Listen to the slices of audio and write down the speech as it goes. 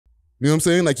You know what I'm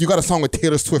saying? Like, you got a song with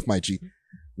Taylor Swift, my G.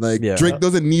 Like, Drake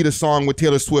doesn't need a song with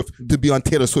Taylor Swift to be on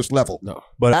Taylor Swift's level. No.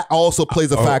 But that also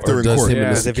plays a factor in court. Does him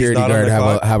and the security guard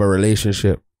have a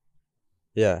relationship?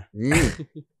 Yeah.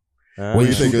 What do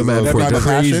you think the man for?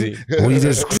 Crazy. What do you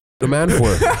just the man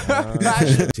for?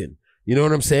 You know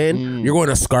what I'm saying? You're going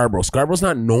to Scarborough. Scarborough's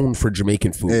not known for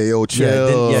Jamaican food. Hey, yo,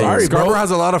 chill. Sorry, Scarborough has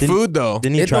a lot of food, though.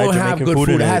 It don't have good food.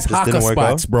 It has haka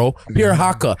spots, bro. Pure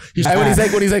haka.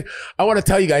 When he's like, I want to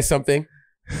tell you guys something.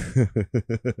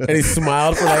 And he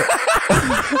smiled for like,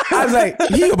 I was like,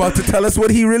 he about to tell us what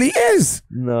he really is.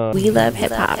 No. We love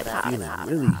hip hop.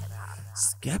 Really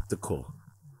skeptical.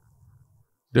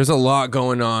 There's a lot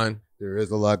going on. There is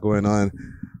a lot going on.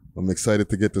 I'm excited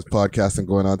to get this podcasting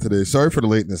going on today. Sorry for the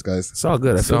lateness, guys. It's all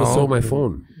good. I still stole my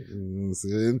phone.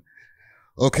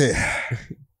 Okay.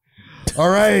 All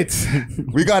right.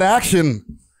 We got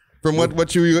action from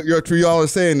what y'all are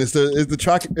saying. Is the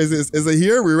track is it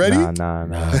here? We ready? Nah.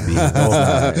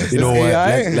 You know what?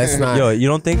 Let's not. Yo, you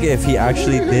don't think if he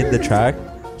actually did the track,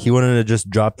 he wouldn't have just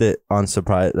dropped it on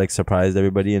surprised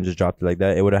everybody and just dropped it like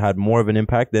that? It would have had more of an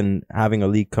impact than having a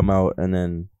leak come out and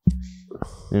then,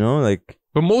 you know, like.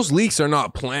 But most leaks are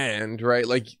not planned, right?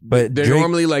 Like, but they're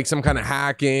normally like some kind of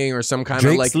hacking or some kind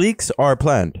Drake's of like leaks are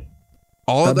planned.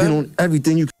 All of them.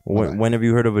 Everything you. When have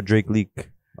you heard of a Drake leak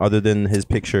other than his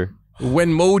picture?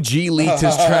 When Moji leaked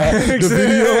his track, the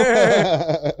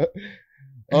video.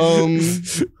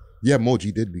 Yeah,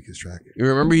 Moji did leak his track. You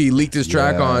remember he leaked his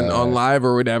track on live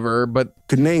or whatever, but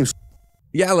good names.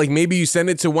 Yeah, like maybe you send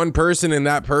it to one person and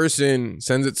that person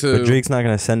sends it to. But Drake's not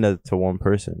gonna send it to one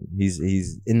person.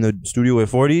 He's in the studio with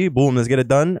 40. Boom, let's get it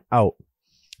done. Out.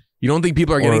 You don't think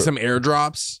people are getting some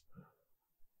airdrops?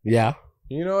 Yeah.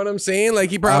 You know what I'm saying? Like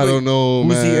he probably. I don't know,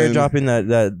 who's man. he airdropping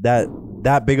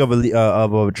that big of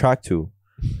a track to?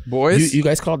 Boys, you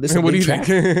guys called this? What do you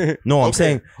think? No, I'm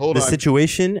saying the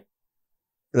situation.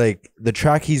 Like the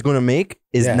track he's gonna make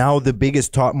is now the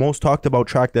biggest most talked about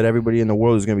track that everybody in the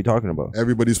world is gonna be talking about.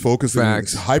 Everybody's focusing,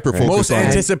 hyper focused, most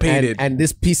anticipated, and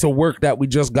this piece of work that we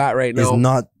just got right now is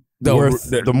not worth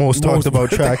the most talked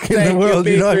about track in the world.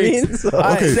 You know what I mean? So,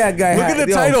 that guy. Look at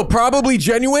the title. Probably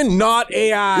genuine, not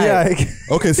AI. Yeah.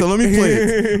 Okay, so let me play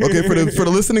it. Okay, for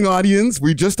the listening audience,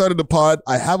 we just started the pod.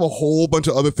 I have a whole bunch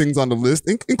of other things on the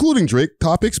list, including Drake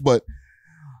topics, but.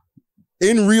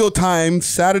 In real time,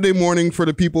 Saturday morning for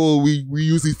the people we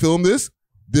usually film this,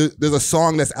 there's a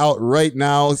song that's out right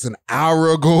now. It's an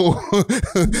hour ago.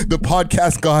 The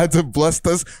podcast gods have blessed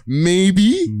us.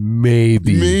 Maybe.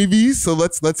 So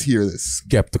let's hear this.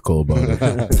 Skeptical about it.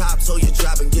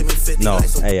 No,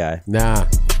 AI. Nah.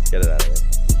 Get it out of here.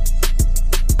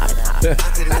 I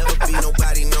could never be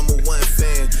nobody #1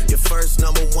 fan. Your first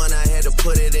 #1, I had to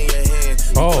put it in your hand.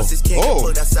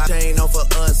 Chain over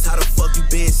us. How the fuck you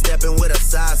been stepping with a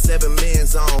size 7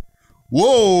 men's on?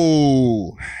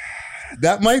 Whoa.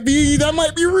 That might be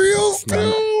real.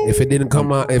 If it didn't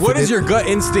come out, what does your gut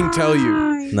instinct tell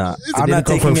you? Nah, I'm not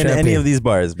taking in any of these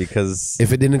bars because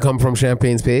if it didn't come from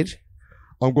Champagne's page,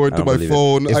 I'm going to my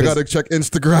phone. I gotta check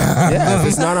Instagram. Yeah, if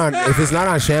it's not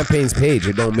on Champagne's page,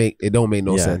 it don't make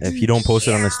no sense. If you don't post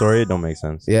it on the story, it don't make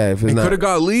sense. Yeah, if it could have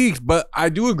got leaked, but I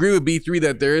do agree with B3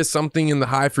 that there is something in the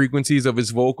high frequencies of his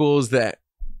vocals that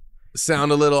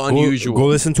sound a little unusual. Go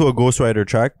listen to a Ghostwriter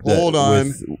track. Hold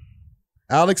on.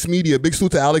 Alex Media, big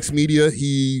salute to Alex Media.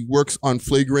 He works on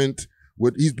Flagrant.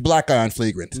 He's the black guy on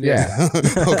Flagrant. Yeah.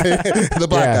 Okay. The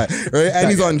black guy. Right? And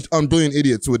he's on Brilliant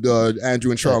Idiots with Andrew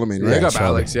and Charlemagne, right? Big up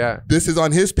Alex, yeah. This is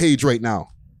on his page right now.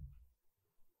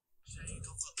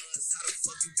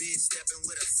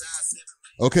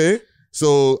 Okay.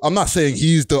 So I'm not saying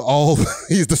he's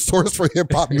the source for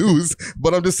hip hop news,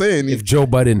 but I'm just saying if Joe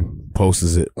Budden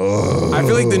posts it, I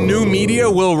feel like the new media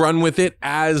will run with it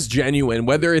as genuine,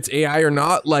 whether it's AI or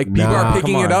not. Like people are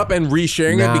picking it up and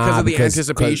resharing it because of the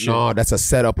anticipation. No, that's a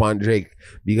setup on Drake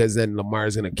because then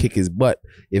Lamar's gonna kick his butt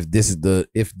if this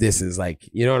is like,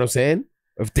 you know what I'm saying?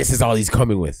 If this is all he's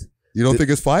coming with, you don't think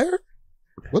it's fire?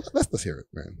 Well, let's hear it,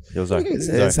 man.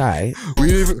 It's high. We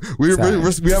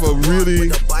have a really.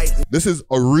 This is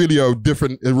a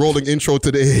different rolling intro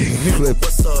today.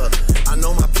 I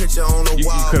know my picture on the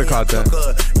wall. You could have caught that.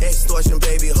 Extortion,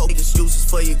 baby. Hope excuses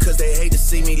for you because they hate to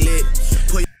see me lit.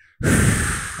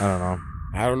 I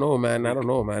don't know,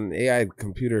 man. AI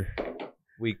computer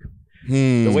weak.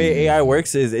 The way AI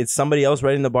works is it's somebody else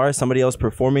writing the bar, somebody else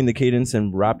performing the cadence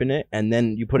and rapping it, and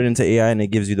then you put it into AI and it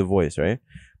gives you the voice, right?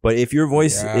 But if your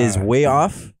voice is way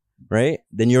off, right,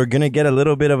 then you're gonna get a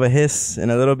little bit of a hiss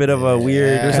and a little bit of a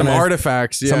weird. There's some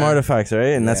artifacts, some artifacts,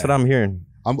 right? And that's what I'm hearing.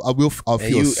 I'll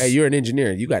feel. You're an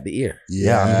engineer. You got the ear.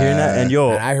 Yeah, I'm hearing that. And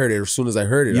yo, and I heard it as soon as I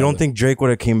heard it. You don't think Drake would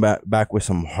have came back with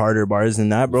some harder bars than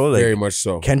that, bro? Like, very much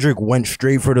so. Kendrick went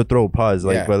straight for the throat. Pause.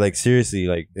 Like, but like seriously,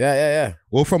 like. Yeah.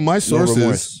 Well, from my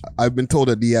sources, I've been told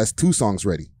that he has 2 songs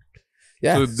ready.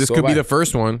 Yeah, so this could be the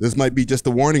first one. This might be just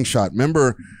a warning shot.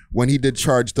 Remember when he did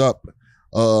Charged Up?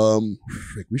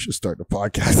 We should start the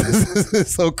podcast. This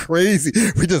is so crazy.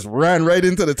 We just ran right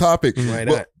into the topic. Why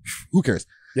not? Who cares?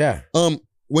 Yeah.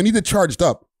 When he did Charged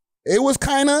Up, it was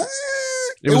kind of.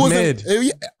 It was mid.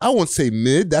 I won't say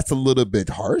mid. That's a little bit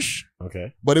harsh.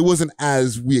 Okay. But it wasn't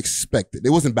as we expected. It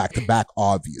wasn't back to back,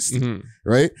 obviously.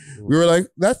 Right? We were like,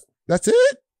 that's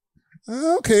it?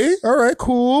 Okay. All right,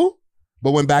 cool.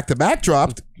 But when back to back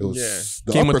dropped, it was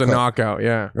came with the knockout,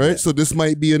 Right? So this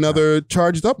might be another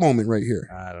Charged Up moment right here.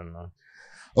 I don't know.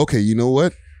 Okay, you know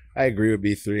what? I agree with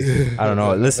B3. I don't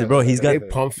know. Listen, bro, he's got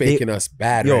pump faking us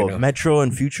bad. Yo, right now. Metro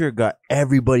and Future got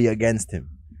everybody against him.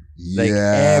 Like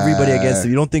everybody against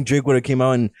him. You don't think Drake would have came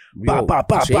out and bop,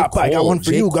 I got one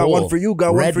for you, got one for you,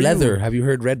 got one for you. Red Leather. Have you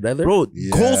heard Red Leather? Bro,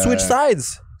 Cole switched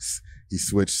sides. He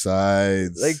switched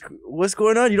sides. Like, what's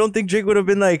going on? You don't think Drake would have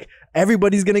been like,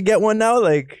 everybody's gonna get one now?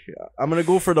 Like, I'm gonna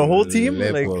go for the whole team?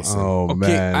 Like, oh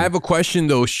man. I have a question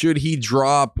though. Should he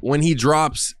drop, when he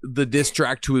drops the diss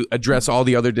track to address all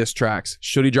the other diss tracks,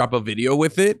 should he drop a video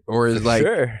with it? Or is like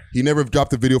he never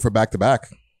dropped a video for back to back.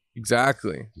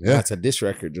 Exactly. Yeah. That's a diss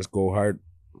record. Just go hard.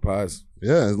 Pause.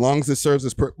 Yeah, as long as it serves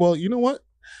as well, you know what?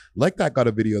 Like that got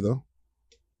a video though.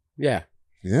 Yeah.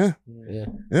 Yeah.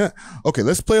 Okay,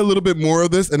 let's play a little bit more of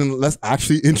this and then let's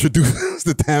actually introduce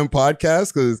the damn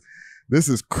podcast because this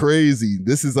is crazy.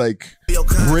 This is like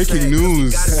breaking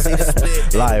news.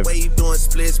 Live.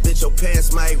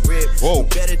 Whoa.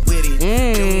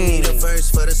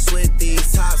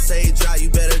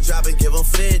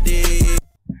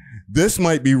 This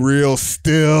might be real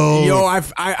still. Yo, I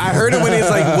heard it when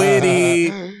it's like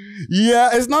witty. Yeah,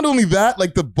 it's not only that,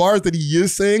 like the bars that he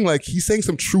is saying, like he's saying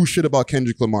some true shit about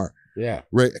Kendrick Lamar. Yeah.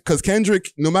 Right? Because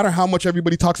Kendrick, no matter how much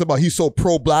everybody talks about he's so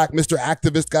pro-black, Mr.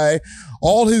 Activist guy,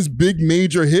 all his big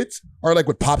major hits are like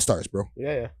with pop stars, bro.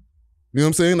 Yeah. You know what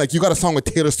I'm saying? Like you got a song with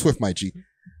Taylor Swift, my G.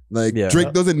 Like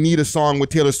Drake doesn't need a song with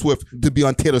Taylor Swift to be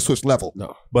on Taylor Swift's level.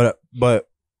 No. But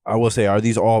I will say,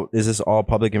 is this all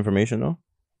public information though?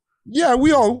 Yeah,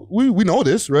 we know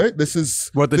this, right? This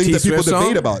is what the things that people song?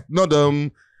 debate about. No,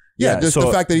 just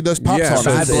the fact that he does pop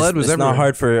songs. So it's not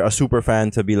hard for a super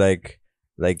fan to be like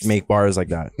make bars like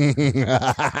that.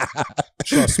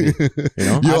 Trust me. You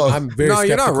know? Yo, I'm very skeptical.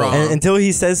 You're not wrong. And until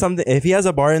he says something, if he has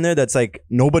a bar in there that's like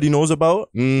nobody knows about,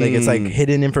 like it's like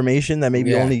hidden information that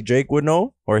maybe only Drake would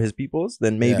know or his peoples,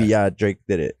 then maybe Drake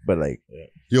did it. But like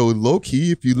yo, low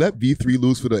key, if you let V3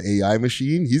 loose with an AI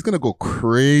machine, he's gonna go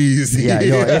crazy. Yeah,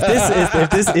 yo, if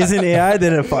this isn't AI,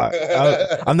 then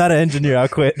I'm not an engineer. I'll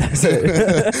quit. That's it.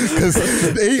 Because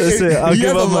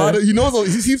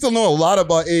he seems to know a lot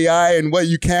about AI and what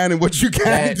you can and what you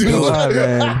can't do.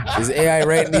 Is AI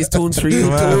writing these tunes for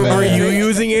you? Are you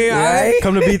using AI?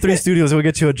 Come to B3 Studios. We'll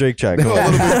get you a Drake track. A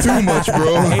little bit too much,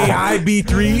 bro. AI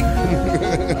B3.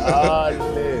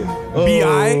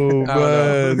 BI.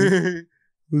 Man.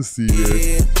 Let's see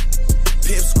here.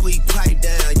 Pip squeak, pipe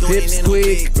down. Pip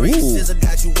squeak. Scissor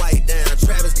got you white down.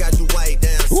 Travis got you white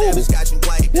down. Savage got you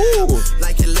white down.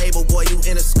 Like your label, boy, you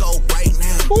in a scope right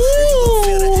now.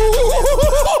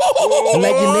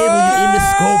 Like your label, you in the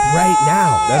scope right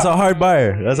now. That's a hard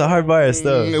buyer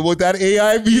still. With that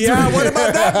AI V3. Yeah, what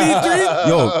about that V3?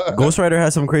 Yo, Ghost Rider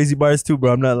has some crazy bars too,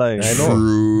 bro. I'm not lying. I know.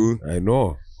 True. I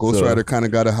know. Ghost Rider kind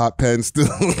of got a hot pen still.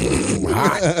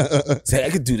 Hot. Say I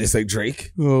could do this like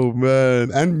Drake. Oh man,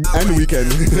 and the Weeknd.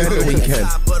 The Weeknd.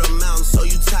 So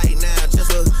you tight now.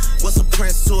 Just what's a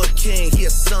prince to a king? He a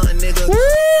son, nigga.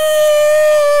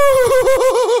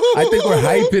 I think we're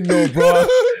hyping though, bro.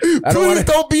 Please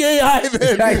don't be AI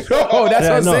then. I know. That's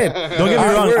what I'm saying. Don't get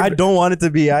me wrong. I don't want it to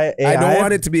be AI. I don't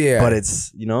want it to be AI. But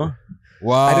it's, you know.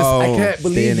 Wow. I can't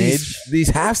believe and these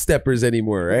half steppers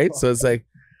anymore, right? So it's like,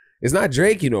 it's not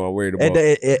Drake, I'm worried about.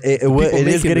 It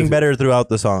is getting better throughout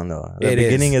the song though. The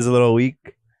beginning is a little weak.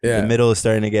 Yeah. The middle is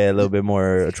starting to get a little bit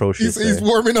more atrocious. He's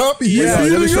warming up.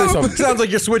 Sounds like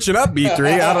you're switching up,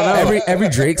 B3. I don't know. Every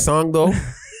Drake song though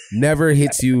never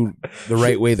hits you the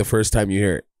right way the first time you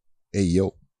hear it. Hey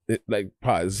yo. Like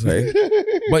pause, right?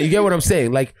 But you get what I'm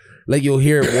saying. Like you'll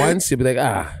hear it once, you'll be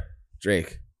like,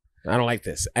 Drake, I don't like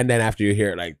this. And then after you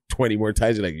hear it like 20 more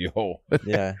times, you're like, yo.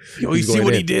 Yeah. Yo, you see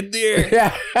what he did there?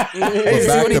 Yeah.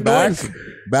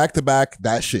 Back to back,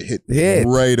 that shit hit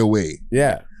right away.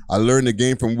 Yeah. I learned the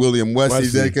game from William Wesley.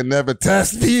 They can never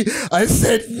test me. I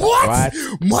said, what?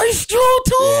 Maestro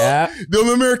too? Yeah. The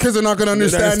Americans are not going to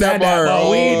understand that bar. But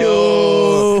we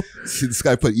do. See, this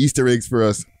guy put Easter eggs for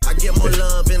us. I get more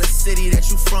love in the city that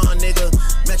you from, nigga.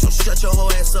 Metro, shut your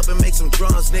whole ass up and make some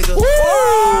drums, nigga.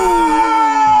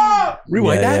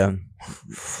 Rewind that. Yeah.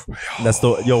 That's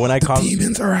the when I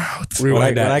Demons are out.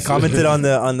 when I commented on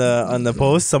the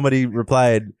post, somebody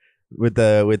replied with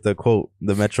the quote,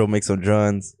 "The Metro makes some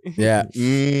drums." Yeah.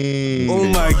 Oh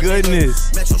my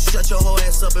goodness. Metro, shut your whole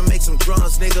ass up and make some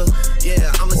drums, nigga.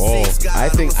 Yeah, I'm a six guy. I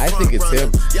think it's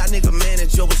him. Y'all nigga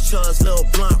manager was Chubb's little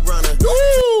blunt runner.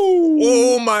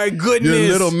 Oh my goodness. Your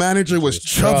little manager was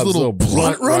Chubb's little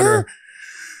blunt runner?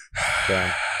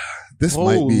 This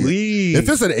might be. If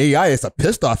it's an AI, it's a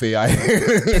pissed off AI.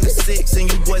 Six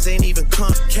and you boys ain't even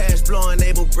come. Cash blowing,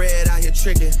 able bread out here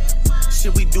tricking.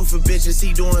 Shit we do for bitches,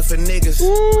 he doing for niggas.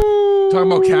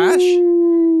 Talking about cash?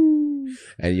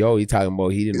 And yo, he talking about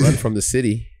he didn't run from the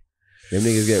city. Them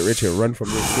niggas get rich and run from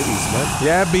their cities, man.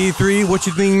 Yeah, B3, what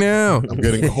you think now? I'm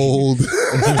getting cold.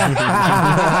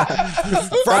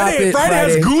 Friday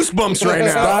has goosebumps right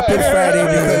now. Stop it, Friday,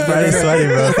 because Friday's sweating,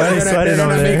 bro. Friday's sweating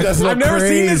over there. I've never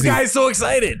seen this guy so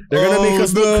excited. They're gonna make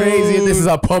us look crazy if this is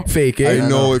a pump fake, eh? I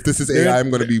know. If this is AI, I'm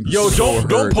gonna be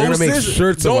Don't post this.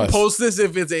 Shirts Don't post this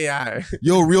if it's AI.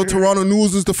 Yo, Real Toronto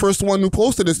News is the first one who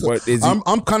posted this. What, is I'm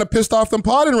kind of pissed off them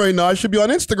potting right now. I should be on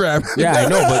Instagram. Yeah, I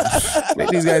know, but make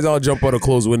these guys all jump out a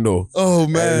closed window. Oh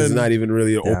And man, it's not even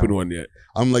really an open one yet.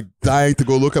 I'm like dying to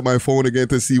go look at my phone again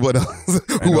to see what else,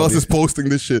 who else is posting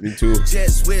this shit. Me too. Jet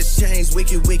switch chains,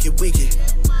 wicked, wicked, wicked.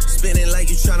 Spinning like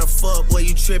you tryna fuck, boy,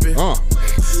 you tripping.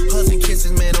 Hugs and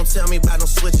kisses, man, don't tell me about no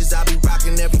switches. I be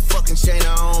rocking every fucking chain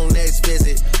I own next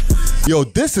visit. Yo,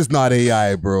 this is not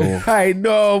AI, bro. I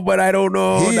know, but I don't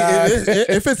know.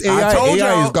 If it's AI,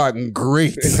 AI has gotten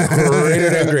great. Greater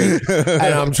than great.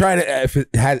 And I'm trying to. If it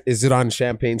has, is it on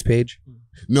Champagne's page?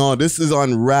 No, this is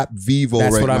on Rap Vivo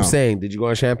That's right what now. I'm saying. Did you go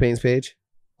on Champagne's page?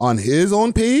 On his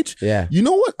own page? Yeah. You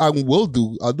know what I will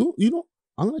do? I'm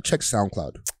gonna check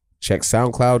SoundCloud. Check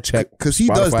SoundCloud. Check because he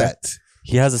does that.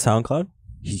 He has a SoundCloud.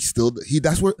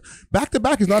 That's where back to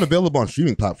back is not available on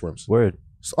streaming platforms. Word.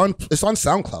 It's on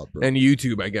SoundCloud, bro. And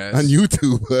YouTube, I guess. On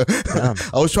YouTube.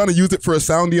 I was trying to use it for a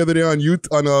sound the other day on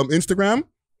Instagram.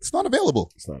 It's not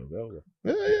available. It's not available.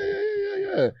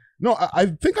 Yeah. No, I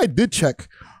think I did check.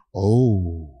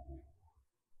 Oh.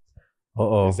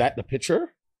 Uh-oh. Is that the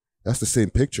picture? That's the same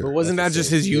picture. But wasn't that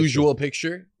just his usual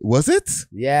picture? Was it?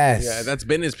 Yes. Yeah, that's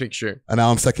been his picture. And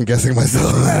now I'm second guessing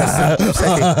myself.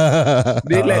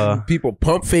 They let people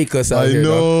pump fake us out I here.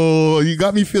 know. You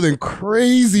got me feeling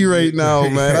crazy right now,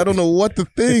 man. I don't know what to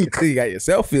think. You got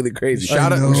yourself feeling crazy.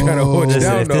 Shout out. I'm trying to hold you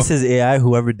down, If this is AI,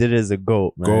 whoever did it is a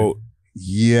goat, man. Goat.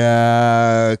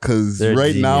 Yeah, because They're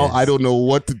right now genius. I don't know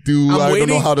what to do. I don't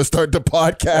know how to start the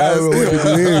podcast.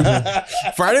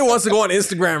 Friday wants to go on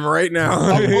Instagram right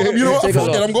now. You know what? Fuck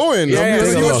it, I'm going. Yeah, I'm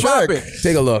see gonna what's check. popping.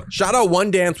 Take a look. Shout out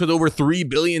One Dance with over 3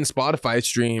 billion Spotify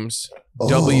streams.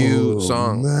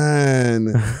 Song.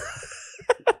 Man.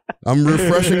 I'm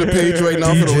refreshing the page right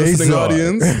now for the listening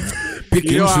audience. Pick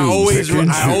You know, I always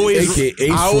AKA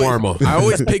shawarma. I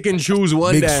always pick and choose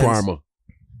One Big Dance. shawarma.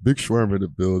 Big shawarma in the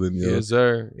building, yo. Yes,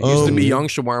 sir. It used to be Young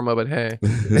Shawarma, but hey.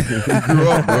 Grew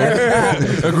up, bro.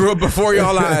 I grew up before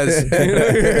y'all eyes.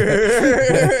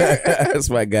 That's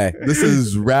my guy. This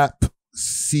is Rap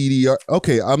CDR.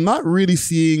 Okay, I'm not really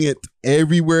seeing it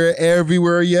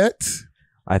everywhere yet.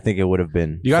 I think it would have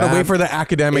been. You gotta wait for the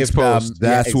academics post.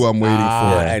 That's who I'm waiting for.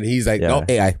 And he's like, no,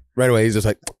 AI. Right away, he's just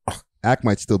like, Ack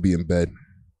might still be in bed.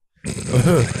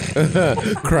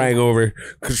 crying over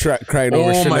Oh my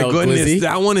Chanel goodness, Glizzy.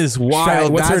 that one is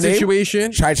wild. What's That her name?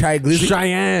 situation. Chai Glizzy.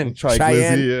 Cheyenne.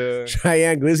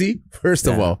 Cheyenne Glizzy. First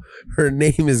of all, her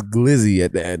name is Glizzy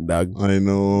at the end, dog. I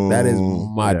know. That is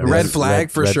mad. Red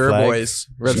flag for red sure, flag. boys.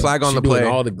 Red flag on the doing play.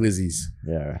 all the Glizzies.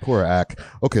 Yeah. Poor Ack.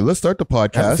 Okay, let's start the I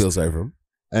don't podcast. feel sorry for him.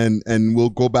 And we'll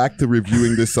go back to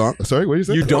reviewing this song. Sorry, what did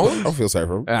you say? You I don't? don't feel sorry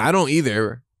for him. I don't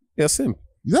either. Yes, him.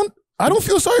 I don't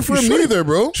feel sorry for him should. either,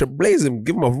 bro. Should blaze him.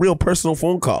 Give him a real personal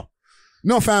phone call.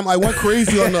 No, fam, I went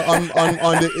crazy on the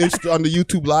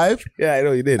YouTube live, Yeah, I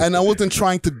know you did. and I wasn't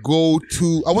trying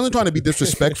to be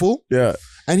disrespectful. Yeah.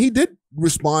 And he did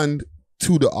respond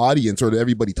to the audience or to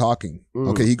everybody talking.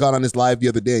 Okay, he got on his live the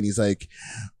other day and he's like,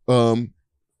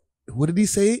 what did he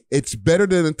say? It's better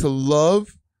than to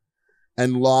love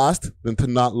and lost than to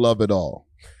not love at all.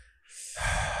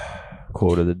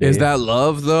 Quote of the day. Is that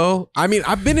love though? I mean,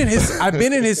 I've been in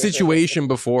his situation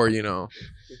before, you know,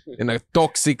 in a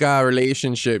toxic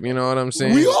relationship. You know what I'm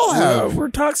saying? We all have. We're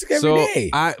toxic every day.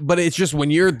 But it's just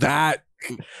when you're that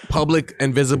public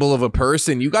and visible of a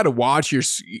person, you got to watch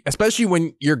especially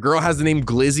when your girl has the name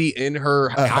Glizzy in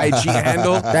her IG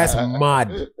handle. That's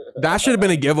mad. That should have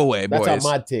been a giveaway, boys. That's a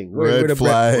mad thing. Red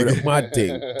flag. Mad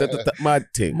thing. Mad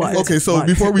thing. Okay, so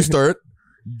before we start,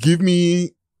 give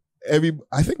me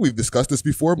I think we've discussed this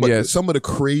before, but some of the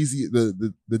crazy,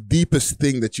 the deepest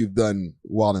thing that you've done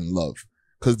while in love.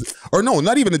 Or no,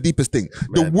 not even the deepest thing.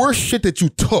 The worst shit that you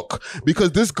took,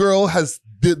 because this girl has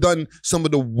done some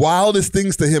of the wildest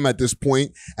things to him at this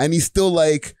point, and he's still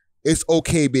like, it's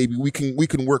okay, baby. We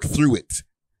can work through it.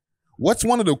 What's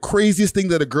one of the craziest things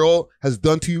that a girl has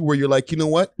done to you where you're like, you know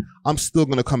what? I'm still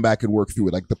gonna come back and work through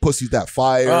it. Like the pussy's that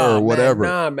fire or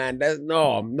whatever. Man, that's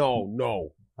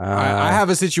no. I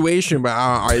have a situation, but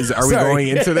are we going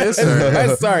into this?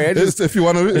 I'm sorry. If you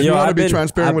want to be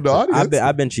transparent with the audience,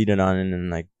 I've been cheated on and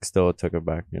like still took it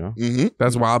back. You know,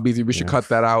 that's wild, BZ. We should cut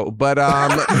that out. But I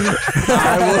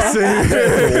will say,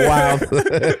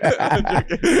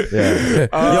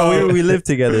 yo, we lived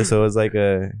together, so it was like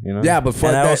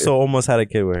but I also almost had a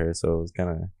kid with her, so it was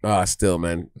kind of still,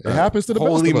 man, it happens to the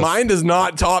best of us. Mine does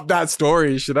not top that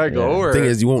story. Should I go? Or? The thing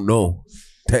is, you won't know.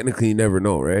 Technically, you never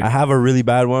know, right? I have a really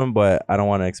bad one, but I don't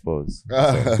want to expose.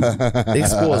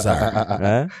 Expose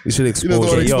her. You should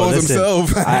expose her. Expose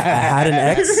himself. I had an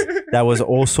ex that was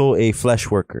also a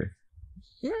flesh worker.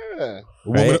 Yeah.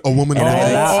 Right? A woman. And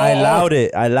I allowed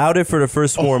it. I allowed it for the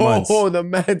first 4 months. Oh, the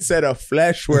man said a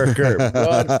flesh worker.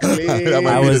 That might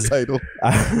be the title.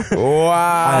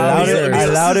 Wow. I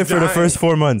allowed it for the first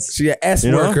 4 months. She an S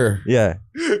worker. Yeah.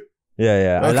 I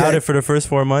allowed it for the first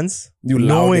 4 months.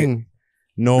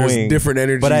 Knowing there's different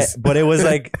energies. But it was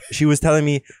like, she was telling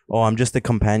me, oh, I'm just a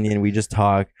companion. We just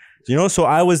talk. You know, so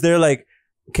I was there like,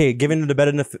 okay, giving her the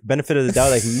benefit of the doubt,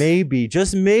 like maybe,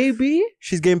 just maybe,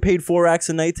 she's getting paid 4 racks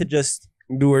a night to just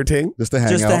do her thing. Just to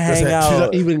hang out. She's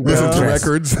an evening listen to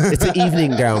records. It's an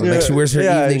evening gown. Like she wears her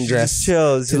evening dress.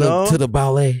 Chills, to the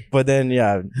ballet. But then,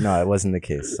 no, it wasn't the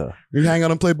case. So we hang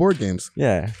out and play board games.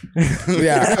 Yeah. But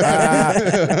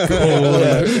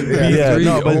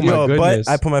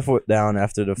I put my foot down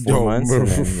after the 4 months.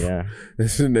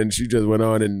 And then she just went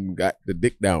on and got the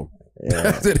dick down. Yeah.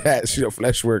 After that, she's a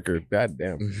flesh worker. God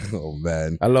damn. Oh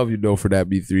man, I love you though for that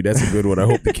B3. That's a good one. I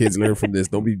hope the kids learn from this.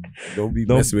 Don't be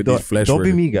messing with these flesh workers. Don't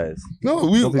be me, guys.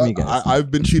 No,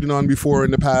 I've been cheated on before in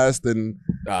the past, and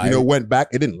went back.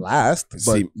 It didn't last,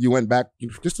 but you went back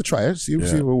just to try it, see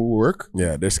what will work.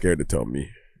 Yeah, they're scared to tell me.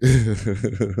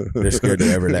 They're scared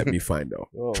to ever let me find out.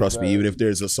 Trust me, even if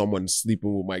there's someone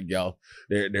sleeping with my gal,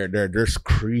 they're just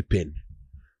creeping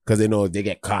because they know if they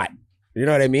get caught. You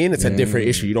know what I mean? It's a different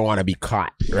issue. You don't want to be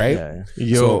caught, right?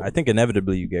 Yeah. So I think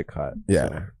inevitably you get caught.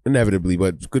 Yeah, inevitably.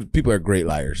 But good people are great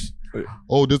liars.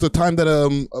 Oh, there's a time that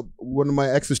one of my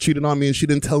exes cheated on me and she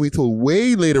didn't tell me till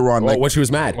way later on. Like, when she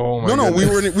was mad. Oh my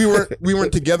goodness. we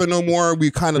weren't together no more. We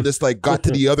kind of just like got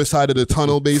to the other side of the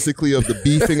tunnel, basically, of the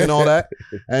beefing and all that.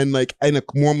 And like in a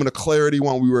moment of clarity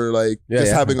when we were like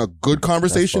having a good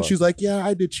conversation, she's like, "Yeah,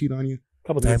 I did cheat on you."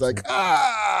 Couple times. Like,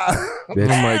 oh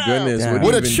my goodness. Yeah.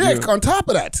 With a chick on top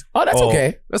of that. Oh, that's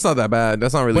okay. That's not that bad.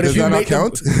 That's not really But good. does that not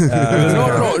count?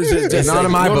 No. It's not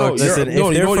in my book. Listen,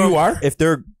 if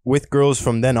they're with girls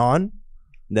from then on,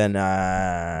 then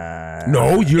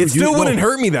it still wouldn't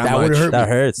hurt me that much. That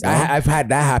hurts. No? I've had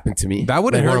that happen to me. That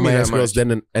wouldn't hurt me that much. One of my ex-girls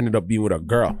then ended up being with a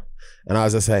girl. And I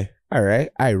was just like, all right,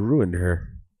 I ruined her.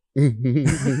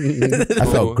 I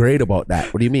felt great about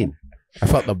that. What do you mean? I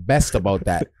felt the best about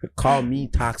that. Call me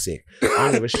toxic. I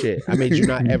don't give a shit. I made you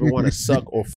not ever want to suck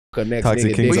or fuck a next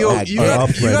Toxic nigga.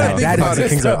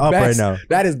 Kings are up right now.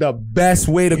 That is the best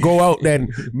way to go out. Then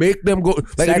make them go.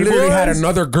 Like I literally had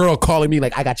another girl calling me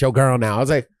like, I got your girl now. I was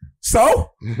like, so?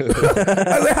 I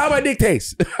was like, how my dick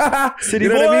taste? City you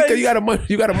know boys. what I mean? Because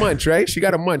you got to munch, right? She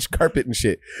got to munch carpet and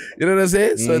shit. You know what I'm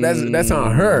saying? So that's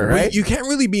on her, right? But you can't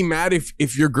really be mad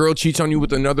if your girl cheats on you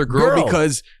with another girl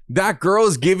because that girl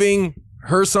is giving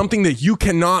her something that you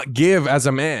cannot give as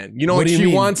a man. You know, like she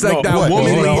wants like that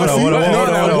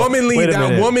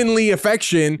womanly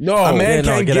affection. No, a man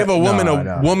can't give a woman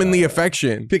a womanly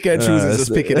affection. Pick and choose is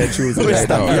just picking and choosing. You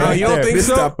don't think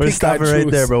so? We're stopping right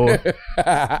there, bro. You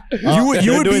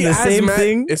would be the same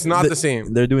thing. It's not the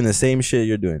same. They're doing the same shit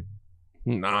you're doing.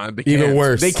 Nah, they even can't.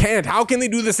 worse. They can't. How can they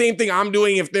do the same thing I'm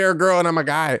doing if they're a girl and I'm a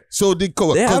guy? So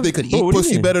because they could eat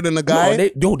pussy better than a guy?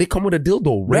 They come with a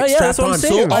dildo, right? Yeah, that's what I'm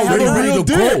saying. So I have the real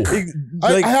dick.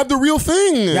 I have the real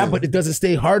thing. Yeah, but it doesn't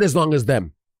stay hard as long as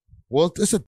them. Well,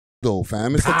 it's a though,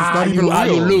 fam. It's not even real.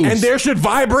 You lose. And their shit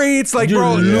vibrates. Like,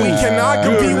 bro, we cannot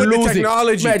compete with the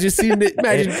technology. Imagine seeing it.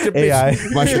 Imagine AI.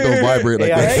 My shit don't vibrate like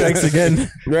AI that. strikes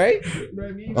again. Right?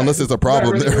 Unless there's a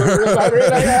problem there.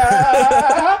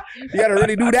 You gotta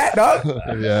really do that, dog.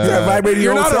 Yeah.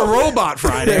 You're not a robot,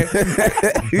 Friday.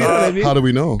 You know what I mean? How do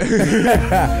we know?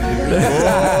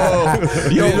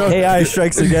 Yo, AI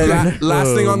strikes again.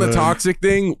 Last thing on the toxic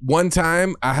thing. One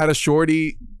time, I had a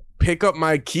shorty pick up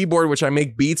my keyboard, which I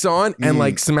make beats on, and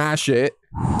like smash it.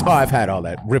 Oh, I've had all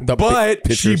that ripped up. But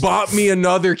pictures. she bought me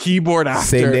another keyboard after.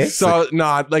 Same day? So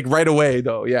not like right away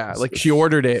though. Yeah, like she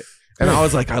ordered it. And I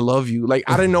was like, I love you. Like,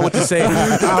 I didn't know what to say.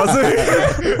 I was like,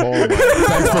 oh my,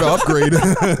 thanks for the upgrade.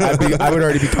 I would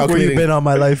already be calculating. Where you been all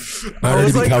my life?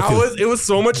 It was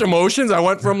so much emotions. I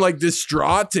went from like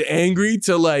distraught to angry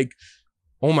to like,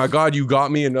 oh my God, you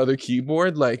got me another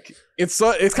keyboard. Like, it's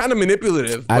kind of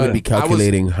manipulative. I would be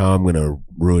calculating how I'm going to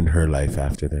ruin her life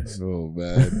after this. Oh,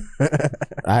 man.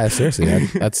 Seriously,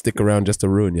 I'd stick around just to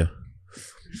ruin you.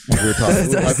 I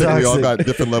think we all got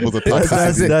different levels of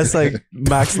toxicity. That's like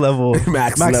max level,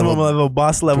 maximum level,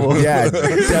 boss level. Yeah,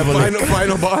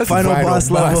 final boss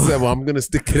level. I'm gonna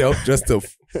stick it out just to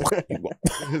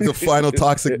the final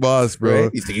toxic boss, bro.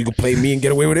 Right? You think you can play me and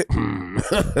get away with it?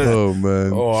 Oh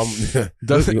man. Oh,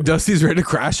 Dusty's ready to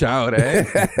crash out, eh?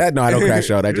 No, I don't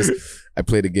crash out. I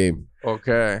play the game.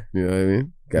 Okay. You know what I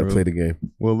mean? Gotta play the game.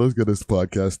 Well, let's get this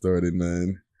podcast started,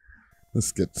 man.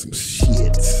 Let's get some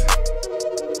shit.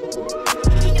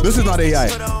 This is not AI.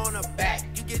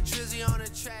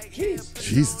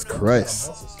 Jesus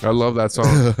Christ. I love that song.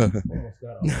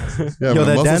 Yeah, yo,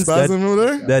 that dance, over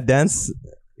there?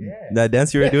 That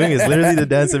dance you were doing is literally the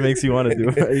dance that makes you want to do.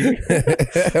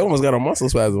 I almost got a muscle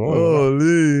spasm.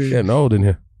 Holy. Getting old in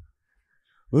here.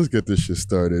 Let's get this shit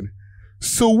started.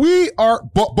 So we are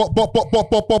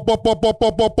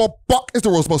it's the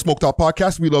World's Most Smoked Out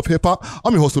Podcast. We love hip hop.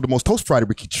 I'm your host with the most toast, Friday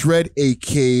Ricky Tread,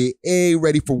 aka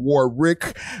Ready for War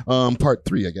Rick, part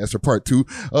 3, I guess, or part 2,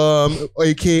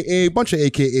 aka bunch of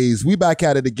AKAs. We back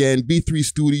at it again. B3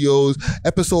 Studios,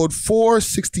 episode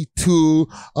 462.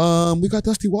 We got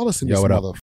Dusty Wallace in this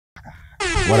motherfucker.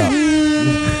 What up?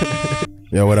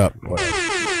 Yo, what up?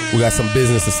 We got some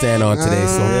business to stand on today,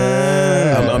 so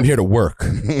I'm here to work.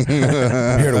 I'm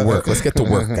here to work. Let's get to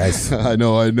work, guys. I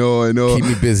know. Keep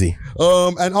me busy.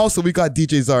 And also we got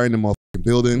DJ Czar in the motherfucking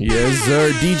building. Yes,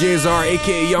 sir. DJ Czar,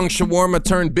 aka Young Shawarma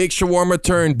turned Big Shawarma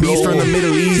turned Beast from the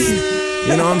Middle East.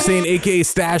 You know what I'm saying? Aka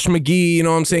Stash McGee. You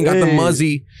know what I'm saying? Got the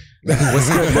Muzzy. What's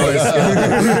good, boys?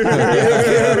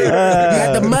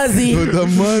 Got the Muzzy. The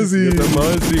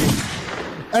Muzzy.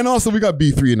 And also we got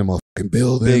B3 in the motherfucking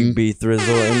building. Big B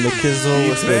Thrizzle in the Kizzle.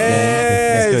 What's good,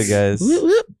 gang? What's good, guys?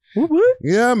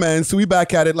 Yeah, man. So we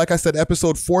back at it. Like I said,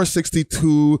 episode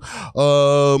 462.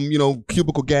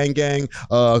 Cubicle Gang.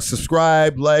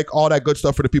 Subscribe, like, all that good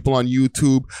stuff for the people on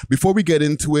YouTube. Before we get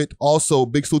into it, also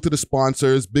big salute to the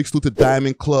sponsors. Big salute to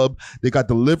Diamond Club. They got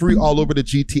delivery all over the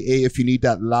GTA if you need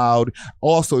that loud.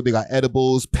 Also, they got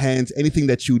edibles, pens, anything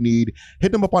that you need.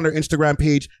 Hit them up on their Instagram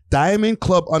page, Diamond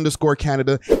Club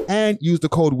 _Canada, and use the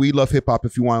code We Love Hip Hop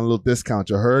if you want a little discount.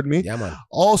 You heard me? Yeah, man.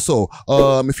 Also,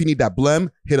 if you need that blem,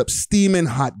 hit up Steamin'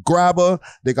 Hot Grabber.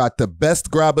 They got the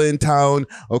best grabber in town.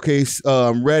 Okay,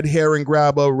 red herring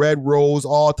grabber, red rose,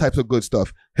 all types of good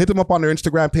stuff. Hit them up on their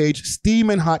Instagram page,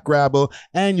 Steamin' Hot Grabber,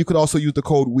 and you could also use the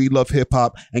code We Love Hip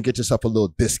Hop and get yourself a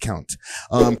little discount.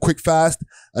 Quick, fast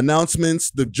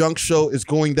announcements. The Junk Show is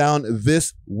going down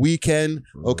this weekend.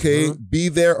 Okay, be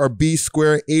there or be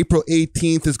square. April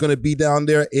 18th is going to be down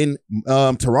there in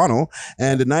Toronto,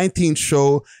 and the 19th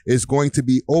show is going to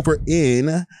be over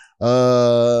in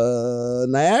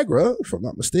Niagara, if I'm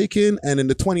not mistaken, and then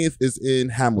the 20th is in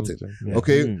Hamilton.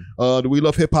 Okay, the We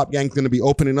Love Hip Hop gang is going to be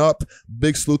opening up.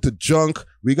 Big salute to Junk.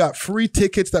 We got free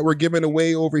tickets that we're giving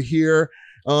away over here.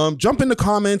 Jump in the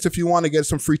comments if you want to get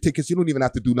some free tickets. You don't even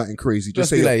have to do nothing crazy. Just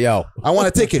say, like, yo, I want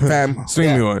a ticket, fam.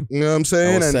 Swing me one. You know what I'm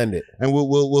saying? And send it, and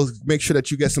we'll make sure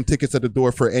that you get some tickets at the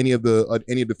door for any of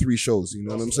the 3 shows. You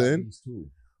know what I'm saying?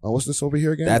 What's this over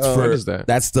here again? That's what is that?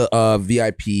 That's the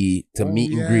VIP to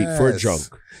meet and greet for Junk.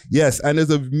 Yes, and there's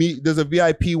a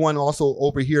VIP one also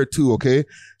over here too. Okay,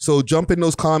 so jump in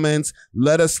those comments.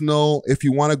 Let us know if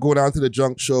you want to go down to the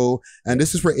Junk Show, and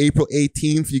this is for April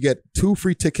 18th. You get 2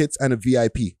 free tickets and a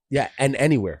VIP. Yeah, and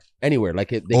anywhere.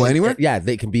 Like anywhere? Yeah,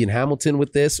 they can be in Hamilton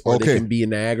with this, or they can be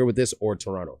in Niagara with this, or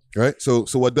Toronto. Right. So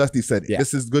what Dusty said,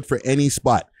 this is good for any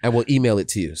spot. And we'll email it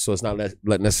to you, so it's not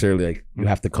necessarily like you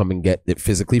have to come and get it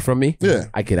physically from me. Yeah,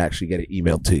 I could actually get it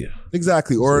emailed to you.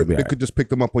 Exactly, or they could just pick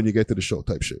them up when you get to the show,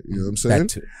 type shit. You know what I'm saying?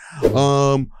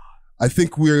 That too. I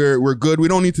think we're good. We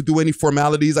don't need to do any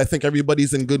formalities. I think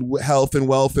everybody's in good health and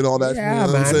wealth and all that. Yeah, you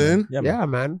know what I'm saying? Yeah,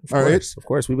 man. Of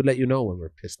course, we would let you know when we're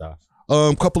pissed off.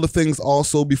 Couple of things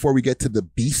also before we get to the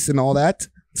beasts and all that.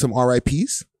 Some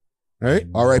R.I.Ps. All right,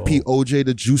 R.I.P. OJ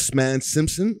the Juice Man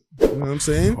Simpson. You know what I'm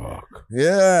saying? Fuck.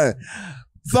 Yeah.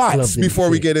 Thoughts before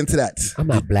we get into that? I'm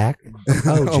not black.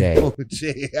 I'm OJ.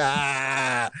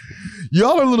 OJ.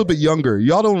 Y'all are a little bit younger.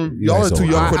 Y'all are too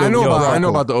young for them. I know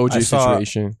about the OJ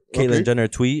situation. Caitlyn Jenner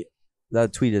tweet.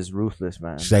 That tweet is ruthless,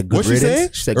 man. She said good riddance.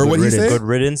 riddance. She said good riddance. Good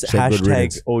riddance.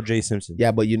 Hashtag OJ Simpson.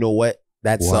 Yeah, but you know what?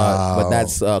 That's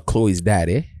that's Chloe's dad,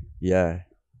 eh? Yeah.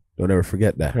 Don't ever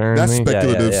forget that. That's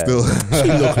speculative still.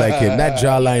 She look like him. That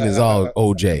jawline is all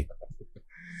OJ.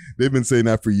 They've been saying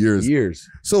that for years.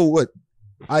 So what?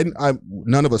 I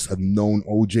none of us have known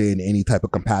OJ in any type of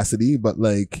capacity, but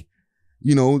like,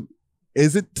 you know,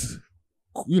 is it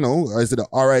a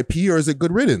R.I.P. or is it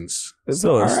good riddance? It's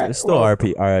still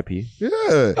R.I.P. Yeah.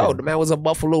 Oh, the man was a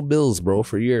Buffalo Bills, bro,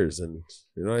 for years, and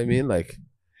you know what I mean. Like,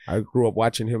 I grew up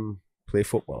watching him play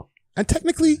football, and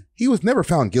technically, he was never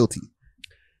found guilty.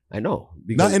 I know,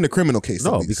 not in the criminal case.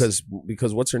 No, because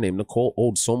what's her name? Nicole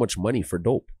owed so much money for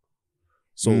dope.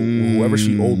 So whoever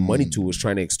she owed money to was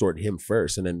trying to extort him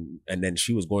first, and then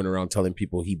she was going around telling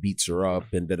people he beats her up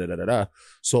and da da da da da.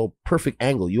 So perfect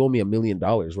angle. You owe me $1 million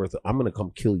worth. I'm gonna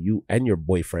come kill you and your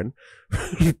boyfriend.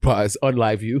 Pause.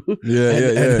 Unlive you.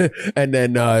 And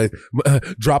then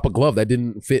drop a glove that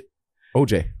didn't fit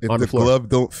OJ if on the floor. glove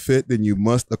don't fit, then you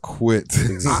must acquit.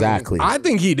 Exactly. I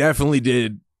think he definitely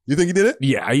did. You think he did it?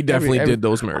 Yeah, he definitely did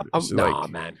those murders. Nah,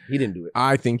 man, he didn't do it.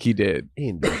 I think he did. He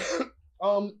didn't do it.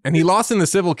 And he lost in the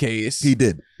civil case. He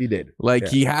did. Like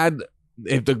he had,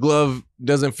 if the glove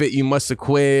doesn't fit, you must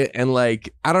acquit. And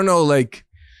like, I don't know, like,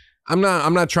 I'm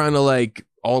not trying to like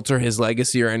alter his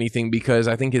legacy or anything, because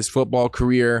I think his football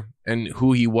career and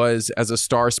who he was as a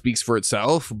star speaks for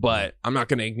itself. But I'm not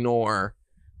going to ignore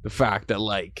the fact that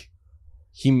like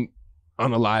he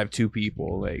unalived 2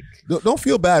 people. Like, don't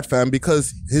feel bad, fam,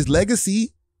 because his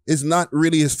legacy is not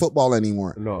really his football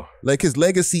anymore. No, like his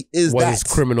legacy is what is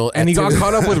criminal, and he got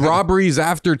caught up with robberies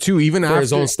after too, even after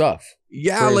his own stuff.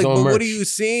 Yeah, like, but what are you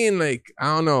saying? Like,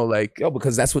 I don't know, like,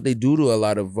 because that's what they do to a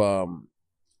lot of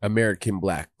American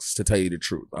blacks. To tell you the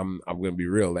truth, I'm gonna be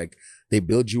real. Like, they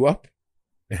build you up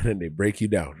and then they break you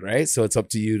down, right? So it's up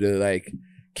to you to like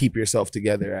keep yourself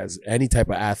together as any type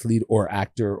of athlete or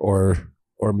actor or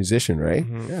musician, right?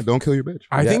 Yeah, don't kill your bitch.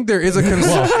 I think there is a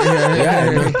concern.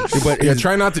 But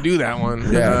try not to do that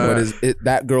one. Yeah, but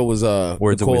that girl was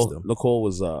words Nicole, of wisdom. Nicole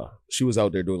was she was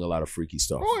out there doing a lot of freaky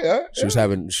stuff. Oh yeah, she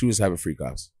was having freak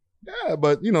offs. Yeah,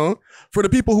 but you know, for the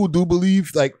people who do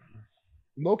believe, like,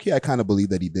 low-key, I kind of believe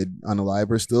that he did unalive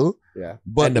her still. Yeah,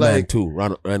 but and the like, man too,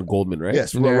 Ron Goldman, right?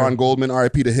 Yes, Ron Goldman,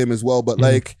 R.I.P. to him as well. But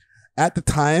like at the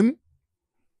time,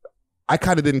 I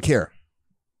kind of didn't care.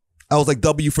 I was like,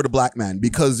 W for the black man,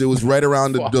 because it was right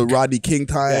around the Rodney King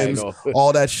times,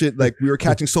 all that shit. Like, we were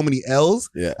catching so many L's,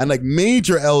 and like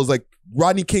major L's. Like,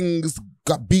 Rodney King's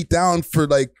got beat down for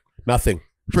like nothing,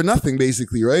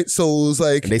 basically, right? So it was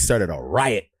like, and they started a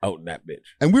riot out in that bitch.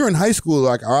 And we were in high school.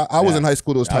 Like, I was in high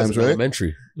school those times, right?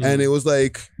 Elementary, and it was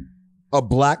like a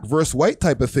black versus white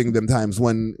type of thing. Them times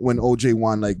when OJ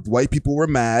won, like, white people were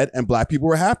mad and black people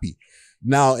were happy.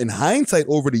 Now, in hindsight,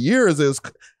 over the years, it was.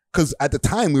 Because at the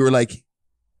time we were like,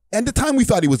 at the time we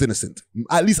thought he was innocent.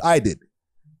 At least I did.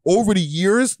 Over the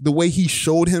years, the way he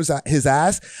showed his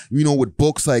ass, you know, with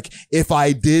books like "If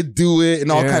I Did Do It" and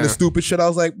all kind of stupid shit, I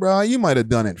was like, bro, you might have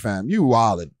done it, fam. You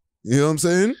wildin'. You know what I'm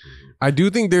saying? I do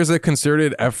think there's a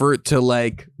concerted effort to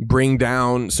like bring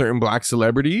down certain black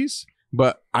celebrities,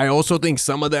 but I also think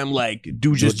some of them like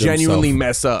do just genuinely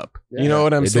mess up. You know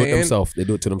what I'm saying? They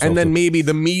do it to themselves. And then maybe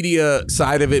the media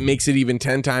side of it makes it even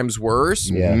 10 times worse.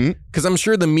 Yeah. Because I'm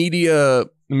sure the media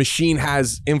machine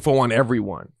has info on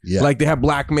everyone. Yeah. Like, they have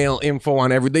blackmail info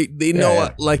on they know,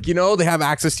 like, you know, they have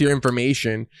access to your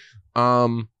information.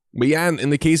 But yeah, in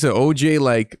the case of OJ,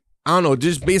 like, I don't know,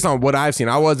 just based on what I've seen,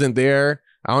 I wasn't there.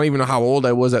 I don't even know how old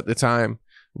I was at the time.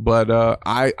 But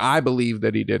I believe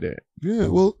that he did it. Yeah,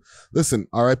 well, listen,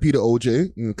 R.I.P. to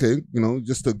OJ. Okay, you know,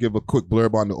 just to give a quick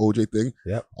blurb on the OJ thing.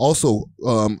 Yep. Also,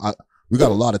 we got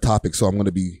a lot of topics, so I'm going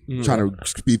to be trying to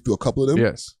speed through a couple of them.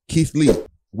 Yes. Keith Lee.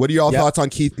 What are y'all thoughts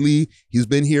on Keith Lee? He's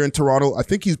been here in Toronto. I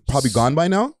think he's probably gone by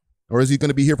now. Or is he going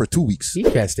to be here for 2 weeks? He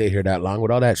can't stay here that long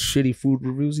with all that shitty food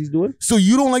reviews he's doing. So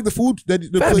you don't like the food?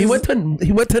 He went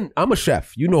to, I'm a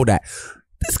chef. You know that.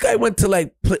 This guy went to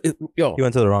like, he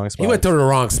went to the wrong spot. He went to the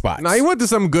wrong spot. Nah, he went to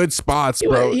some good spots,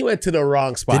 bro. He went to the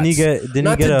wrong spots. Didn't he get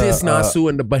not to diss Nasu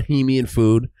and the Bohemian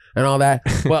food and all that.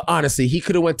 But honestly, he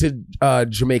could have went to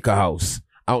Jamaica House.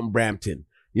 out in Brampton.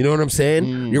 You know what I'm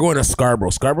saying? You're going to Scarborough.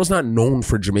 Scarborough's not known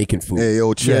for Jamaican food. Hey,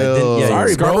 yo, chill.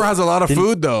 Sorry, Scarborough bro. has a lot of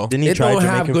food, though. Didn't he It try don't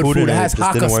Jamaican have good food. It has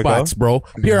just didn't haka work spots, out? bro.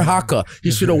 Pure haka. He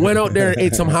should have went out there and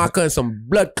ate some haka and some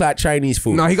blood clot Chinese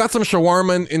food. No, he got some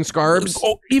shawarma in Scarbs.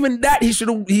 Oh, even that he should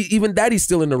have. Even that he's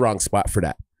still in the wrong spot for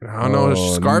that. I don't know.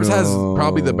 Scarbs has no.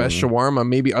 probably the best shawarma.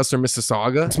 Maybe us or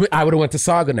Mississauga. I would have went to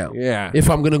Saga now. Yeah. If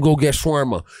I'm gonna go get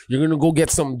shawarma, you're gonna go get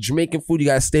some Jamaican food. You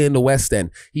gotta stay in the West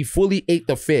End. He fully ate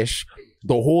the fish,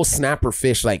 the whole snapper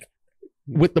fish, like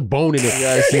with the bone in it.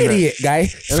 Yeah, I seen Idiot guy. And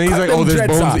then he's Cut like, them "Oh, there's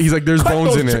dreads bones." off. He's like, "There's Cut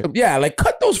bones those in it." Yeah, like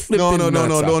cut those flipping No,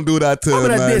 nuts off. don't do that to I'm him,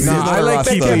 gonna man. diss him. I like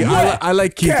Keith Lee. I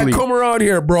like Keith Can't Lee. come around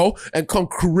here, bro, and come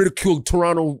ridicule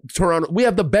Toronto. We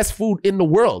have the best food in the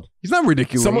world. He's not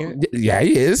ridiculing it. Yeah,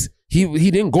 he is. He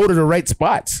didn't go to the right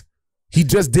spots. He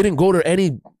just didn't go to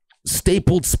any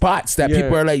stapled spots that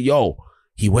people are like, yo,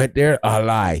 he went there, a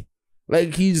lie.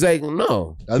 Like, he's like,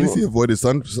 no. At least he avoided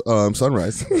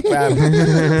sunrise.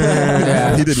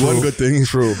 Yeah, He did one good thing.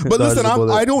 True. But listen,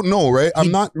 I don't know, right? I'm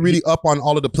not really up on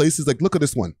all of the places. Like, look at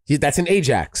this one. That's in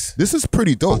Ajax. This is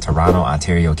pretty dope. Toronto,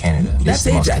 Ontario, Canada. This is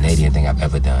the most Ajax. Canadian thing I've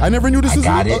ever done. I never knew this I was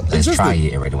got it. Let's existed. try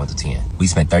it. It rated 1 to 10. We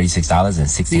spent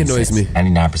 $36.16. He annoys me.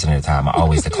 99% of the time, I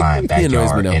always decline He annoys me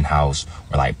backyard, now. in-house,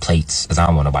 or like plates, because I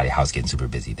don't want nobody's house getting super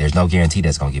busy. There's no guarantee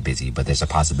that's going to get busy, but there's a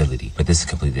possibility. But this is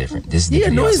completely different. This is the He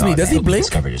video I annoys saw me. that Does he helped me blink?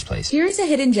 discover this place. Here's a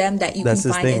hidden gem that you That's can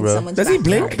his find thing, in bro. someone's Does he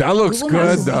backyard. blink? That looks You will not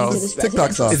good, move though. into this TikTok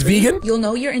residential sauce. It's street. vegan? You'll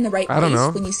know you're in the right I don't place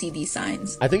know. when you see these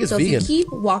signs. I think it's so vegan. if you keep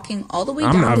walking all the way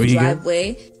I'm down not the vegan.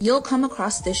 driveway, you'll come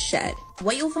across this shed.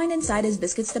 What you'll find inside is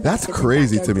biscuits to That's baskets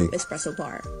crazy and to me. backyard espresso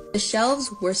bar. The shelves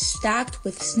were stacked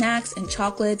with snacks and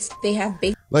chocolates. They have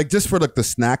baked Like, just for like the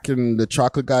snack and the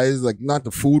chocolate guys, like not the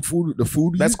food.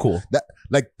 That's cool.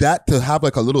 That to have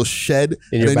like a little shed, In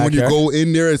and your then when you backyard? go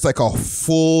in there, it's like a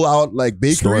full out like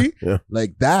bakery. Store, yeah.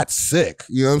 Like, that's sick.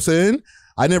 You know what I'm saying?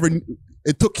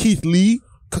 It took Keith Lee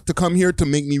to come here to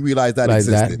make me realize that Like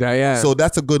that? existed. Yeah. So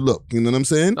that's a good look. You know what I'm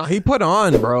saying? No, he put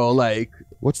on, bro. Like,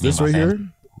 What's this right here?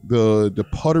 The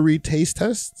pottery taste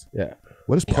test. Yeah.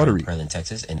 What is pottery? Pearland,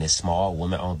 Texas, and this small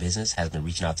woman-owned business has been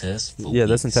reaching out to us. For Yeah,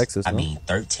 that's in weeks. Texas, I no? mean,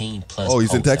 13 plus. Oh,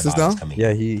 he's in posts Texas about us now? coming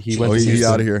Yeah, here. he went Oh, to he's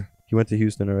Houston. out of here. He went to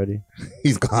Houston already.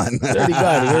 He's gone. Dirty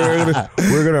God.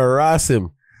 We're gonna harass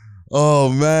him. Oh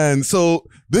man, so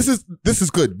this is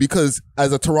good because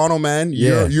as a Toronto man,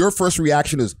 Yeah. your first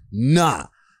reaction is nah.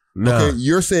 Okay,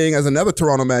 you're saying as another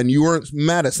Toronto man, you weren't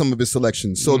mad at some of his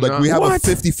selections. So like we have What? a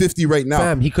 50-50 right now.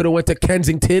 Fam, he could have went to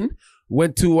Kensington,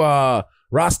 went to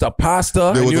Rasta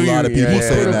Pasta. There was a lot of people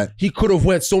saying that. He could have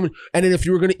went so many. And then if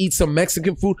you were gonna eat some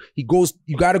Mexican food, you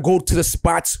got to go to the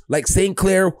spots like St.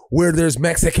 Clair where there's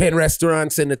Mexican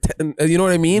restaurants and you know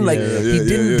what I mean? Like he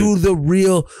didn't do the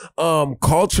real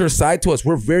culture side to us.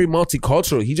 We're very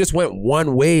multicultural. He just went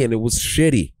one way and it was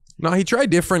shitty. no, he tried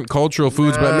different cultural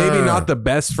foods, but maybe not the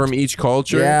best from each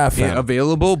culture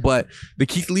available. But the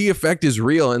Keith Lee effect is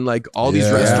real, and like all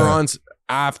these restaurants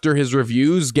after his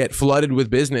reviews get flooded with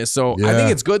business. So I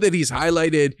think it's good that he's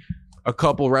highlighted a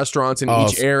couple restaurants in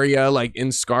each area, like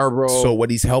in Scarborough. So what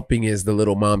he's helping is the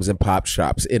little moms and pop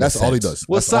shops. That's all he does.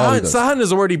 Well, That's all he does. Sahan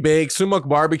is already big. Sumak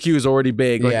Barbecue is already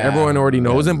big. Like everyone already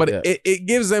knows him, but it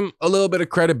gives them a little bit of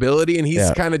credibility, and he's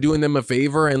kind of doing them a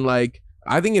favor. And like,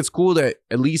 I think it's cool that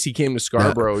at least he came to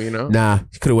Scarborough. You know,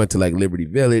 he could have went to like Liberty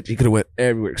Village. He could have went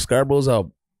everywhere. Scarborough's up.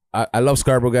 I love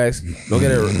Scarborough, guys. Don't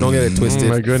get it twisted. Oh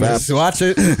my goodness. Watch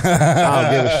it. I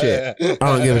don't give a shit. I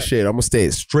don't give a shit. I'm gonna stay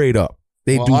straight up.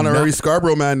 They do honorary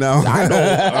Scarborough man now. I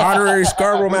know. Honorary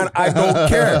Scarborough man. I don't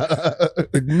care.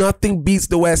 Nothing beats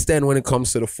the West End when it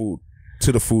comes to the food.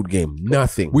 To the food game.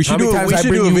 Nothing. We should do a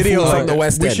video from the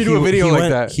West End. We should do a video like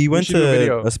that. He went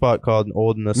to a spot called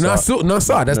Old Nassau.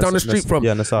 Nassau. That's down the street from.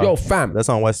 Yeah, Nassau. Yo, fam. That's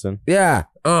on Weston. Yeah.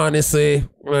 Honestly,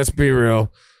 let's be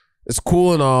real. It's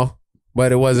cool and all,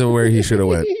 but it wasn't where he should have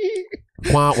went.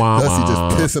 Wah, wah, That's he wah.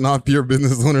 just pissing off your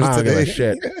business owners I don't give a today.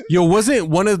 shit. Yo, wasn't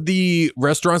one of the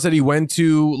restaurants that he went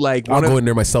to like I'll go in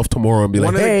there myself tomorrow and be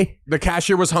like, hey. The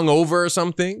cashier was hungover or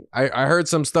something? I heard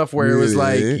some stuff where it was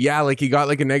like, like he got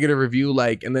like a negative review,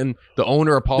 like, and then the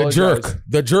owner apologized.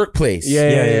 The jerk place.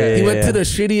 Yeah. He went to the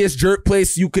shittiest jerk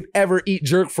place you could ever eat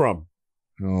jerk from.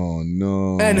 Oh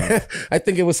no. And I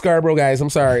think it was Scarborough, guys. I'm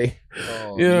sorry.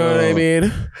 You know what I mean?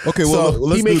 Okay, well, so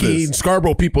let's he do making this.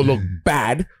 Scarborough people look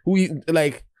bad.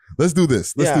 Let's do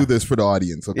this. Let's do this for the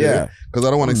audience, okay? Yeah. Because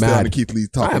I don't want to I'm stay on mad. the Keith Lee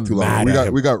topic I'm too long. mad at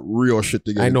him. We got real shit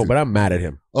to get I know, into. but I'm mad at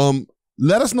him.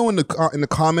 Let us know in the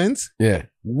comments. Yeah.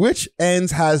 Which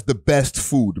ends has the best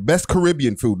food, best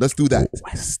Caribbean food? Let's do that.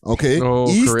 West. Okay. Oh,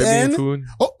 East Caribbean End. food?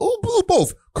 Oh,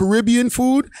 both Caribbean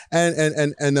food and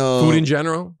Food in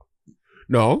general?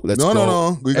 No, let's go.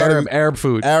 No. We got Arab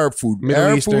food.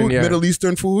 Middle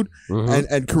Eastern food,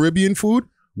 and Caribbean food.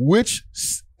 Which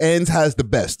ends has the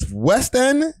best? West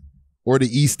End or the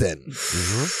East End?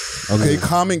 Okay,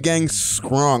 Common Gang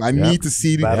strong. I need to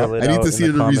see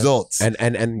the results.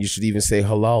 And you should even say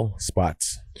hello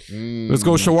spots. Let's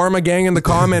go Shawarma Gang in the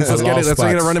comments. Let's get it. Let's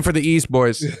get it running for the East,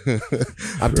 boys.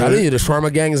 I'm telling you, the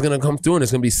Shawarma Gang is gonna come through, and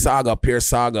it's gonna be Saga, Pierce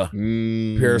Saga,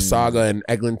 and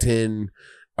Eglinton,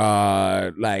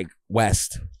 like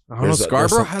West. I don't know.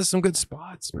 Scarborough has some good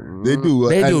spots, man. They do.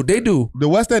 They do. The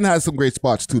West End has some great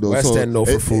spots too, though. West End,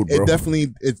 for food, bro.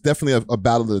 It's definitely a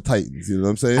battle of the Titans. You know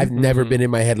what I'm saying? I've never been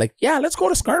in my head like, yeah, let's go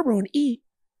to Scarborough and eat.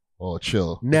 Oh,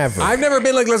 chill. Never. I've never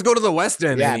been like, let's go to the West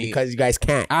End. Yeah, because you guys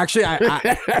can't. Actually,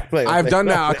 I've done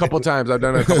that a couple times. You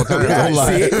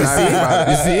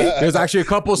see? There's actually a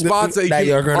couple spots that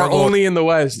are only in the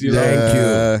West. You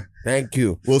know? Thank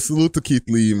you. Well, salute to Keith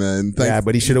Lee, man.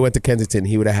 But he should have went to Kensington.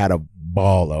 He would have had a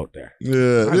ball out there.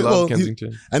 Yeah, I love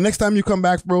Kensington. And next time you come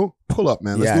back, bro, pull up,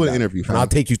 man. Let's do an interview. And I'll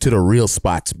take you to the real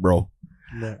spots, bro.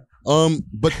 Yeah.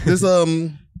 But there's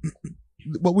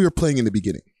what we were playing in the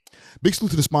beginning. Big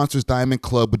salute to the sponsors, Diamond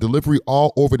Club, with delivery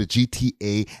all over the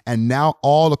GTA and now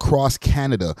all across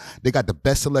Canada. They got the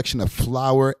best selection of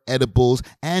flour, edibles,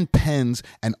 and pens,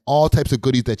 and all types of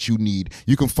goodies that you need.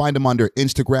 You can find them on their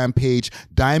Instagram page,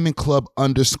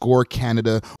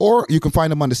 DiamondClub_Canada, or you can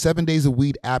find them on the 7 Days of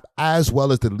Weed app, as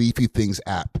well as the Leafy Things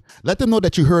app. Let them know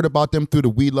that you heard about them through the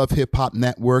We Love Hip Hop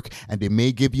Network, and they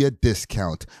may give you a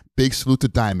discount. Big salute to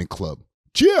Diamond Club.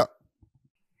 Cheer!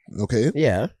 Okay.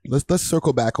 Yeah. Let's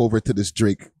circle back over to this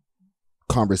Drake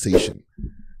conversation,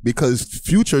 because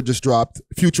Future just dropped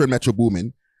Future and Metro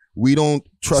Boomin. We Don't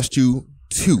Trust You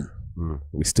 2.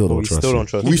 We still don't trust you.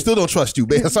 We still don't trust you.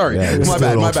 Sorry, my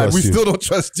bad. We still don't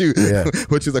trust you. Yeah.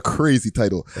 Which is a crazy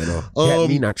title. I know.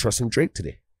 Me not trusting Drake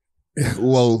today.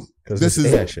 Well,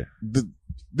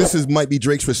 this might be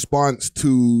Drake's response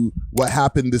to what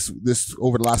happened this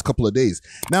over the last couple of days.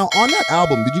 Now, on that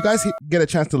album, did you guys get a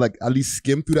chance to like at least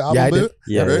skim through the album? Yeah, I did.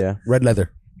 Yeah. Red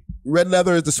Leather. Red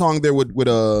Leather is the song there with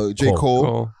J.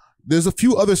 Cole. There's a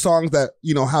few other songs that,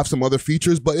 you know, have some other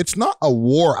features, but it's not a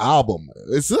war album.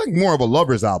 It's like more of a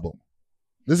lover's album.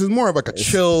 This is more of like a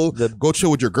go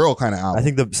chill with your girl kind of album. I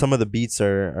think some of the beats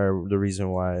are the reason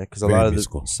why, because a lot of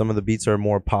some of the beats are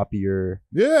more poppier.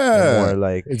 Yeah, more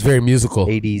like it's very musical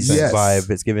 80s vibe.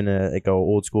 It's giving a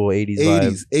old school 80s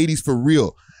vibe. 80s for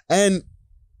real. And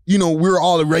you know, we were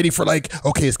all ready for like,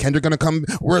 okay, is Kendrick gonna come?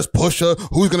 Where's Pusha?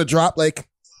 Who's gonna drop? Like,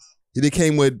 they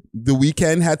came with The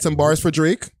Weeknd, had some bars for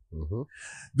Drake.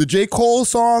 The J. Cole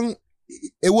song,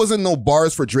 it wasn't no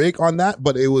bars for Drake on that,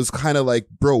 but it was kind of like,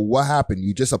 bro, what happened?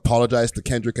 You just apologized to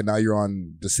Kendrick and now you're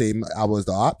on the same album as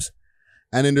the Ops.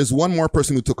 And then there's one more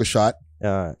person who took a shot,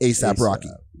 A$AP Rocky.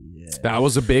 Yeah. That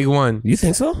was a big one. You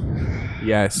think so?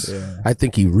 Yes. Yeah. I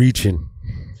think he reaching.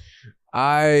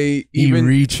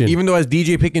 Even though as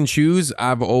DJ Pick and Choose,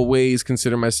 I've always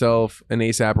considered myself an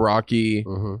A$AP Rocky.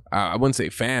 I wouldn't say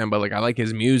fan, but like I like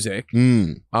his music.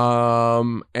 And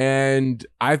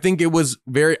I think it was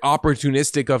very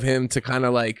opportunistic of him to kind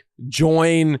of like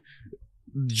join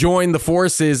the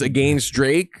forces against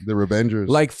Drake. The Revengers.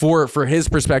 Like for his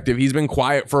perspective, he's been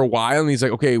quiet for a while, and he's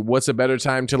like, okay, what's a better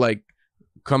time to like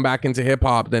come back into hip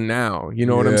hop than now? You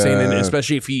know what I'm saying? And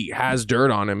especially if he has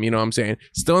dirt on him, you know what I'm saying?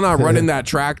 Still not running that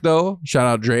track though. Shout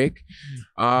out Drake.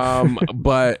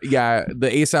 But yeah,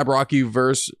 the A$AP Rocky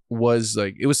verse was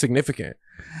like, it was significant.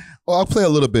 Well, I'll play a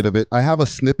little bit of it. I have a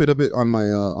snippet of it on my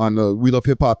on the We Love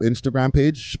Hip Hop Instagram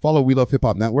page. Follow We Love Hip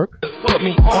Hop Network. Put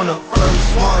me on the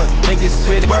first one. Niggas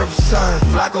with birth son.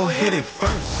 Flacco hit it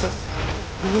first.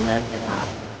 We love hip hop.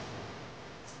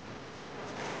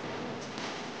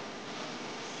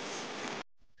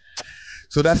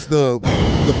 So that's the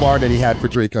bar that he had for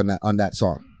Drake on that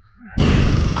song.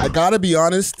 I gotta be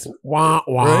honest,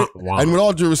 right? And with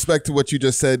all due respect to what you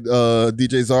just said,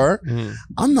 DJ Czar,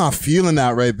 I'm not feeling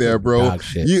that right there, bro.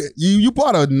 You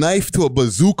brought a knife to a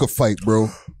bazooka fight, bro.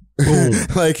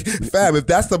 Like, fam, if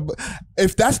that's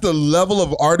the level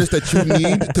of artist that you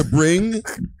need to bring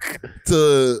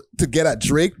to get at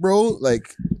Drake, bro,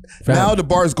 like, fam, now the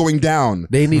bar is going down.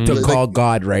 They need to call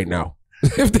God right now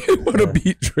if they want to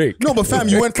beat Drake. No, but fam,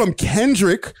 you went from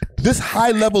Kendrick, this high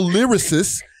level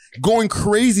lyricist, going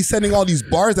crazy, sending all these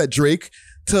bars at Drake,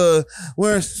 to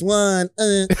where's one?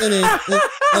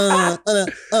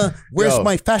 Where's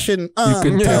my fashion? You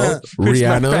can tell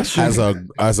Rihanna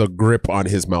has a grip on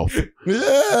his mouth.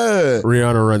 Yeah,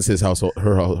 Rihanna runs his household,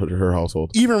 her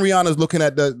household. Even Rihanna's looking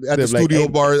at the studio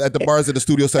bars, at the bars at the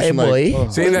studio session. Hey boy, like,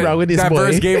 what's wrong with this boy?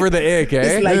 Verse gave her the ick, eh?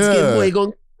 This light skin boy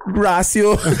going grass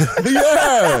you.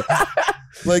 Yeah.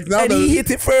 Like now and he hit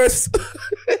it first.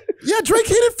 Yeah, Drake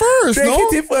hit it first. Drake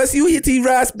hit it first. You hit it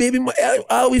last, baby.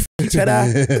 Oh, we f each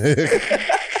other.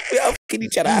 We all f***ing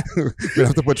each other. We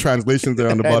have to put translations there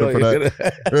on the bottom for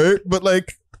that. Right? But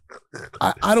like,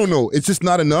 I don't know. It's just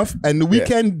not enough. And The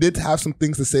Weeknd did have some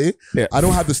things to say. Yeah. I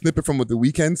don't have the snippet from what The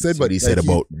Weeknd said, but he said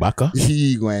about Baka.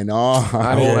 He went on.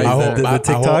 The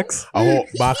TikToks. I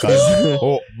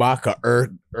hope Baka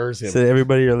him. So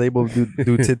everybody are labeled do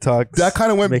TikToks. That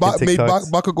kind of made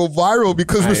Baka go viral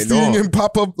because we're seeing him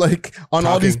pop up like on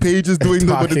all these pages doing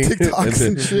the TikToks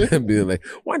and shit. And being like,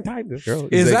 one time this girl.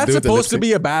 Is that supposed to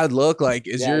be a bad look? Like,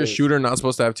 is your shooter not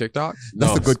supposed to have TikToks?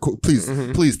 That's a good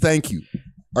please, thank you.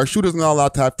 Our shooter's not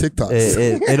allowed to have TikToks.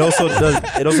 It also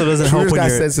doesn't help when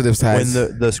sensitive when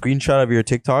the screenshot of your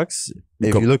TikToks.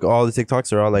 If you look, all the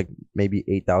TikToks are all like maybe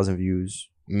 8,000 views,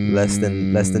 less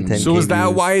than 10. So is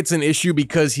that why it's an issue?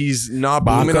 Because he's not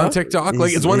booming on TikTok?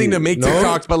 Like, it's one thing to make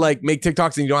TikToks, but like make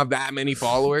TikToks and you don't have that many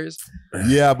followers.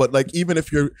 Yeah, but like even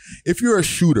if you're a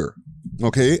shooter.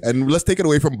 Okay, and let's take it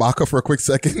away from Baka for a quick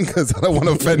second because I don't want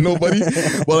to offend nobody.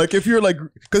 But like, if you're like,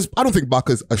 because I don't think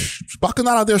Baka's not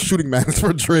out there shooting mans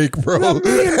for Drake, bro. $1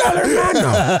 million man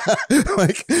now.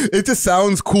 Like, it just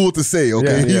sounds cool to say.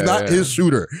 Okay, he's not his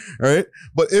shooter, right?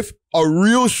 But if a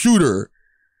real shooter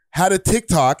had a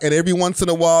TikTok and every once in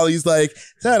a while he's like,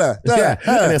 and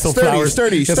there's some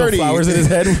sturdy, flowers in his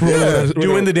head,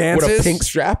 doing the dances with a pink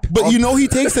strap. But you know he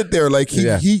takes it there. Like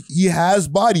he has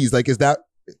bodies. Like,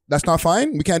 that's not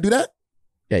fine? We can't do that?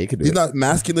 Yeah, you could do He's not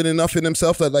masculine enough in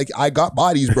himself that like, I got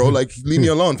bodies, bro. Like, leave me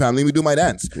alone, fam. Let me do my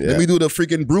dance. Let me do the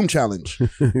freaking broom challenge.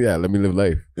 Yeah, let me live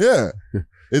life. Yeah.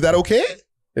 Is that okay?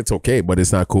 It's okay, but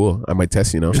it's not cool. I might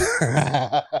test,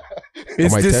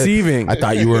 It's deceiving. I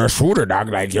thought you were a shooter, dog.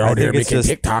 Like, you're out there making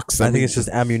TikToks. I think it's just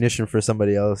ammunition for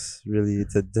somebody else, really,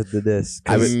 to this.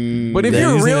 But if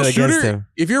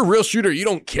you're a real shooter, you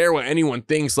don't care what anyone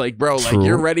thinks. Like, bro, like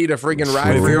you're ready to freaking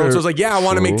ride. If your own's like, yeah, I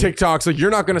want to make TikToks. Like,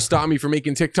 you're not going to stop me from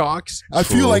making TikToks. I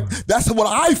feel like that's what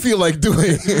I feel like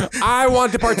doing. I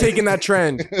want to partake in that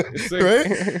trend. Right?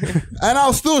 And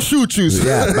I'll still shoot you.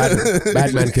 Yeah,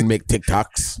 bad man can make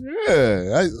TikToks.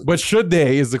 Yeah. But should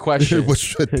they is the question. What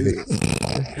should they?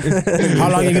 How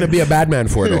long are you going to be a bad man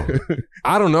for, though?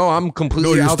 I don't know. I'm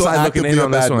completely outside looking in on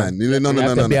this one.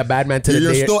 No. Be a bad man to the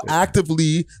You're day. still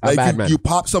actively, like you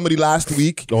popped somebody last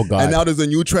week. Oh, God. And now there's a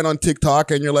new trend on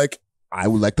TikTok and you're like, I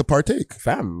would like to partake.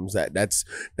 Fam, that's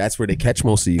where they catch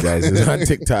most of you guys. Is on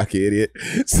TikTok, you idiot.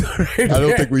 I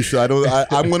don't think we should.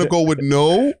 I'm going to go with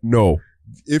no. No.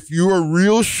 If you're a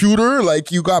real shooter,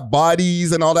 like you got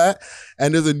bodies and all that,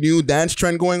 and there's a new dance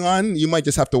trend going on, you might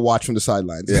just have to watch from the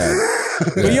sidelines. Yeah.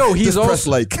 But yo, he's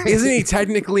also isn't he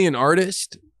technically an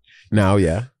artist? Now,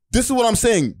 yeah. This is what I'm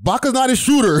saying. Baka's not a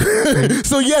shooter.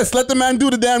 So yes, let the man do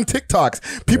the damn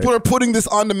TikToks. People are putting this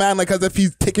on the man like as if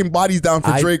he's taking bodies down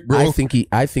for Drake, bro.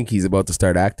 I think he's about to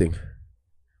start acting.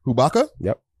 Who, Baka?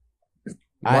 Yep.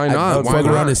 Why not? I'll fuck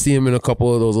around and see him in a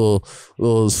couple of those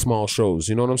little small shows.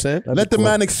 You know what I'm saying? Let the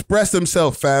man express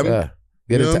himself, fam. Yeah.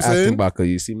 Get into acting, Baka.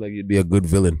 You seem like you'd be a good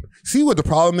villain. See what the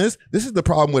problem is? This is the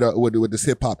problem with this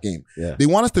hip hop game. Yeah. They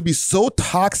want us to be so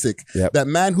toxic. That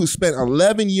man who spent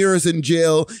 11 years in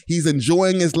jail, he's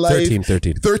enjoying his life.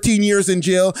 13 years in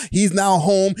jail. He's now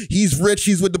home. He's rich.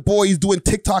 He's with the boy. He's doing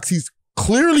TikToks. He's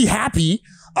clearly happy.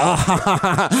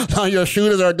 Now your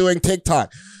shooters are doing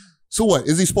TikTok. So what?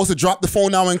 Is he supposed to drop the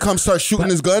phone now and come start shooting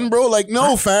his gun, bro? Like,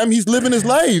 no, fam. He's living his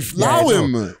life. Allow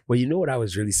him. Well, you know what I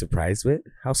was really surprised with?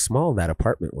 How small that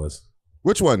apartment was.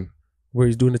 Which one? Where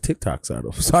he's doing the TikToks out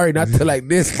of. Sorry, not to like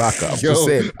this, Baka.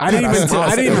 I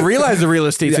didn't even realize the real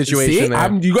estate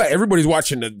situation. You got everybody's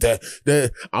watching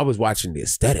the. I was watching the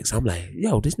aesthetics. I'm like,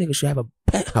 yo, this nigga should have a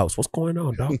penthouse. What's going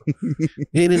on, dog?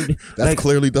 That's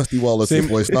clearly Dusty Wallace's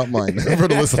voice, not mine. For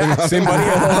the listening. Same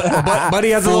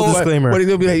buddy has a little disclaimer. But he's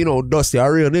gonna be like, you know, Dusty, a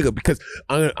real nigga, because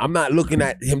I'm not looking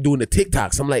at him doing the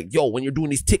TikToks. I'm like, yo, when you're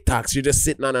doing these TikToks, you're just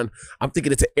sitting on I'm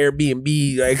thinking it's an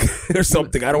Airbnb, like or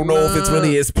something. I don't know if it's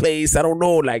really his place. I don't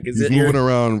know. Like, is it moving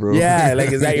around, bro? Yeah,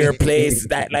 like, is that your place? Is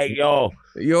that like, yo,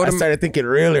 I started thinking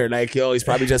realer, like, yo, he's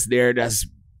probably just there, just,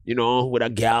 you know, with a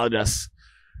gal, just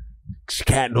she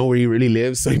can't know where he really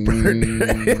lives, so he burned.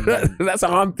 That's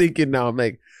how I'm thinking now. I'm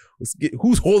like,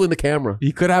 who's holding the camera?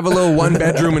 He could have a little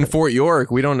 1-bedroom in Fort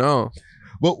York. We don't know.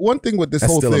 But one thing with this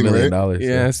whole thing, right?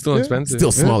 Yeah, it's still expensive.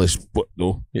 Still smallish, but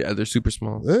though. Yeah, they're super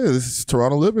small. Yeah, this is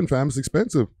Toronto living, fam. It's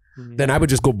expensive. Then I would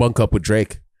just go bunk up with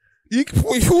Drake. Who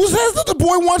says that the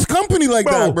boy wants company like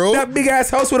that, bro? That big ass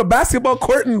house with a basketball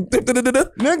court and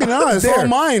nigga, nah, it's all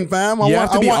mine, fam. I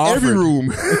want every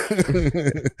room.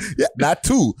 Yeah, that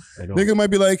too. Nigga might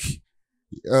be like,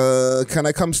 can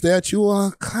I come stay at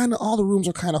you? Kind of, all the rooms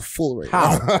are kind of full right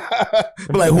now.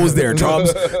 But like, who's there?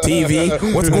 Chubbs,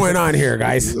 TV. What's going on here,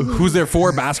 guys? Who's there?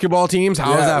 4 basketball teams?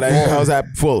 How's that full? How's that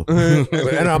full?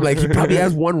 And I'm like, he probably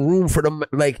has one room for them.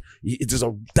 Like, it's just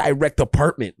a direct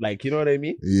apartment. Like, you know what I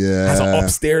mean? Yeah. Has an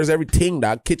upstairs, everything.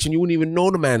 Dog, kitchen. You wouldn't even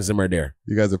know the man's them are there.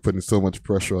 You guys are putting so much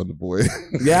pressure on the boy.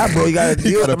 Yeah, bro. You gotta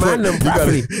deal with the man them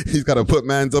properly. He's got to put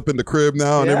mans up in the crib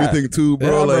now and everything too, bro.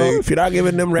 Yeah, like, bro. If you're not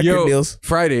giving them record deals.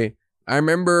 Friday, I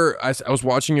remember I was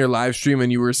watching your live stream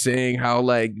and you were saying how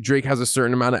like Drake has a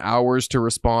certain amount of hours to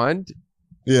respond.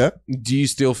 Yeah. Do you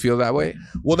still feel that way?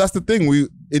 Well, that's the thing. We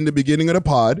in the beginning of the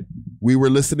pod, we were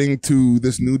listening to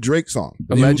this new Drake song.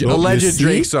 Alleged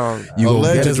Drake song.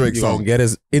 Alleged Drake song. You gonna get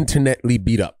his internetly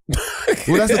beat up.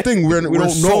 Well, that's the thing. We're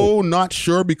so not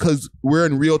sure because we're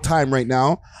in real time right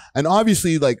now. And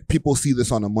obviously, like, people see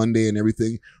this on a Monday and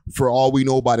everything. For all we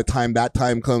know, by the time that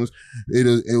time comes,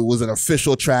 it was an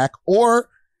official track or,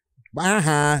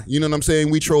 you know what I'm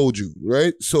saying? We trolled you,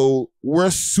 right? So we're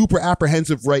super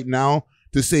apprehensive right now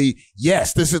to say,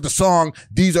 yes, this is the song.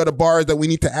 These are the bars that we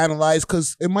need to analyze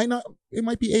because it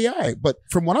might be AI. But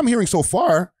from what I'm hearing so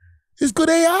far, it's good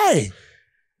AI.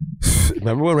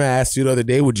 Remember when I asked you the other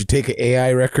day, would you take an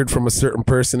AI record from a certain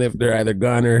person if they're either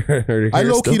gone or I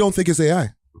low-key don't think it's AI.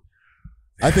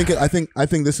 I think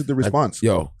this is the response.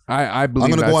 I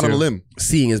believe I'm gonna go on a limb.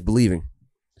 Seeing is believing.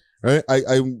 Right?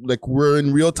 I like, we're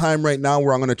in real time right now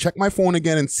where I'm gonna check my phone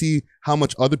again and see how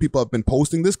much other people have been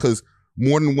posting this because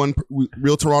more than one.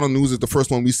 Real Toronto News is the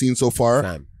first one we've seen so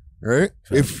far. Right?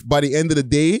 If by the end of the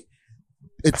day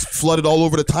it's flooded all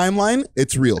over the timeline,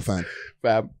 it's real, fam.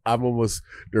 Fam,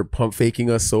 they're pump faking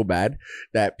us so bad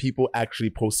that people actually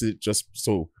posted it just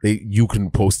so you can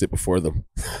post it before them.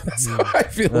 That's how I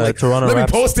feel like. Let me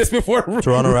post this before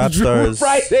Toronto Rap Stars.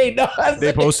 Friday. No,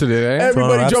 they posted it, eh?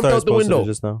 Everybody jumped out the window.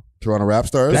 Just now. Toronto Rap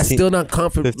Stars? That's still not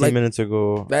confident. 15 minutes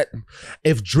ago. That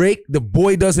if Drake, the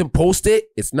boy, doesn't post it,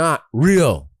 it's not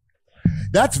real.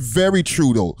 That's very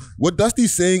true, though. What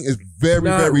Dusty's saying is very,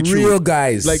 very true. Real,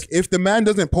 guys. Like, if the man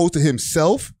doesn't post it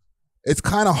himself, it's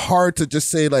kind of hard to just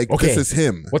say, like, this is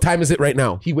him. What time is it right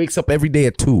now? He wakes up every day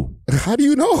at 2. How do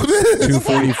you know this?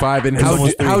 2:45. And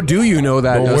how do you know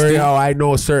that? Don't worry how I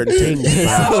know certain things.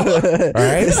 All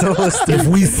right? If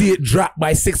we see it drop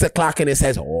by 6 o'clock and it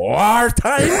says war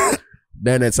time,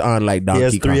 then it's on like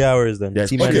Donkey Kong. He has 3 hours then. Yes,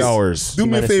 3 hours. Do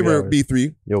me a favor,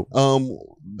 B3.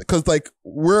 Because, like,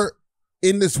 we're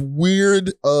in this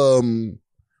weird,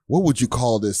 what would you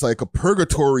call this? Like a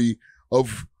purgatory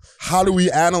of how do we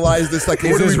analyze this? Like,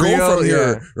 where do we go from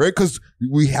here? Right? Because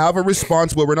we have a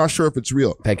response, but we're not sure if it's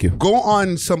real. Thank you. Go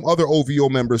on some other OVO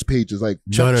members' pages, like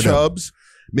Chubbs.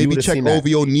 Maybe check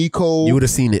OVO Nico. You would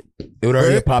have seen it. It would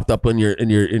already have popped up on your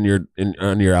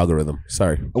algorithm.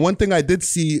 Sorry. One thing I did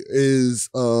see is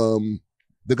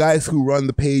the guys who run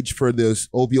the page for this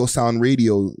OVO Sound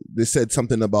Radio, they said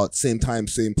something about same time,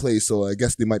 same place. So I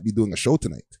guess they might be doing a show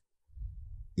tonight.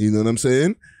 You know what I'm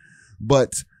saying?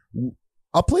 But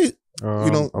I'll play.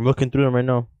 I'm looking through them right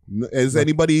now. Has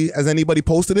anybody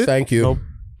posted it? Thank you. Nope.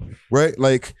 Right?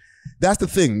 Like, that's the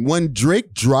thing. When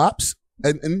Drake drops,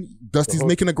 and Dusty's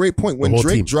making a great point. When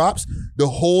Drake drops, the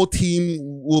whole team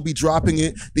will be dropping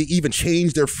it. They even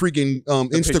change their freaking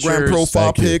Instagram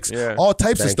profile pics, all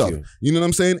types of stuff. You know what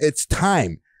I'm saying? It's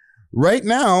time. Right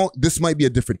now, this might be a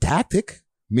different tactic.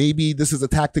 Maybe this is a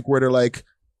tactic where they're like,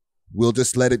 we'll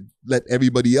just let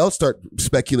everybody else start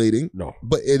speculating. No.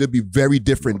 But it'll be very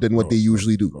different than what they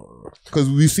usually do. Because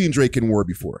we've seen Drake in war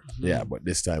before. Yeah, but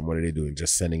this time, what are they doing?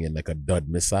 Just sending in like a dud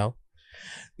missile?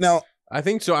 Now, I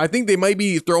think so. I think they might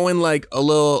be throwing like a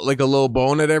little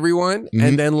bone at everyone,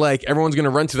 and then like everyone's gonna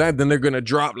run to that. Then they're gonna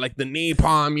drop like the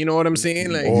napalm. You know what I'm saying?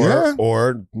 Like,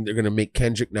 or they're gonna make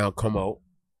Kendrick now come out,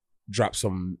 drop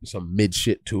some mid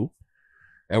shit too,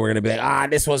 and we're gonna be like,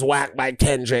 this was whacked by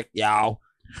Kendrick, yo.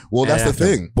 Well, that's the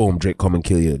thing. Boom, Drake come and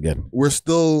kill you again. We're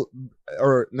still,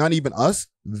 or not even us.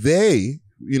 They,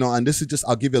 and this is just,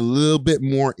 I'll give you a little bit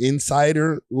more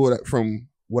insider from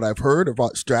what I've heard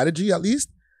about strategy, at least.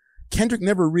 Kendrick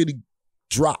never really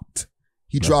dropped.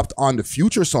 He dropped on the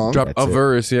Future song. Dropped a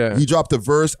verse, yeah. He dropped a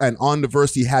verse, and on the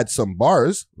verse he had some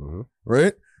bars,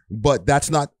 right? But that's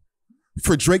not,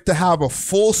 for Drake to have a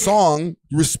full song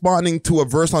responding to a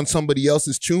verse on somebody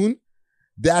else's tune,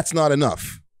 that's not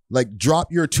enough. Like,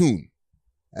 drop your tune,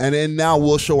 and then now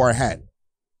we'll show our hand.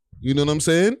 You know what I'm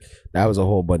saying? That was a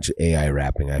whole bunch of AI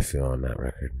rapping, I feel, on that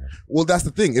record. Well, that's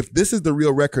the thing. If this is the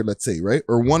real record, let's say, right?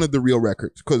 Or one of the real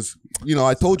records. Because,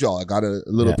 I told y'all I got a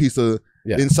little piece of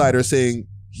insider saying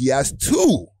he has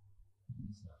 2.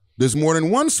 There's more than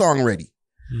one song ready.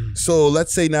 So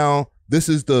let's say now This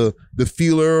is the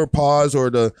feeler pause or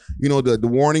the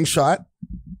warning shot.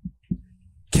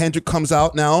 Kendrick comes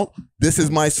out now. This is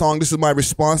my song. This is my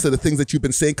response to the things that you've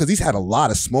been saying. Because he's had a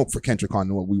lot of smoke for Kendrick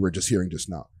on what we were just hearing just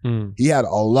now. He had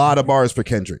a lot of bars for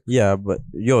Kendrick. Yeah, but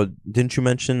didn't you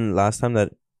mention last time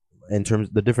that in terms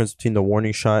of the difference between the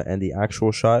warning shot and the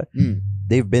actual shot,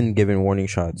 they've been giving warning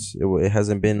shots. It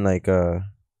hasn't been like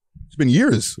it's been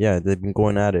years. Yeah, they've been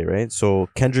going at it, right? So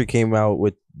Kendrick came out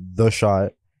with the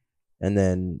shot, and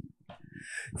then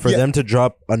for them to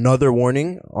drop another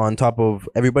warning on top of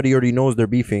everybody already knows they're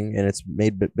beefing and it's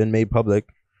been made public,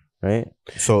 right?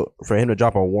 So for him to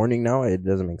drop a warning now, it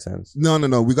doesn't make sense. No.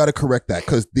 We got to correct that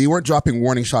because they weren't dropping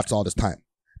warning shots all this time.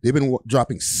 They've been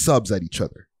dropping subs at each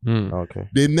other. Okay.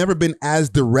 They've never been as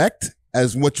direct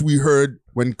as what we heard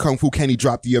when Kung Fu Kenny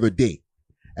dropped the other day.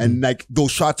 And like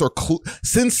those shots are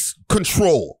since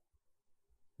Control,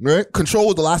 right? Control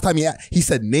was the last time he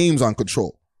said names on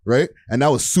Control. Right? And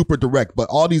that was super direct. But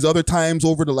all these other times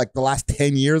over the last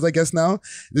 10 years, I guess now,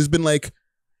 there's been like,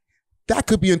 that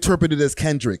could be interpreted as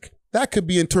Kendrick. That could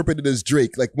be interpreted as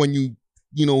Drake. Like when you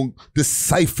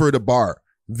decipher the bar.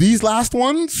 These last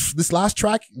ones, this last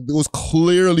track, it was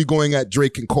clearly going at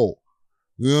Drake and Cole.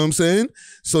 You know what I'm saying?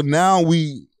 So now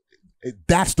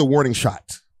that's the warning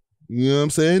shot. You know what I'm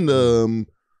saying?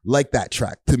 Like that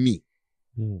track to me.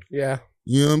 Yeah.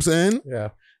 You know what I'm saying? Yeah.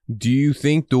 Do you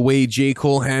think the way J.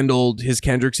 Cole handled his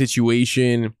Kendrick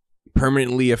situation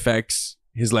permanently affects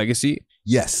his legacy?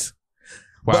 Yes.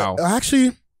 Wow. But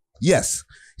actually, yes.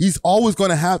 He's always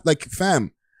going to have,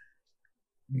 fam,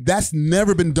 that's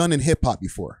never been done in hip hop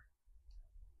before.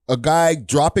 A guy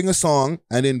dropping a song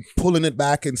and then pulling it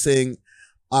back and saying,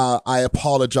 I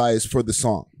apologize for the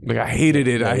song. Like, I hated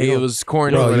it. I hate it was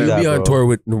corny. Bro, you'd be on tour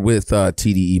with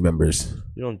TDE members.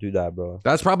 You don't do that, bro.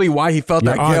 That's probably why he felt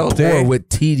You're that on guilt. tour with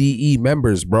TDE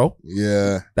members, bro.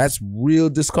 Yeah. That's real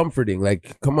discomforting.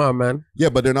 Like, come on, man. Yeah,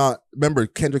 but they're not. Remember,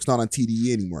 Kendrick's not on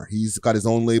TDE anymore. He's got his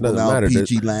own label Doesn't now, matter.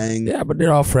 PG Lang. Yeah, but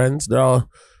they're all friends. They're all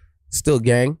still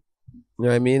gang. You know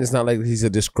what I mean? It's not like he's a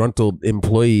disgruntled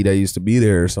employee that used to be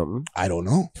there or something. I don't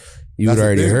know. You've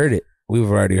already heard it. We've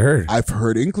already heard. I've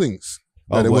heard inklings.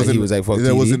 That he was like, fuck it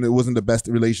TDE? wasn't the best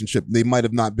relationship. They might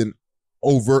have not been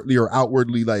overtly or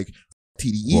outwardly like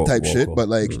TDE type shit, but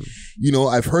like,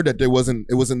 I've heard that it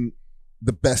wasn't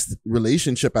the best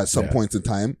relationship at some points in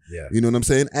time. Yeah. You know what I'm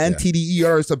saying? And TDE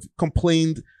artists have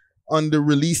complained under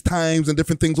release times and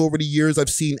different things over the years. I've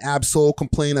seen Ab-Soul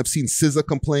complain. I've seen SZA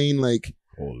complain. Like,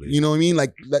 you know what I mean?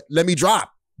 Like, let me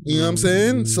drop. You know what I'm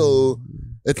saying? So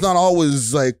it's not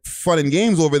always like fun and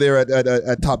games over there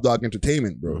at Top Dog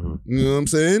Entertainment, bro. You know what I'm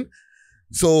saying?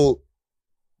 So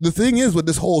the thing is with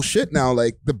this whole shit now,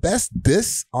 like the best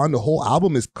diss on the whole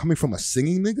album is coming from a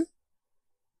singing nigga.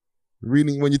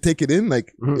 Really, when you take it in,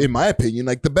 like in my opinion,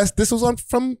 like the best diss was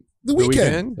from The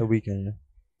Weeknd. The Weeknd, yeah.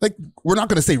 Like we're not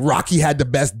gonna say Rocky had the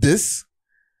best diss.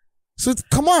 So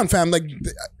come on, fam. Like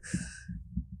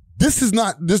this is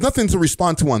not. There's nothing to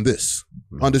respond to on this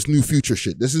new Future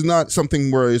shit. This is not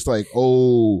something where it's like,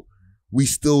 oh, we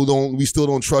still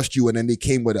don't trust you, and then they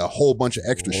came with a whole bunch of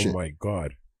extra shit. Oh my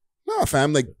God. No,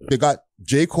 fam. Like they got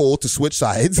J. Cole to switch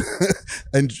sides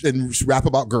and rap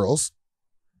about girls.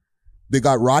 They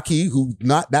got Rocky, who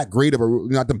not that great of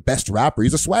not the best rapper.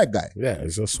 He's a swag guy. Yeah,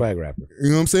 he's a swag rapper. You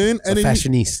know what I'm saying? And a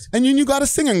fashionista. And then you got a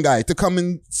singing guy to come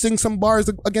and sing some bars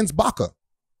against Baka.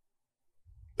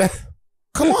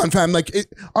 Come on, fam. Like,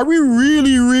 are we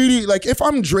really, really, like, if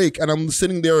I'm Drake and I'm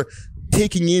sitting there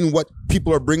taking in what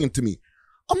people are bringing to me,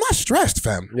 I'm not stressed,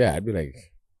 fam. Yeah, I'd be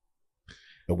like,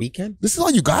 The Weeknd? This is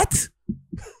all you got?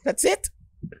 That's it?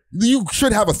 You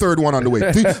should have a third one on the way.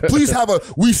 Please have a,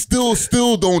 we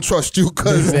still don't trust you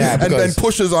because and then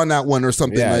pushes on that one or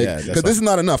something. Because this is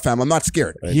not enough, fam. I'm not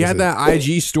scared. He had that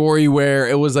IG story where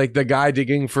it was like the guy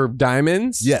digging for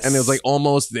diamonds. Yes. And it was like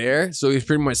almost there. So he's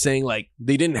pretty much saying like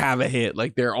they didn't have a hit.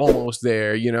 Like they're almost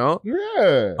there, you know?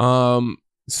 Yeah.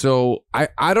 So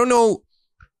I don't know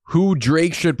who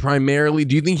Drake should primarily,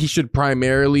 do you think he should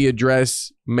primarily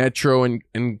address Metro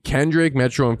and Kendrick,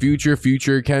 Metro and Future,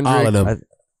 Kendrick? All of them.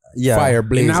 Yeah. Fire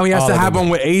Blaze. And now he has to have one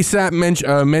with ASAP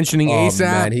mentioning ASAP.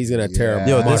 Man, he's gonna tear him.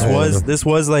 Yo, this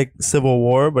was like Civil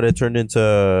War, but it turned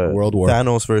into World War.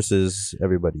 Thanos versus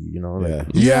everybody, you know? Like,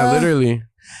 Yeah, literally.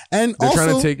 And they're also,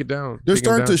 trying to take it down. They're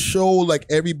starting to show like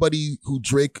everybody who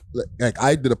Drake, like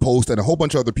I did a post and a whole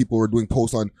bunch of other people were doing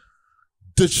posts on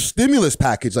the stimulus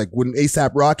package. Like when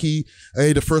ASAP Rocky,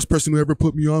 hey, the first person who ever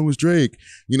put me on was Drake.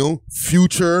 You know,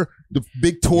 Future, the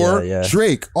big tour,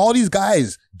 Drake, all these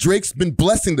guys. Drake's been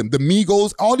blessing them. The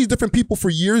Migos, all these different people for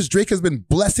years, Drake has been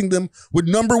blessing them with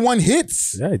 #1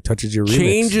 hits. Yeah, it touches your remix.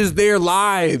 Changes their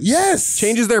lives. Yes.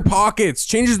 Changes their pockets.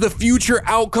 Changes the future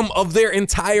outcome of their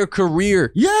entire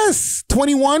career. Yes.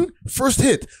 21, first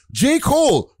hit. J.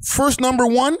 Cole, first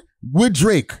 #1 with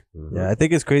Drake. Yeah, I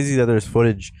think it's crazy that there's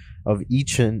footage of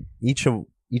each and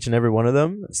every one of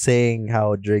them saying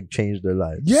how Drake changed their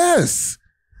lives. Yes.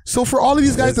 So for all of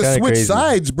these guys to switch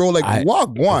sides, bro, like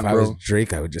walk one, if I bro. was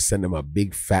Drake, I would just send him a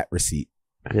big fat receipt.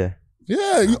 Yeah.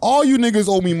 Yeah, all you niggas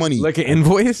owe me money. Like an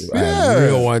invoice? Yeah.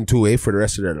 Real one, too, for the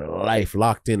rest of their life,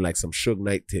 locked in like some Suge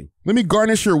Knight thing. Let me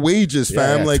garnish your wages,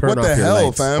 fam. Yeah, like, turn what off the your hell,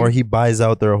 lights. fam? Or he buys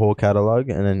out their whole catalog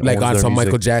and then Like owns on their some music.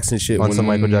 Michael Jackson shit. On some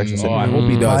Michael Jackson shit. Oh, I hope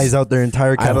he does. Buys out their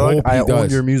entire catalog. I own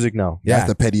your music now. Yeah. That's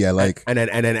the petty I like. And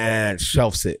then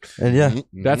shelves it. And yeah.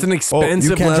 That's an expensive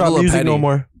you can't level drop of music petty. no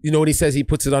more. You know what he says? He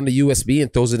puts it on the USB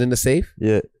and throws it in the safe.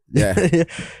 Yeah. Yeah.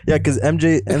 Yeah, because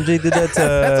MJ did that to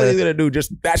That's what he's gonna do.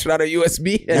 Just dash it out of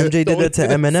USB. and MJ did throw that it to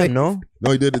in the Eminem, safe. no?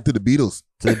 No, he did it to the Beatles.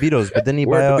 To the Beatles, but then he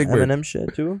Word buy to out Big Bird. Eminem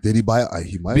shit too, Did he buy it?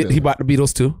 He might have. He bought the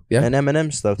Beatles too. Yeah. and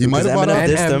Eminem stuff. He Too, might have bought Eminem out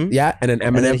dissed him. Yeah, and then Eminem.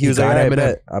 And then he was like, got "I Eminem.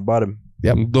 bet I bought him."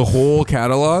 Yep. The whole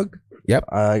catalog? Yep.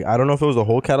 I don't know if it was the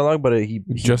whole catalog, but he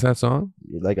Just that song?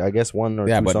 like I guess one or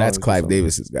Yeah, two but that's songs or Clive something.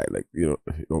 Davis's guy. Like you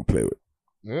don't play with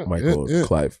Yeah, Michael yeah, yeah.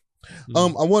 Clive. I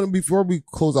want to, before we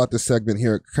close out this segment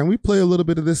here, can we play a little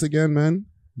bit of this again, man?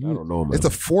 I don't know, man. It's a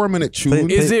 4-minute tune.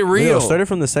 Is it real? Started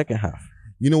from the second half.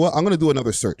 You know what? I'm gonna do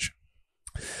another search.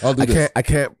 I'll do this. I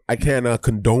can't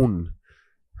condone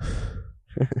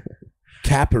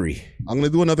cappery. I'm gonna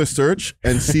do another search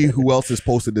and see who else has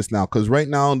posted this now. Because right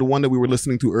now, the one that we were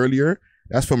listening to earlier,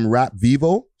 that's from Rap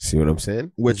Vivo, See what I'm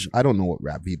saying? which I don't know what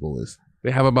Rap Vivo is. They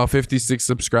have about 56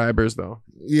 subscribers, though.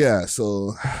 Yeah,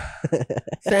 so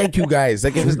Thank you guys.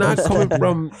 Like if it's not coming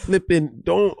from flipping,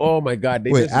 don't. Oh my God.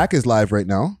 They wait, just, Ak is live right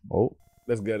now. Oh,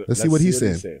 let's get it. Let's see what he's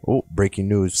saying. oh, breaking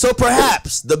news. So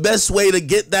perhaps the best way to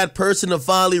get that person to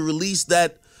finally release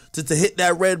that, to hit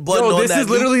that red button No, on this that is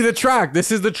literally the track.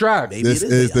 This is the track. Maybe This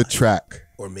it is the AI. track.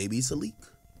 Or maybe it's a leak.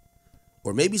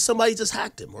 Or maybe somebody just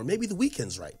hacked him. Or maybe the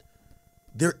Weeknd's right.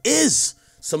 There is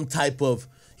some type of,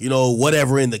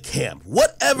 whatever in the camp.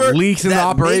 Whatever Leaks in the that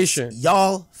operation. makes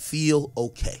y'all feel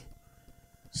okay.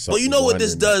 Well, you know what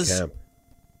this does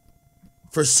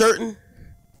for certain?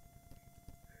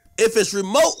 If it's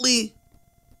remotely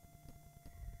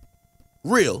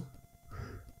real,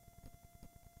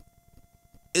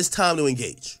 it's time to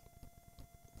engage.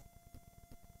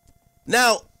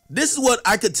 Now, this is what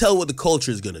I could tell what the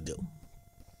culture is going to do.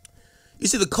 You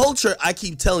see, the culture, I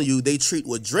keep telling you, they treat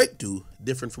what Drake do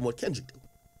different from what Kendrick do.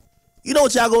 You know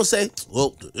what y'all gonna say?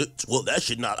 Well, that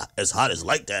shit not as hot as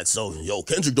like that, so,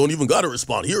 Kendrick don't even gotta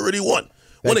respond. He already won.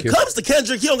 When it comes to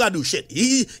Kendrick, he don't gotta do shit.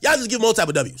 Y'all just give him all type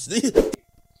of W's.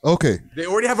 Okay. They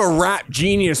already have a rap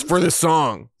genius for the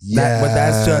song. Yeah. But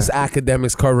that's just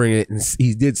academics covering it. And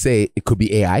he did say it could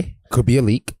be AI, it could be a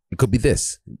leak, it could be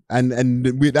this. And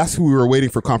that's who we were waiting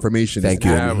for confirmation. Thank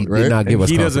you. Ak, He right? did not give us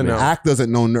He doesn't confirmation. know. Ak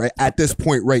doesn't know at this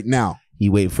point right now. He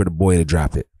waited for the boy to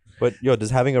drop it. But does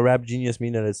having a rap genius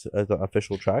mean that it's an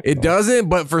official track? It doesn't,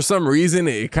 but for some reason,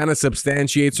 it kind of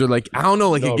substantiates or it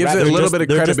gives it a little bit of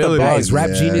credibility. Guys, rap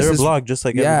genius They're a is blog just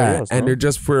like everybody else. and no? they're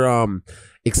just for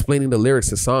explaining the lyrics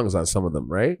to songs on some of them,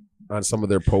 right? On some of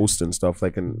their posts and stuff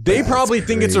like. And They probably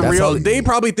think it's a That's real. how- They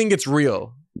probably think it's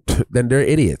real. Then they're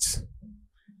idiots.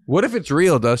 What if it's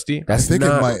real, Dusty? That's I think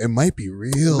not, it might be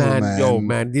real, man. Yo,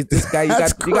 man, this guy, you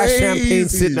That's got champagne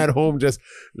crazy. sitting at home just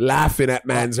laughing at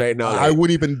man's right now. I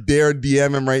wouldn't even dare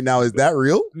DM him right now. Is that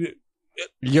real?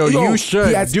 Yo, Yo, you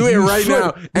should do it you right should,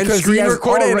 now and because he screen has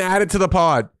record it and already- add it to the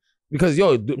pod. Because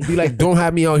be like, don't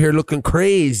have me out here looking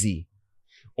crazy.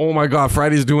 Oh my God,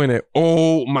 Friday's doing it.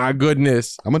 Oh my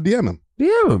goodness. I'm gonna DM him.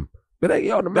 DM him. But like,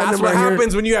 yo, the man That's them what right here-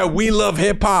 happens when you have We Love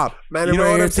Hip Hop. Man, You know right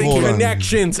what here I'm saying? Hold on.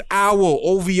 Connections, Owl,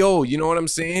 OVO. You know what I'm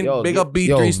saying? Yo, Big up B3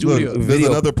 yo, Studio. look, There's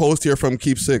another post here from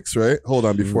Keep Six, right? Hold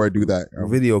on before I do that.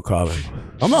 Video calling.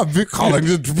 I'm not calling.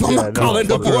 I'm not calling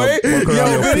the boy.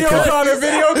 Yo, Video calling.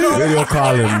 Video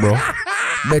calling, bro.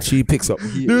 Bet you he picks up.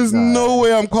 There's no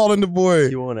way I'm calling the boy.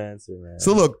 He won't answer, man.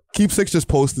 So look, Keep Six just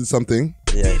posted something.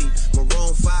 Yeah.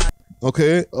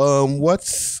 Okay.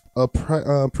 What's a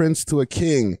prince to a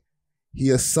king? He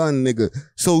a son, nigga.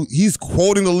 So he's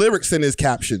quoting the lyrics in his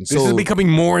caption. This So is becoming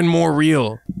more and more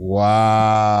real.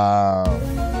 wow.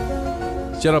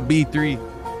 Shut up, B3.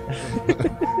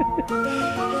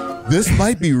 This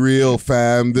might be real,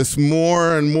 fam. This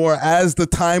more and more as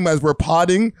we're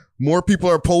potting, more people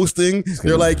are posting.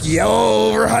 They're like,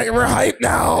 yo, we're hype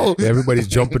now. Everybody's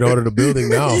jumping out of the building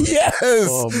now. Yes.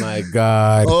 Oh my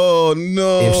God. Oh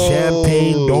no. If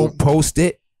Champagne don't post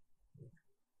it,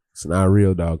 It's not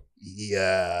real, dog.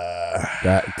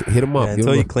 Yeah. Hit him up. Yeah,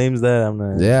 until he claims that, I'm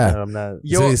not. Yeah. I'm not.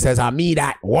 So he says, "I mean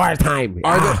that wartime."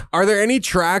 Are there any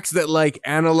tracks that like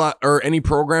analyze, or any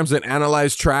programs that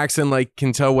analyze tracks and like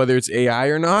can tell whether it's AI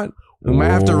or not? We might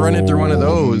have to run it through one of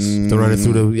those. To run it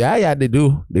through the they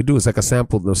do. It's like a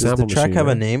sample. Does the track have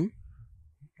a name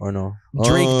or no?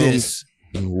 Drake this.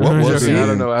 What was it? I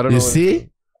don't know. You see?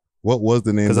 What was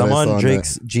the name? Because I'm on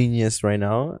Drake's Genius right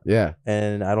now. Yeah.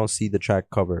 And I don't see the track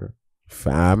cover.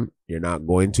 Fam, you're not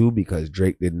going to because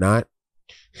Drake did not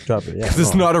drop it. Yeah. Because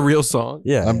it's not a real song.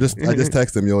 Yeah. I just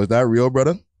text him, yo, is that real,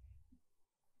 brother?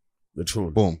 The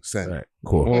truth. Boom. Send. All right,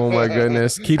 cool. Oh my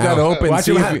goodness. Keep that open. Watch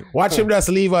him just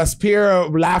leave us pure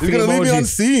laughing He's gonna leave me on emojis.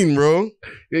 scene, bro.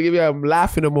 He'll give you a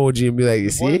laughing emoji and be like, you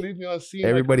see? Leave me on scene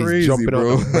Everybody's like crazy, jumping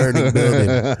bro. out the burning building.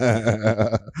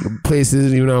 The place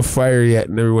isn't even on fire yet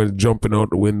and everyone's jumping out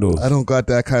the windows. I don't got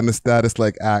that kind of status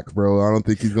like Ack, bro. I don't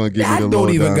think he's gonna give me the Don't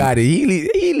even lowdown. got it. He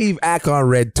leave Ack on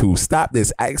red too. Stop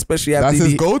this. Especially after That's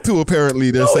his go-to,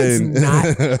 apparently. They're saying.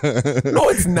 No,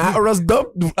 it's not. Or else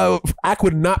Ack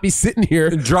would not be sitting here.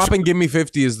 Drop and Give Me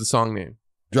 50 is the song name.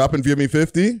 Drop and Give Me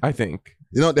 50? I think.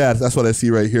 You know, that's what I see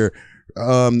right here.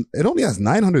 It only has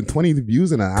 920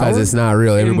 views in an hour. Because it's not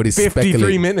real. Everybody's in 53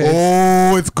 speculating. minutes.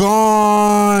 Oh, it's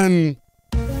gone.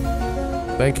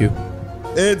 Thank you.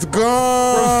 It's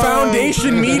gone. From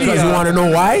Foundation Media. Because you want to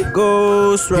know why?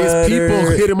 Ghost Rider. His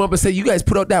people hit him up and say, you guys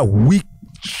put out that weak.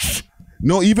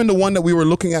 No, even the one that we were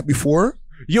looking at before.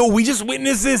 Yo, we just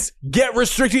witnessed this get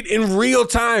restricted in real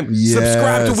time. Yes.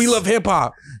 Subscribe to We Love Hip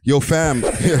Hop. Yo, fam.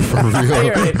 Here, for real.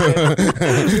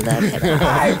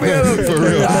 For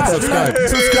real. Subscribe.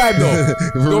 Subscribe though.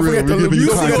 Don't forget to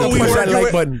push that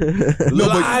like button.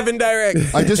 Live and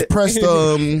direct. I just pressed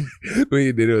What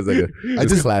you did, it was like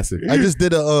a classic. I just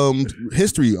did a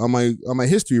history on my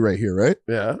history right here, right?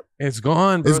 Yeah. It's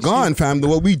gone, bro. It's gone, fam.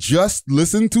 What we just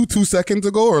listened to 2 seconds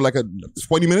ago or like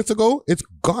 20 minutes ago, it's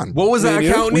gone. What was that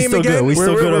account name again? We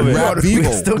still good over it. Rap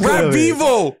Vivo. Rap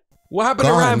Vivo. What happened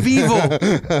to Rap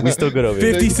Vivo? We still good over it.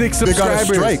 56 They got a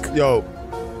subscribers. strike. Yo.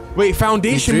 Wait,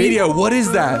 Foundation Media. What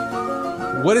is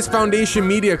that? What is Foundation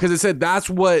Media? Because it said that's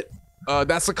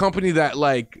the company that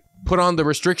like put on the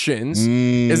restrictions.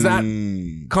 Is that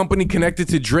company connected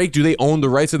to Drake? Do they own the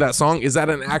rights of that song? Is that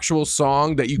an actual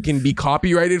song that you can be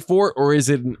copyrighted for, or is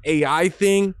it an AI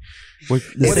thing? What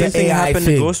do you think happened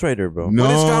to Ghost Rider, bro? No,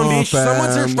 What is Foundation? fam.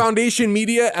 Someone search Foundation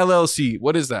Media LLC.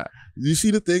 What is that? You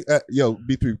see the thing? Yo,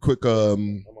 B3, quick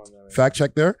fact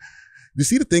check there. You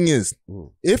see the thing is,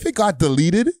 if it got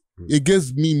deleted, it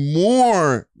gives me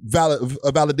more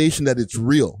validation that it's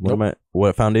real.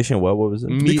 What Foundation? What was it?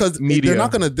 Because Media.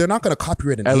 they're not gonna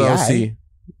copyright an LLC.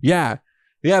 AI.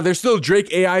 Yeah. There's still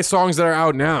Drake AI songs that are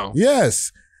out now.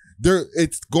 Yes,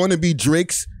 it's going to be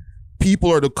Drake's people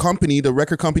or the company, the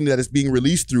record company that is being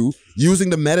released through, using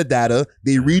the metadata.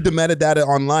 They read the metadata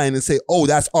online and say, "Oh,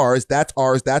 that's ours. That's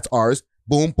ours. That's ours."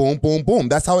 Boom, boom, boom, boom.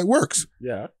 That's how it works.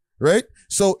 Yeah. Right?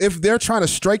 So if they're trying to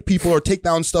strike people or take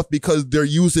down stuff because they're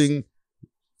using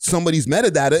somebody's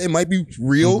metadata, it might be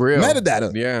real.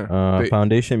 Metadata. Yeah.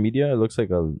 Foundation Media. It looks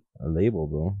like a label,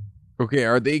 bro. Okay.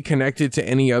 Are they connected to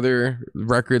any other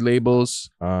record labels?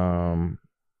 I'm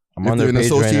If on they're their in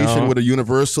page right association now. with a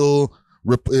Universal,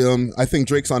 I think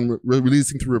Drake's on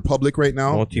releasing through Republic right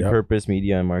now. Multi-purpose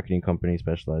media and marketing company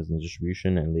specialized in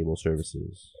distribution and label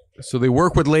services. So they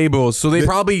work with labels. So they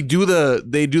probably do the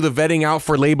vetting out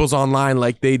for labels online,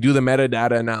 like they do the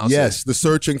metadata analysis. Yes, the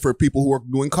searching for people who are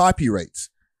doing copyrights.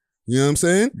 You know what I'm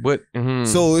saying? But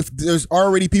so if there's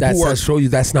already people who are, show you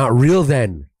that's not real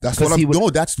then. That's what I'm. No,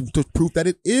 that's to prove that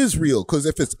it is real. Because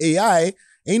if it's AI,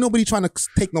 ain't nobody trying to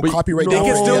take no copyright. They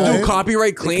can still AI. do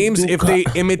copyright claims if they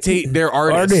imitate their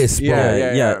artists. Bro.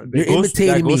 Yeah. You're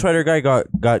imitating that Ghost Rider guy got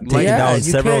taken down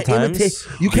several times.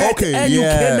 You can't. And you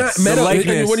cannot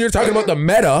meta. When you're talking about the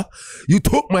meta, you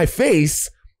took my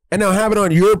face and now have it on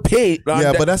your page.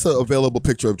 Yeah, but that's an available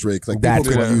picture of Drake. Like people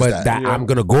can use that. I'm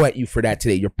gonna go at you for that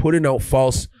today. You're putting out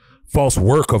false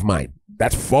work of mine.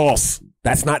 That's false.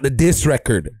 That's not the diss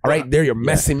record. All right, there you're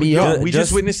messing me up. We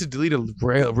just witnessed it delete a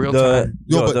real time.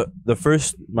 The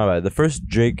first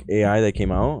Drake AI that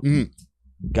came out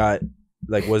got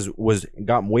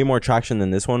way more traction than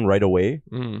this one right away,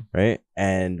 right?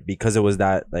 And because it was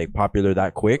that like popular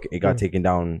that quick, it got taken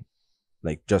down.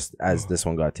 Like just as this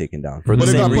one got taken down, but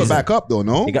it got put back up though,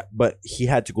 no? But he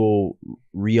had to go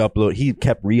re-upload. He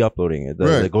kept re-uploading it.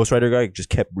 The Ghost Rider guy just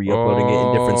kept re-uploading it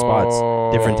in different spots,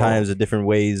 different times, different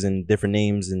ways, and different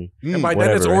names, and by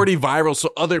then it's already viral, so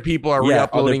other people are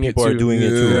re-uploading it too. Are doing it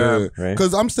too, right?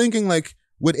 Because I'm thinking like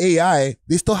with AI,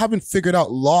 they still haven't figured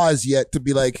out laws yet to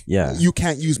be like, you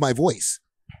can't use my voice.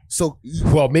 So,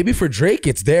 well, maybe for Drake,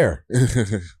 it's there.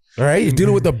 All right, you're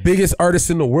dealing with the biggest artist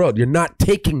in the world. You're not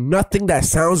taking nothing that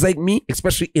sounds like me,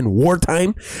 especially in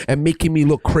wartime, and making me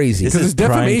look crazy. Because it's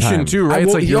defamation too, right?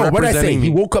 It's like what I say? He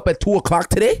woke up at 2:00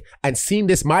 today and seen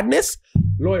this madness.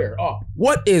 Lawyer,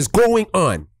 what is going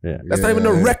on? Yeah. That's not even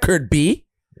a record, B.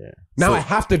 Yeah. Now I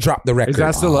have to drop the record. Is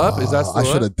that still up? Is that still I up?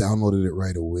 should have downloaded it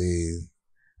right away.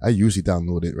 I usually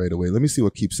download it right away. Let me see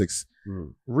what Keep Six.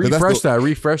 Refresh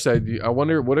that. I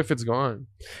wonder what if it's gone.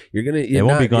 It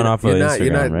won't be gone off of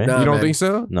Instagram, right? Nah, you don't think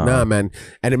so? No. Nah, man.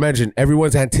 And imagine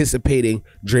everyone's anticipating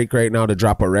Drake right now to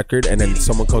drop a record, and then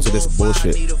someone comes with this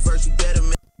bullshit.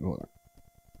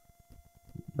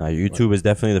 Nah, YouTube is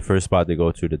definitely the first spot to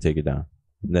go to take it down.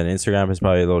 Then Instagram is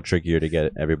probably a little trickier to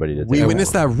get everybody to take We it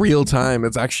witnessed that real time.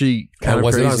 It's actually kind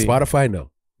of crazy. Was it on Spotify?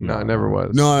 No, it never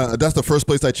was. No, that's the first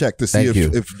place I checked to see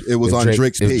if it was on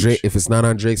Drake's page. If it's not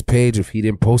on Drake's page, if he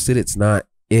didn't post it, it's not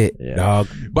it, dog.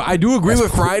 But I do agree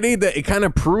with Friday that it kind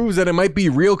of proves that it might be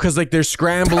real because like they're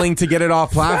scrambling to get it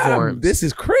off platform. This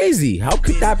is crazy. How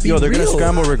could that be Yo, they're real? gonna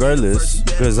scramble regardless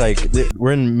because like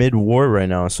we're in mid-war right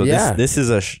now. So this is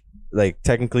a like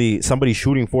technically somebody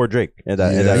shooting for Drake at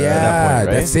that point, right?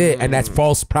 That's it, and that's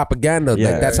false propaganda.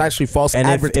 Yeah. Like, that's actually false and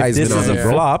advertising. If this is a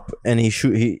flop, and this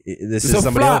is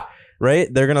somebody else,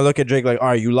 right? They're gonna look at Drake like, all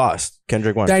right, you lost.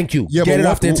 Kendrick won. Thank you. Yeah, Get it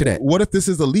what, off the internet. What if this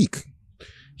is a leak?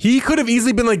 He could have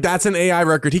easily been like, that's an AI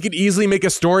record. He could easily make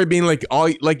a story being like, all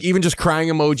like even just crying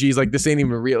emojis, like this ain't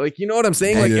even real. Like, you know what I'm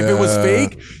saying? Like, if it was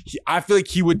fake, I feel like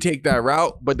he would take that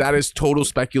route, but that is total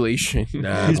speculation.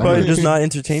 Nah, He's probably just not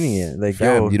entertaining it. Like,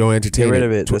 you don't entertain get rid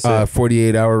of it.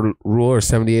 48-hour rule or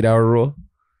 78-hour rule.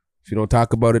 If you don't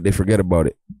talk about it, they forget about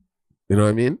it. You know what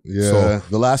I mean? Yeah. So,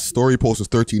 the last story post was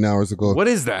 13 hours ago. What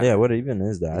is that? Yeah, what even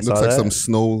is that? It looks like some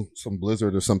snow, some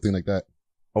blizzard or something like that.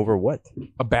 Over what?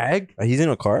 A bag? He's in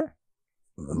a car?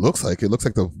 It looks like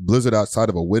the blizzard outside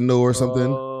of a window or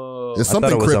something. It's I something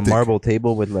thought it was cryptic. a marble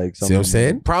table with like something. see what I'm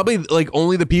saying? Probably like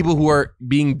only the people who are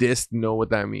being dissed know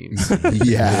what that means.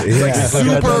 Yeah. Like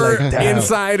super Damn.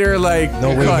 insider, like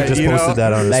No way he just posted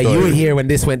that on his Like, story. you were here when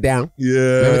this went down.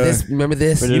 Yeah. Remember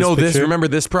this? you know this. picture? Remember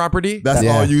this property? That's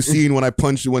Yeah. all you seen when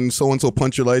so and so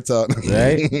punch your lights out.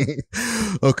 Right?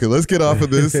 Okay, let's get off of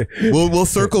this.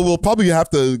 We'll probably have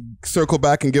to circle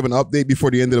back and give an update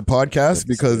before the end of the podcast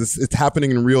because it's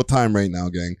happening in real time right now,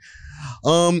 gang.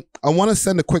 I want to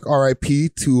send a quick R.I.P.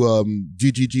 to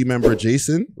GGG member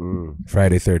Jason.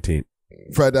 Friday 13th.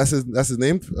 Fred, that's his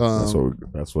name. That's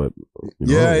what. I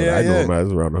know him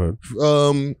as around the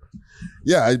hood.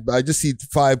 I just see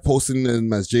 5 posting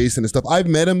him as Jason and stuff. I've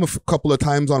met him a couple of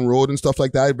times on road and stuff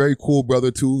like that. Very cool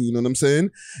brother too. You know what I'm saying?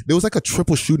 There was like a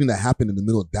triple shooting that happened in the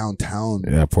middle of downtown.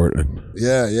 Yeah, Portland.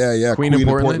 Yeah. Queen of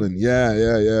Portland?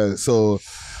 Yeah. So,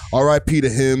 R.I.P. to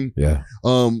him. Yeah.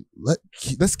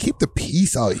 Let's keep the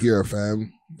peace out here,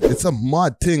 fam. It's a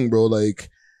mod thing, bro. Like,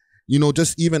 you know,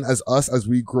 just even as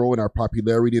we grow in our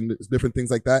popularity and different things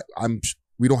like that,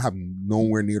 we don't have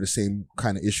nowhere near the same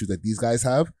kind of issues that these guys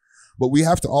have. But we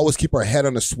have to always keep our head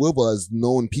on a swivel as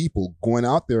known people going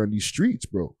out there in these streets,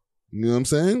 bro. You know what I'm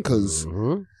saying? Because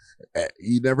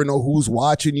you never know who's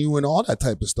watching you and all that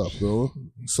type of stuff, bro.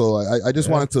 So I just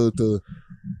wanted to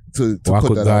walk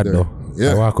put with that God, out there. though.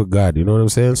 Yeah. I walk with God. You know what I'm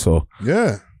saying? So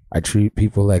Yeah. I treat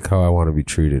people like how I want to be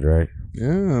treated, right?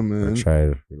 Yeah, man. I try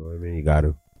to. You know what I mean? You got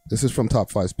to. This is from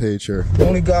Top5's page here.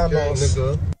 Only God knows.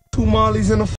 2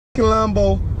 Mollies in a fucking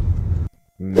Lambo.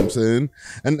 You know what I'm saying?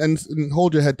 And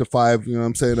hold your head to 5. You know what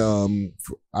I'm saying?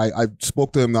 I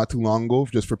spoke to him not too long ago,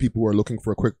 just for people who are looking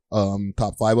for a quick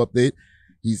top 5 update.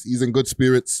 He's in good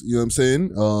spirits. You know what I'm saying?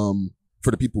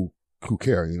 For the people who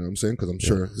care. You know what I'm saying? Because I'm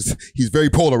sure he's very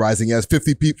polarizing. He has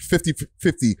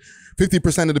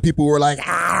 50% of the people who are like,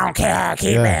 I don't care,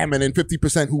 keep him, and then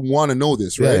 50% who want to know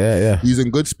this, right? Yeah. He's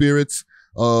in good spirits.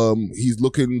 He's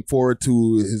looking forward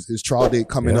to his trial date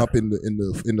coming up in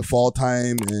the fall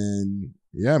time, and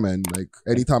yeah, man. Like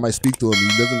anytime I speak to him,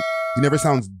 he never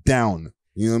sounds down.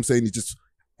 You know what I'm saying? He just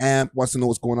amped, wants to know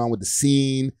what's going on with the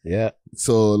scene. Yeah.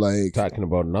 So like Talking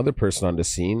about another person on the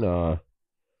scene,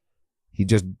 he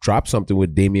just dropped something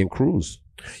with Damian Cruz.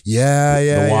 Yeah.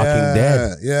 The Walking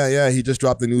Dead. Yeah. He just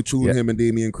dropped a new tune, him and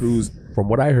Damian Cruz. From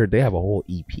what I heard, they have a whole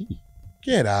EP.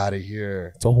 Get out of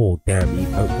here. It's a whole damn EP.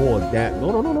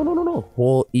 No.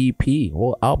 Whole EP,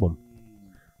 whole album.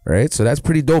 Right? So that's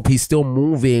pretty dope. He's still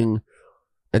moving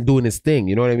and doing his thing.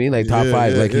 You know what I mean? Like top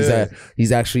 5. Like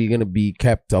he's actually gonna be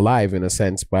kept alive in a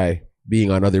sense by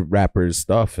being on other rappers'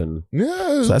 stuff. And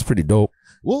so that's pretty dope.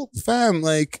 Well, fam,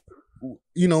 like,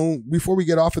 you know, before we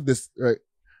get off of this, right?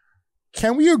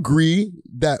 Can we agree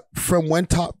that from when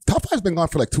Top 5's been gone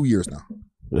for like 2 years now?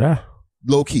 Yeah.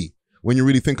 Low key. when you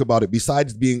really think about it,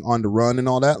 besides being on the run and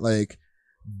all that, like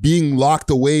being locked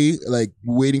away, like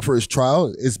waiting for his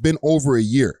trial, it's been over a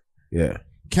year. Yeah.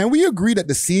 Can we agree that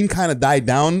the scene kind of died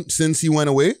down since he went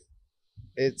away?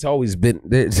 It's always been,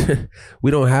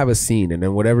 we don't have a scene. And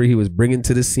then whatever he was bringing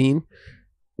to the scene,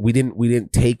 we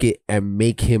didn't take it and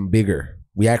make him bigger.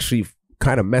 We actually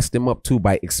kind of messed him up too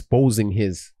by exposing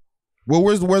his. Well,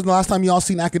 where's the last time y'all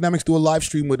seen Akademiks do a live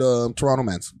stream with Toronto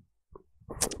Mans?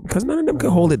 Because none of them can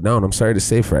hold it down. I'm sorry to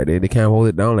say, Friday. They can't hold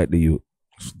it down like the youth.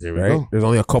 There we right? go. There's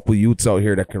only a couple youths out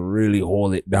here that can really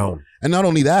hold it down. And not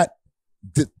only that,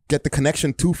 get the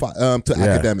connection to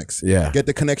Akademiks. Yeah. Get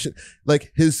the connection.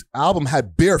 Like his album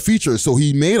had bare features, so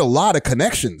he made a lot of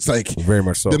connections. Like very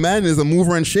much so. The man is a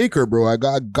mover and shaker, bro. I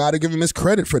got to give him his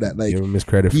credit for that. Like give him his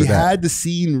credit for he that. had the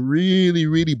scene really,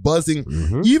 really buzzing,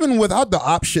 even without the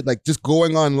op shit. Like just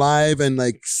going on live and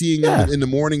like seeing him in the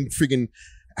morning, freaking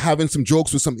having some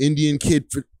jokes with some Indian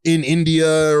kid in India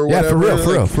or whatever.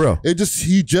 Yeah, for real.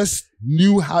 He just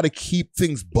knew how to keep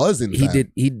things buzzing.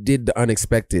 He did the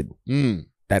unexpected.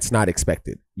 That's not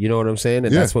expected. You know what I'm saying?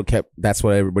 And that's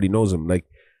what everybody knows him. Like,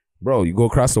 bro, you go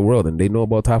across the world and they know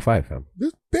about Top 5, fam.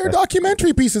 There's bare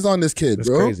documentary pieces on this kid, That's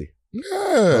bro. crazy.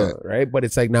 Yeah. Right? But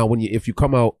it's like now if you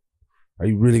come out, are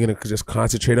you really gonna just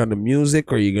concentrate on the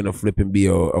music or are you gonna flip and be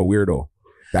a weirdo?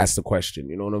 That's the question.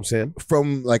 You know what I'm saying?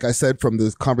 From, like I said, from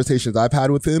the conversations I've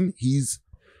had with him, he's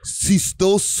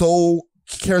still so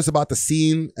cares about the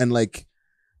scene and like,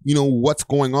 you know, what's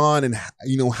going on and,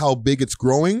 you know, how big it's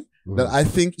growing. That I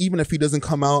think even if he doesn't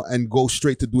come out and go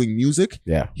straight to doing music,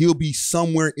 he'll be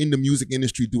somewhere in the music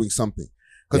industry doing something.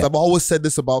 Because I've always said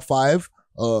this about Five,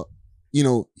 you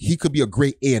know, he could be a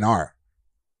great A&R.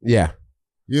 Yeah.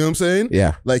 You know what I'm saying?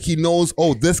 Yeah. Like he knows,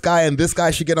 oh, this guy and this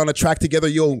guy should get on a track together.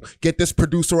 Yo, get this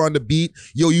producer on the beat.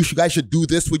 Yo, you guys should do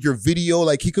this with your video.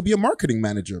 Like he could be a marketing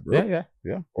manager, bro.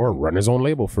 Yeah. Or run his own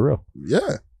label for real.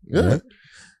 Yeah.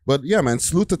 But yeah, man,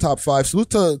 salute to Top 5. Salute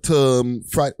to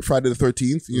Friday the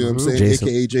 13th, you know what I'm saying? Jason.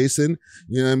 AKA Jason.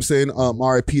 You know what I'm saying?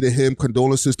 R.I.P. to him.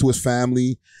 Condolences to his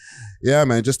family. Yeah,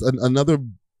 man, just another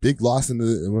big loss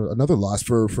another loss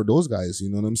for those guys, you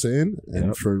know what I'm saying?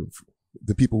 And for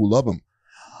the people who love him.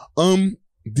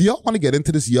 Do y'all want to get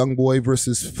into this Youngboy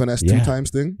versus Finesse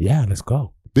 2Tymes thing? Yeah, let's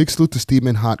go. Big salute to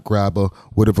Steamin' Hot Grabba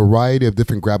with a variety of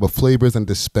different Grabba flavors and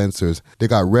dispensers. They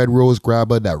got red rose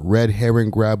Grabba, that red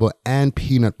herring Grabba, and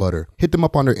peanut butter. Hit them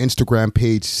up on their Instagram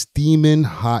page, Steamin'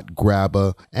 Hot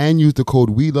Grabba, and use the code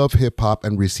WeLoveHipHop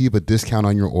and receive a discount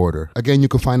on your order. Again, you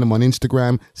can find them on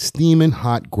Instagram, Steamin'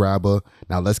 Hot Grabba.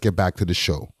 Now let's get back to the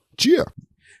show. Cheer.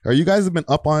 Are you guys have been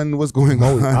up on what's going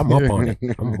on? I'm up on it.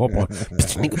 I'm up on it.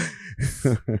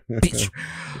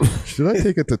 Should I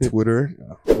take it to Twitter?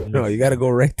 No, you got to go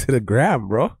right to the gram,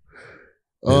 bro.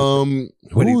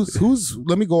 Who's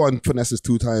let me go on Finesse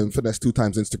 2Tymes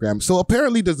Instagram. So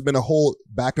apparently there's been a whole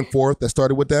back and forth that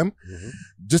started with them.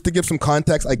 Just to give some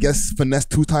context, I guess Finesse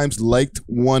 2Tymes liked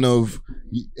one of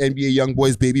NBA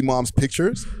Youngboy's baby mom's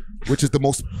pictures, which is the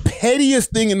most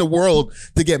pettiest thing in the world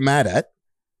to get mad at.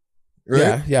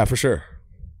 Right? Yeah, for sure.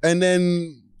 And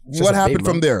then what happened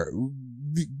from there?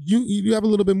 You have a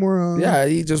little bit more. Yeah,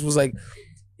 he just was like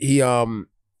he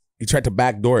tried to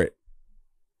backdoor it,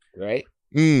 right?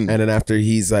 And then after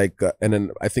he's like, and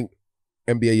then I think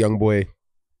NBA Youngboy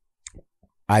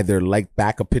either liked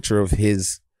back a picture of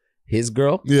his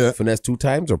girl, Finesse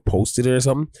 2Tymes, or posted it or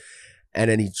something, and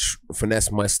then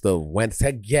Finesse must have went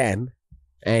again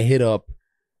and hit up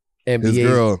NBA, his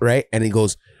girl, right? And he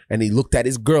goes. And he looked at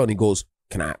his girl and he goes,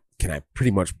 can I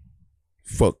pretty much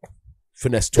fuck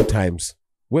Finesse 2Tymes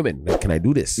women? Like, can I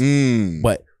do this?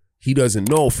 But he doesn't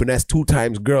know Finesse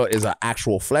 2Tymes girl is an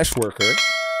actual flesh worker,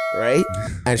 right?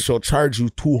 And she'll charge you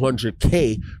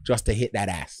 $200K just to hit that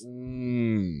ass.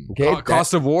 Okay,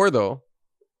 cost of war though.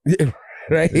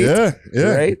 Right? Yeah.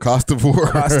 Right? Cost of war.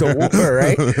 Cost of war,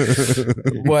 right?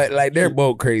 But like they're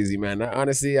both crazy, man.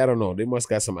 Honestly, I don't know. They must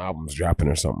got some albums dropping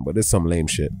or something, but it's some lame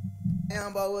shit.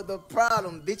 Damn, but with the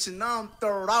problem, bitch, and now I'm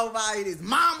thrown over his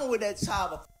mama with that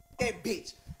child, that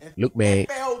bitch. And look, man.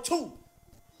 FAO2.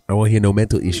 I won't hear no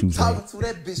mental issues. Talking to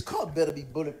that bitch, car better be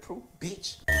bulletproof,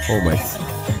 bitch. Oh my.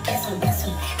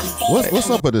 What's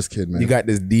up with this kid, man? You got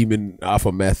this demon off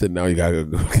of meth, and now you gotta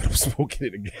go get him smoking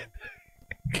it again.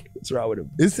 What's wrong with him?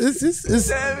 Here's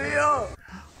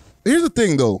the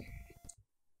thing though,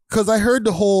 because I heard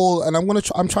the whole, and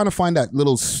I'm trying to find that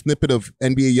little snippet of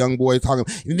NBA Youngboy talking,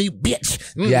 you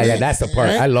bitch. Yeah, that's the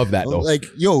part. I love that though. Like,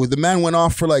 yo, the man went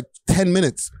off for like 10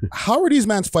 minutes. How are these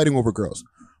mans fighting over girls?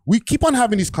 we keep on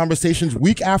having these conversations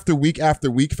week after week after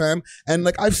week, fam. And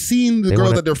like I've seen the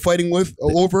girl that they're fighting with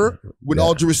with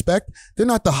all due respect, they're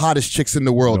not the hottest chicks in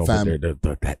the world, fam.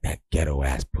 That ghetto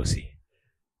ass pussy.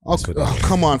 Oh,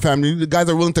 come on, fam. The guys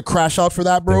are willing to crash out for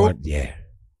that, bro.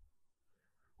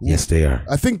 Yes, they are.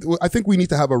 I think we need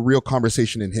to have a real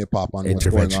conversation in hip hop on what's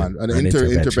going on. An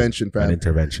intervention, fam. An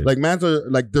intervention. Like mans are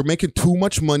like they're making too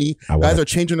much money. Guys are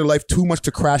changing their life too much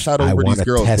to crash out over these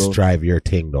girls. I want to test drive your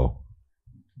thing though.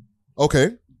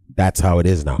 Okay. That's how it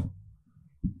is now.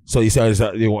 So you say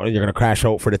you're gonna crash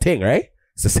out for the thing, right?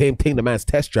 It's the same thing the man's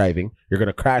test driving. You're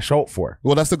gonna crash out for.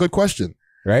 Well, that's a good question,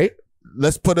 right?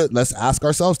 Let's ask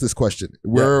ourselves this question.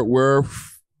 We're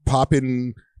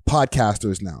popping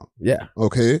podcasters now. Yeah.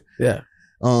 Okay. Yeah.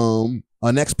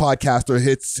 Our next podcaster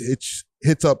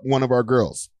hits up one of our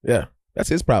girls. Yeah. That's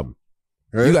his problem.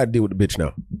 Right? You got to deal with the bitch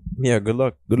now. Yeah. Good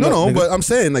luck. No, but I'm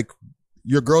saying like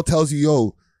your girl tells you,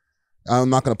 yo,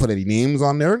 I'm not gonna put any names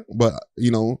on there, but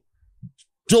you know,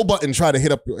 Joe Button tried to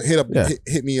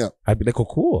hit me up. I'd be like, oh,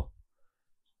 cool.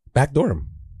 Backdoor him.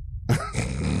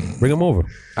 Bring him over.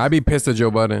 I'd be pissed at Joe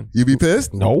Budden. You be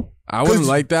pissed? No. I wouldn't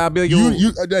like that. I'd be like,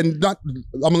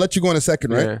 I'm gonna let you go in a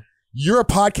second, right? Yeah. You're a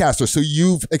podcaster, so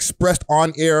you've expressed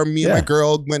on air, me and my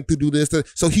girl went to do this.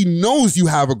 So he knows you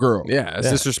have a girl. Yeah, it's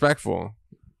disrespectful.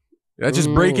 That's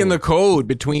just breaking the code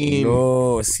between.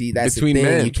 No, see, that's the thing.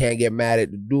 Men. You can't get mad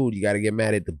at the dude. You got to get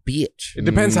mad at the bitch. It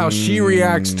depends how she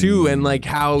reacts too, and like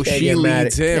how she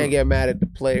leads him. Can't get mad at the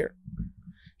player.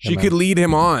 She could lead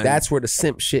him on. That's where the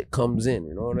simp shit comes in.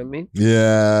 You know what I mean?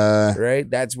 Yeah. Right?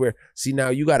 That's where, see, now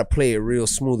you got to play it real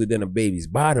smoother than a baby's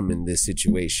bottom in this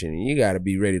situation. You got to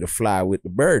be ready to fly with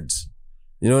the birds.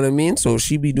 You know what I mean? So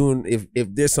she be doing,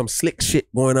 if there's some slick shit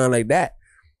going on like that,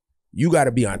 you got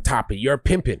to be on top of your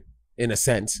pimping, in a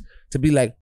sense, to be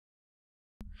like.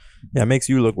 Yeah, it makes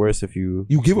you look worse if you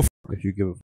give a if you give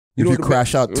a if you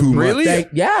crash out too much. Really?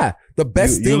 Yeah. The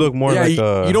best thing. You look more like you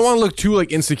don't want to look too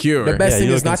like insecure. The best thing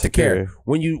is not to care.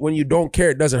 When you don't care,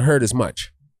 it doesn't hurt as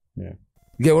much. Yeah.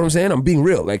 You get what I'm saying? I'm being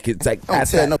real. Like it's like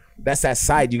that's that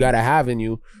side you gotta have in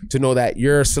you to know that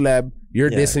you're a celeb,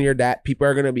 you're this and you're that. People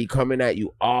are gonna be coming at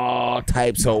you all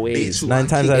types of ways. 9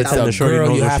 times out of 10, the shorty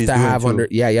knows what she's doing under.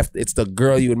 Yeah, it's the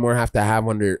girl you would more have to have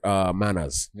under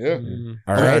manners. Yeah.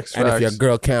 All right. And if your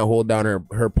girl can't hold down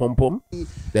her pum pum,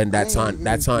 then that's on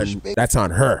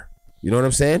her. You know what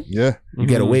I'm saying? Yeah. You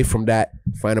get away from that,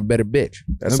 find a better bitch.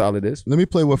 That's all it is. Let me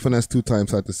play what Finesse 2Tymes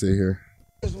had to say here.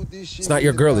 It's not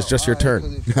your girl, it's just your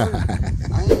turn.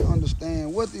 I ain't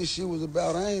understand what this shit was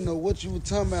about. I ain't know what you were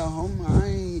talking about,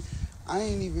 homie. I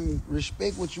ain't even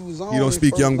respect what you was on. You don't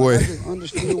speak Youngboy. I just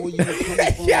understood where you were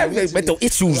coming from. Yeah, mental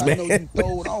issues, man. I know you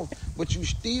throw it off, but you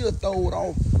still throw it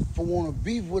off for want to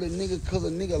beef with a nigga because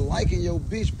a nigga liking your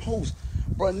bitch post.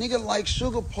 Bro, nigga like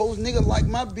sugar posts, nigga like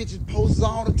my bitches posts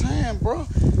all the time, bro.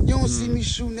 You don't see me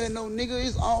shooting at no nigga.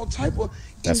 It's all type of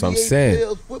that's NBA what I'm saying.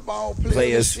 Players, football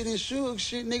players, shit and sugar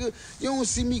shit, nigga. You don't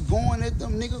see me going at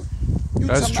them, nigga. You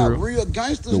that's talking true. about real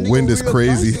gangsters, the nigga. wind is real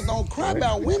crazy. Gangsters don't cry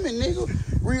about women, nigga.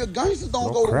 Real gangsters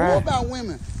don't go to war about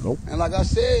women. Nope. And like I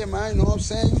said, man, you know what I'm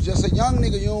saying? You just a young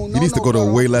nigga. You don't know. He needs to go to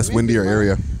a way less windier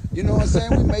area. You know what I'm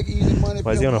saying? We make easy money.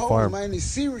 Why is he on a farm? Man, it's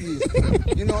serious.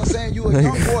 You know what I'm saying? You a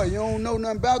young boy. You don't know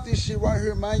nothing about this shit right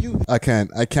here, man. I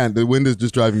can't. The wind is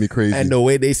just driving me crazy. And the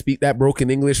way they speak that broken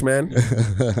English, man.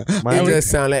 It just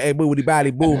sound like, hey, boobity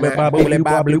body boo, man. Boobity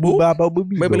bobbly boo.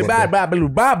 Boobity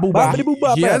bobbly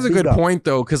boo. He has a good point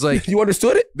though, because like you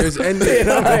understood it. There's I did.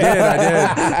 I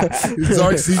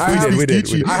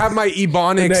have my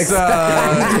Ebonics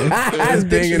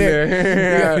thing in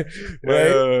there.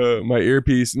 Right. My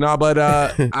earpiece. No, but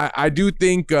I do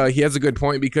think he has a good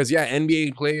point because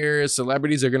NBA players,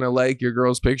 celebrities are gonna like your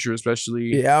girl's picture,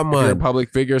 especially if you're a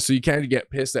public figure. So you can't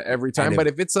get pissed at every time. But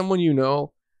if it's someone you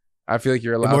know, I feel like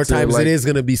you're allowed. More to, times like, it is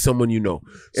gonna be someone you know.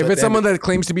 So if it's someone that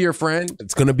claims to be your friend,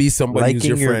 it's gonna be somebody who's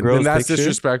your friend. Then that's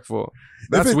disrespectful.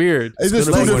 That's weird. It's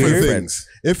just two different things.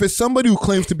 If it's somebody who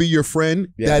claims to be your friend,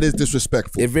 that is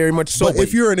disrespectful. It very much so. But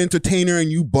if you're an entertainer and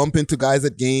you bump into guys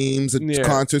at games and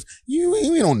concerts,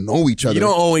 we don't know each other. You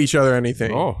don't owe each other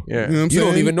anything. Oh, You yeah. know what I'm You don't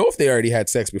saying? even know if they already had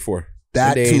sex before.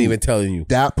 That they too. ain't even telling you.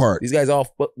 That part. These guys all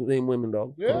fuck the same women,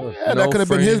 dog. Yeah, that could have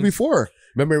been his before.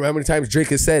 Remember how many times Drake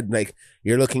has said, like,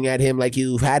 you're looking at him like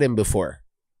you've had him before.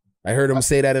 I heard him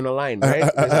say that in a line,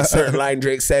 right? There's a certain line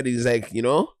Drake said, he's like, you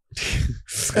know?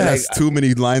 That's too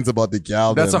many lines about the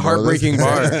gal. That's a heartbreaking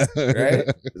bar. Right?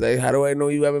 Like, how do I know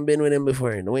you haven't been with him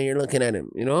before? The way you're looking at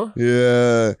him, you know?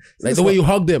 Yeah. Like the way you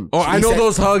hugged him. Oh, I know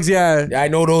those hugs, yeah. Yeah, I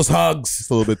know those hugs. It's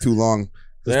a little bit too long.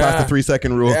 Just past the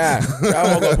 3-second rule. Yeah.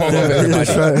 Y'all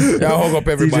hug up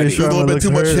everybody. There's a little bit too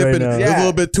much hip in. There's a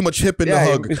little bit too much hip in the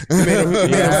hug. He made him feel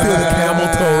the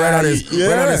camel toe right on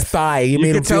his thigh.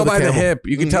 You can tell by the hip.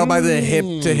 You can tell by the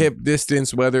hip to hip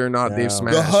distance whether or not they've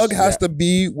smashed. The hug has to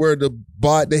be where the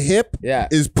hip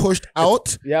is pushed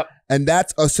out. Yep. And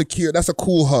that's a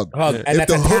cool hug. And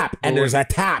that's a tap. And there's a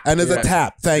tap. And there's a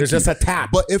tap. Thank you. There's just a tap.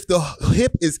 But if the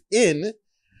hip is in,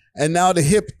 and now the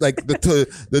hip, like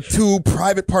the two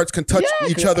private parts can touch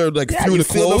each other like through the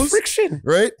clothes, friction,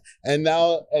 right? And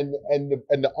now and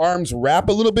the arms wrap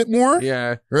a little bit more,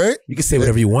 right? You can say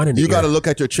whatever you want. You got to look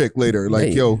at your chick later,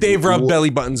 like yo, they've rubbed belly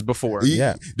buttons before.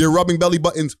 They're rubbing belly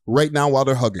buttons right now while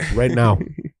they're hugging, right now,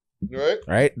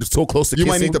 right? They're so close to you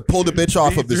kissing. might need to pull the bitch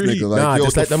off of this nigga. Like, yo,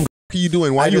 just let them. What are you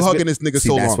doing? Why are you hugging this nigga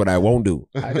so long? That's what I won't do.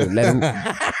 I just let him.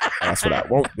 That's what I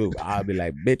won't do. I'll be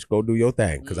like, bitch, go do your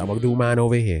thing, because I'm gonna do mine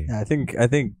over here. Yeah, I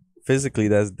think physically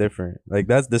that's different. Like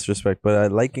that's disrespect,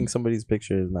 but liking somebody's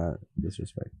picture is not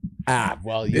disrespect.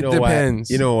 Well, it depends.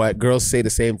 You know what? Girls say the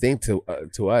same thing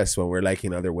to us when we're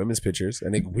liking other women's pictures,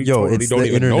 and we it's don't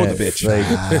even know the bitch.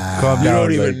 Like, you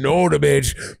don't even know the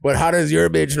bitch. But how does your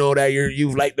bitch know that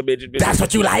you've liked the bitch? That's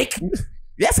what you like?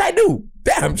 Yes, I do.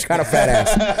 Damn, she got a fat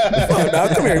ass. Now,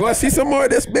 come here. You want to see some more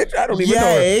of this bitch? I don't even know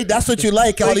her. That's what you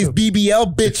like. All these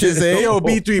BBL bitches, eh? Yo,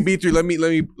 B3.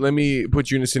 Let me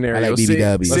put you in a scenario. I like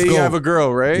BBW. Say you have a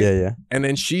girl, right? Yeah. And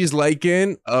then she's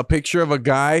liking a picture of a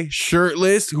guy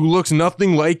shirtless who looks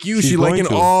nothing like you. She's liking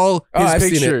all his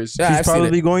pictures. Yeah, she's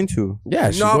probably going to. Yeah.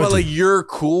 No, but like you're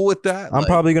cool with that. I'm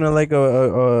probably gonna like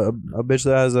a bitch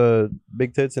that has a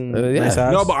big tits and nice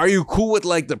ass. No, but are you cool with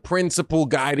like the principal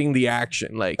guiding the action?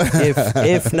 Like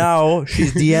if now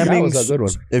she's DMing, that was a good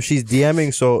one. If she's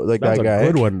DMing, so like that guy,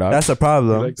 good one, dog. that's a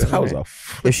problem.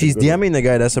 If she's DMing the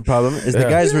guy, that's a problem. If the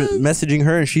guy's messaging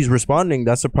her and she's responding,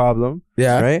 that's a problem.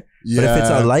 Yeah, right. Yeah. But if it's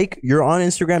a like, you're on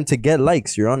Instagram to get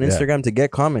likes. You're on Instagram to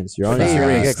get comments. You're on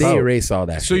Instagram to get they erase all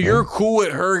that. So you're cool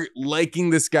with her liking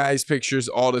this guy's pictures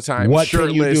all the time. What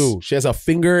shirtless. can you do? She has a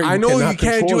finger. I know you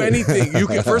can't do anything. You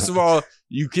can first of all.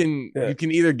 You can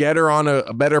either get her on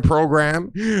a better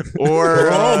program or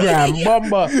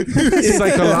Bumba. It's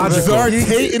psychological. Zard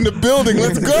Tate in the building.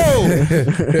 Let's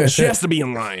go. She has to be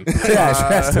in line. Yeah,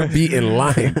 she has to be in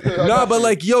line. No, but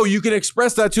like, yo, you can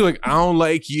express that too. Like, I don't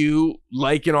like you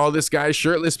liking all this guy's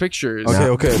shirtless pictures.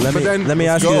 Okay. Let me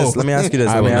ask you this.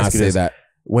 I will not say that.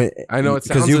 I know it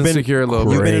sounds insecure a little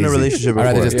bit. You've been in a relationship before. I'd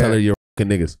rather just tell her you're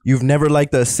niggas. You've never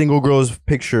liked a single girl's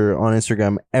picture on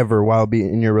Instagram ever while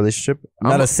being in your relationship?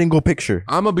 Not a single picture.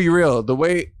 I'm gonna be real. The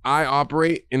way I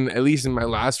operate, at least in my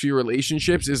last few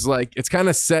relationships, is like it's kind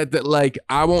of set that like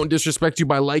I won't disrespect you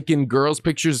by liking girls'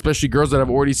 pictures, especially girls that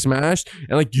I've already smashed,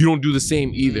 and like you don't do the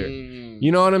same either.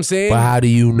 You know what I'm saying? But how do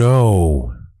you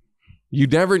know? You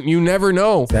never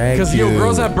know. Because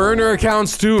girls have burner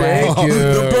accounts too. Thank you.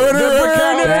 The burner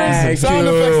account. Sound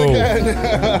effects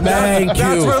again. Thank you.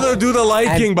 That's where they'll do the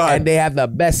liking, and they have the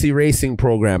best erasing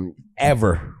program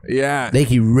ever. Yeah, they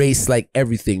can erase like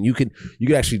everything. You can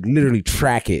actually literally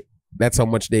track it. That's how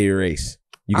much they erase.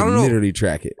 You can literally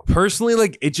track it. Personally,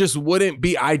 like it just wouldn't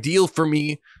be ideal for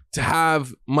me to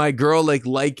have my girl like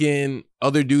liking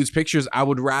other dudes' pictures. I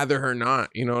would rather her not.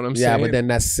 You know what I'm saying? Yeah, but then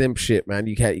that's simp shit, man.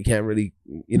 You can't really,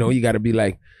 you got to be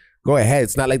like, go ahead.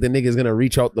 It's not like the nigga's gonna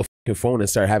reach out the fucking phone and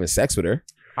start having sex with her.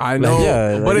 I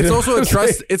know, but it's also a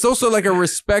trust. It's also like a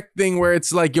respect thing where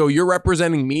it's like, yo, you're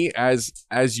representing me as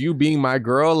you being my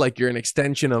girl, like you're an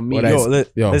extension of me.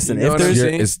 Listen, if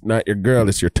it's not your girl,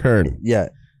 it's your turn. Yeah.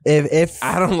 If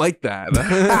I don't like that.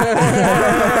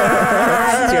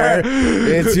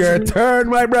 It's your turn,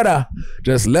 my brother.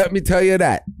 Just let me tell you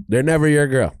that they're never your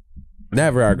girl,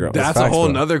 never our girl. That's a whole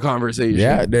nother conversation.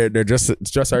 Yeah,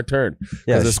 it's just our turn.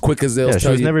 Yeah, as quick as they'll tell you. She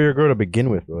was never your girl to begin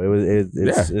with, bro.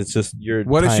 It's just your.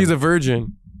 What if she's a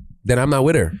virgin? Then I'm not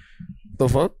with her. The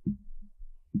fuck?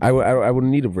 I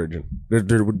wouldn't need a virgin.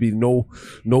 There would be no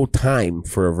time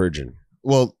for a virgin.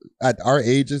 Well, at our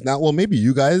ages now, well, maybe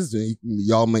you guys,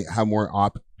 y'all might have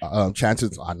more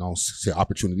chances. I don't say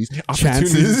opportunities.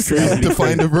 Chances to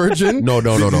find a virgin. No.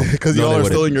 Because y'all are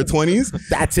still in your 20s.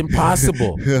 That's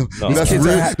impossible. That's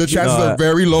real. The chances are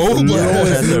very low.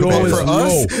 But for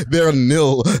us, they're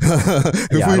nil.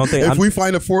 If we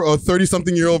find a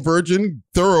 30-something-year-old virgin,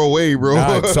 throw her away,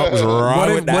 bro. Something's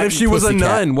wrong. What if she was a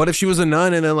nun? What if she was a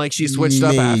nun and then like she switched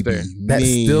up after? That's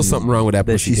still something wrong with that.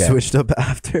 That she switched up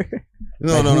after.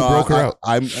 No. Broke her out.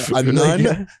 I'm a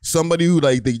nun. Somebody who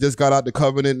like they just got out the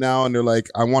covenant now, and they're like,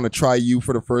 I want to try you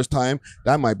for the first time.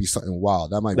 That might be something wild.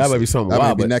 That might be something wild. That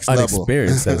might be next level.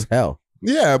 Unexperienced as hell.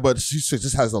 Yeah, but she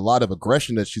just has a lot of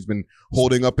aggression that she's been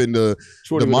holding up in the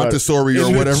Montessori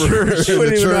or whatever. She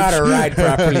wouldn't even know how to ride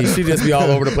properly. She'd just be all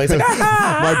over the place. Like,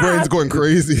 my brain's going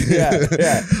crazy.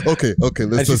 Yeah. Okay.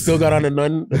 And she still got on a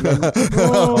nun.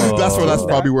 That's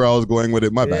probably where I was going with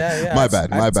it. My bad.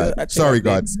 My bad. Sorry,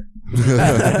 God.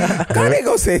 God ain't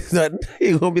gonna say nothing.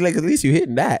 He gonna be like, at least you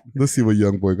hitting that. Let's see what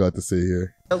Youngboy got to say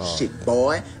here. Shit,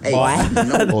 boy. Hey,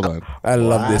 Hold on. I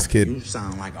love this kid. You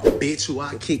sound like a bitch who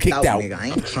I kicked out, nigga. I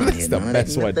ain't trying to hear none of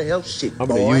that. What the hell, shit, I'm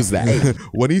gonna use that. Hey.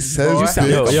 When he says,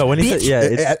 when he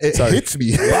said, it hits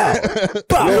me.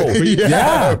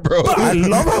 Yeah, bro. I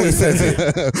love how he says it.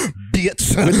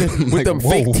 Bitch. With them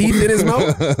fake teeth in his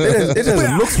mouth. It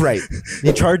just looks right.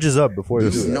 He charges up before he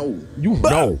does it. You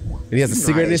know. And he has a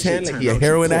cigarette in his hand like he a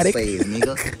heroin addict.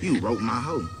 Nigga. You wrote my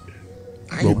hoe.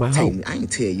 I ain't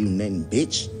tell you nothing,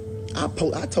 bitch.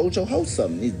 I told your hoe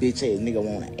something. This bitch ass nigga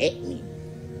wanna at me.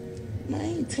 Man, I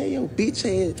ain't tell your bitch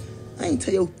ass. I ain't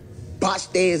tell your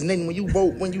botched ass nothing when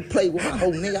you play with my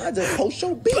hoe, nigga. I just post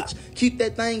your bitch. Keep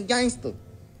that thing gangster.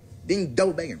 Then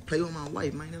go back and play with my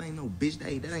wife, man. That ain't no bitch. That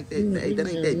ain't that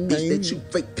bitch that you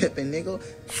fake pimping, nigga.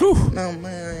 Whew. No,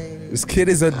 man. This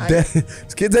kid's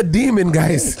a demon,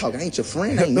 guys. I ain't your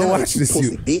friend. I ain't Don't none watch of this,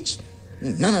 pussy, you. bitch.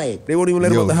 None of that. They won't even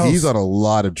let him out the house. He's on a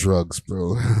lot of drugs,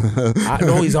 bro. I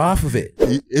know he's off of it.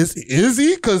 Is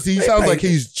he? Because he sounds like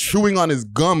he's chewing on his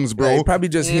gums, bro. Yeah, he probably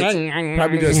just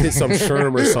hit some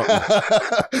sherm or something.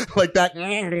 Like that.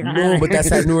 No, but that's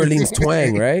that New Orleans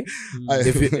twang, right?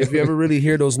 If you ever really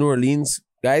hear those New Orleans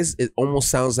guys, it almost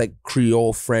sounds like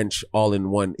Creole French all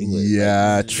in one English.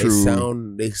 Yeah,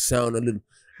 true. They sound a little.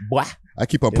 Blah. I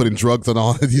keep on putting drugs on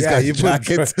all of these guys'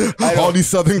 jackets. All these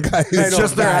Southern guys. It's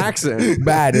just their accent.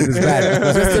 Bad. It is bad.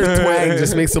 Just their twang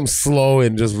just makes them slow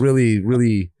and just really,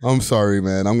 really. I'm sorry,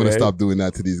 man. I'm going to stop doing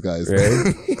that to these guys.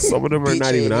 Right? Some of them are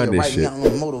not even on this shit.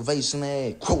 Motivation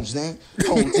ass quotes, then.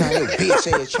 Whole time your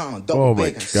bitch ass trying to double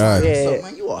back and God. So,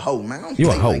 man, you a hoe, man. You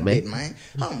a hoe, like man.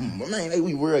 That, man. Hey,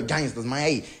 we real gangsters, man.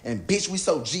 Hey, and bitch, we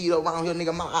so G'd around here,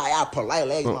 nigga. I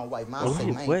politely asked my wife, man. I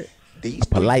say, man. What? These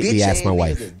politely asked my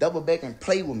wife. Just double back and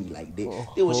play with me like that.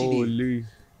 Did what she did.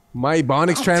 My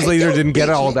Ebonics translator didn't get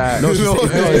all that. No,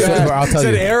 I'll tell you.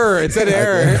 It said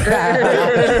error.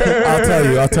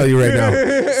 I'll tell you right now.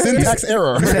 Syntax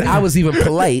error. He said I was even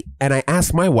polite, and I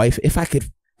asked my wife if I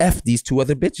could F these two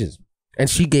other bitches, and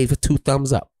she gave it 2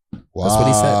 thumbs up. Wow. That's what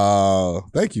he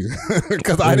said. Thank you.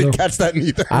 Because I didn't catch that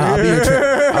neither.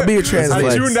 I'll be your translator.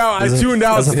 I tuned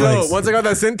out still. Once I got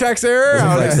that syntax error,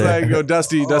 I was just like, yo,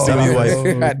 Dusty. W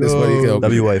wife.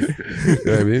 W wife. You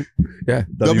know what I mean? Yeah.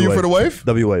 W for the wife?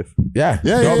 W wife. Yeah.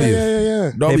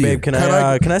 Yeah. Hey babe, can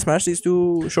I smash these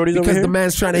 2 shorties over here? Because the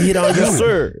man's trying to hit on you. Yes,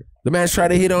 sir. The man's trying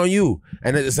to hit on you.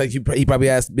 And it's like he probably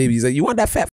asked baby, he's like, you want that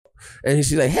fat? And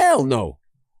she's like, hell no.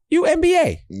 You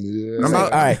NBA. Yeah. I'm like, all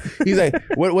right. He's like,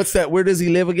 what's that? Where does he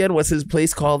live again? What's his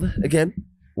place called again?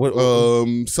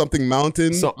 Something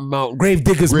Mountain. Something Mountain.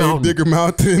 Gravedigger's Mountain. Gravedigger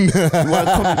Mountain.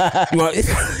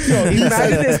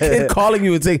 Imagine this kid calling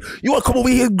you and saying, you want to come over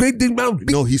here, Gravedigger Mountain?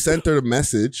 No, he sent her a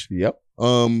message. Yep.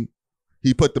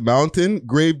 He put the mountain,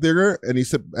 Gravedigger, and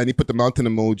he put the mountain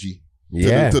emoji.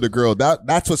 To the girl.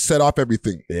 That's what set off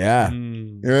everything. Yeah.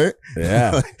 Right?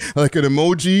 Yeah. like an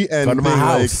emoji and come to my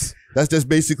house. That's just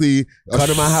basically come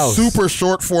to my house. Super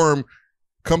short form.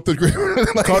 Come to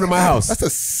come to my house. That's a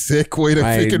sick way to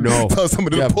freaking tell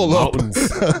somebody to pull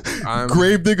mountains. up.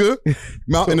 Gravedigger,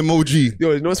 mountain emoji.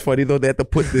 Yo, you know what's funny though? They have to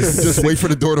put this. Just wait for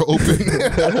the door to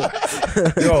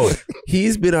open. Yo,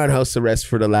 he's been on house arrest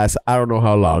for the last I don't know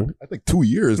how long. I think 2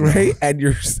 years, now. Right? And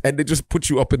they just put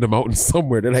you up in the mountains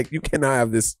somewhere. They're like, you cannot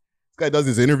have this. Guy does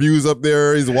his interviews up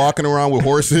there. He's walking around with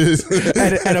horses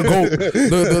and a goat.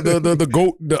 The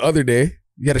goat the other day.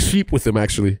 He had a sheep with him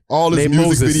actually. All his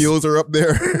music videos are up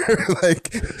there,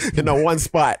 like in that one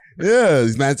spot. Yeah,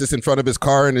 this man's just in front of his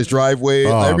car in his driveway.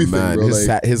 Oh, everything, man. bro.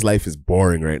 His life is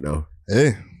boring right now.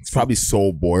 Hey, he's probably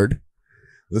so bored.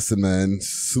 Listen, man.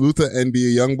 Salute to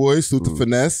NBA Youngboy. Salute to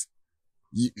Finesse.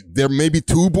 There may be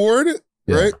too bored.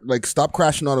 Right? Like, stop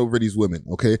crashing out over these women,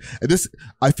 okay? And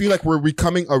I feel like we're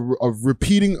becoming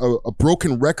repeating a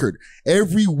broken record.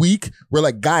 Every week, we're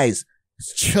like, guys,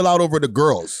 chill out over the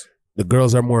girls. The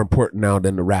girls are more important now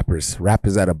than the rappers. Rap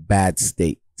is at a bad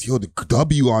state. Yo, the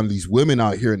W on these women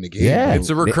out here in the game. Yeah. It's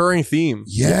a recurring theme.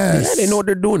 Yes. Yeah, they know what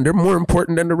they're doing. They're more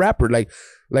important than the rapper. Like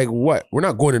what? We're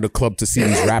not going to the club to see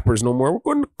these rappers no more. We're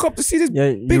going to the club to see this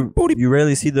big booty. You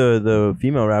rarely see the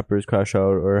female rappers crash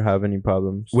out or have any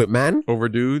problems. With man? Over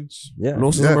dudes? Yeah.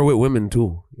 Most of them are with women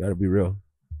too. You gotta be real.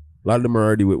 A lot of them are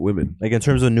already with women. Like in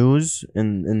terms of news,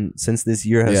 and since this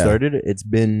year has started, it's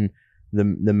been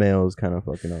The males kind of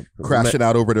fucking up. Crashing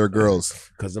out over their girls.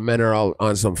 Because the men are all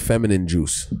on some feminine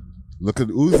juice. Look at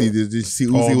Uzi. Did you see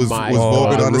Uzi was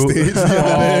voguing on the stage?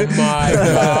 Oh my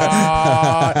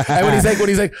God. And when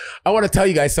he's like, I want to tell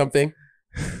you guys something.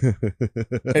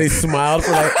 And he smiled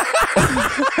for like,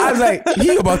 I was like,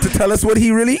 he about to tell us what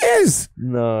he really is.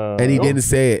 No. And he didn't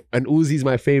say it. And Uzi's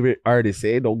my favorite artist.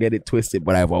 Don't get it twisted.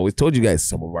 But I've always told you guys,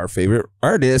 some of our favorite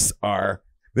artists are...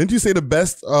 Didn't you say the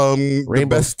best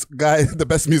the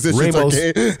best musicians Rainbows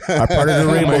are gay? are part of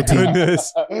the rainbow team.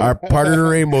 Are part of the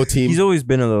rainbow team. He's always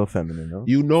been a little feminine, though.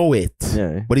 You know it.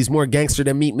 Yeah. But he's more gangster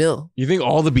than Meek Mill. You think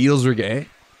all the Beatles were gay?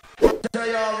 Tell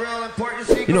y'all a real important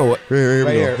secret. You know what? Here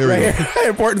we go.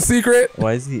 Important secret.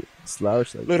 Why is he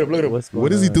slouched like Look at him.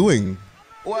 What is he doing?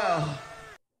 Well,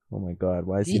 Oh my God.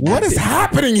 Why is he What is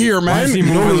happening here, man? You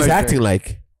know what he's acting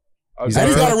like? He's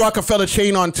got a Rockefeller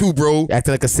chain on too, bro.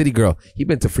 Acting like a city girl. He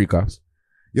been to freak offs.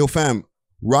 Yo, fam.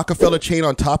 Rockefeller chain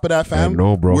on top of that, fam.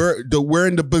 No, bro. We're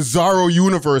in the bizarro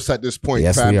universe at this point,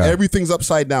 Yes, fam. we are. Everything's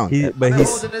upside down. I've been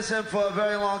holding this in for a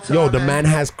very long time. Yo, the man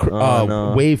has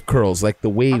wave curls, like the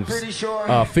waves. I'm pretty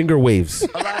sure Finger waves.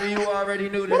 a lot of you already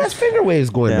knew What has this finger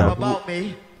waves going on? about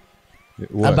me.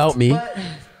 What? About me. But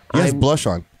He has blush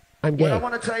on. I'm what I gay.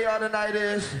 want to tell y'all tonight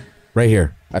is Right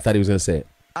here. I thought he was going to say it.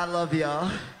 I love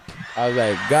y'all. I was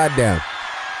like, God damn.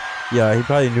 Yeah, he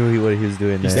probably knew what he was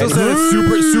doing there. Still said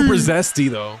it's super zesty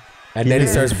though. And then he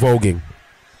starts voguing.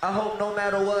 I hope no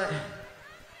matter what,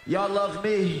 y'all love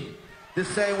me the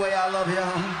same way I love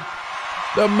y'all.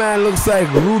 The man looks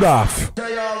like Rudolph. Tell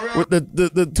y'all real. With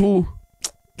the two.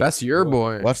 That's your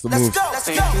boy. Watch the move.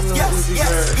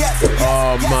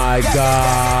 Oh my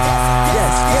God.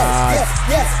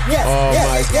 Oh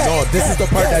my God. No, this is the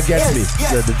part that gets me.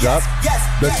 The drop?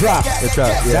 The drop.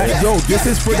 Yeah. Yo, this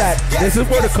is for that. This is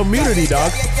for the community,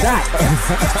 dog.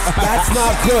 That's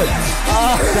not good.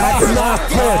 That's not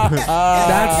good.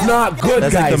 That's not good,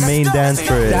 That's guys. like the main dance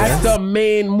for it. That's the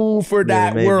main move for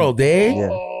that world, eh? Yeah.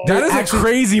 That is a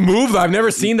crazy move. I've never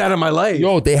seen that in my life.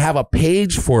 Yo, they have a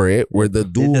page for it where the They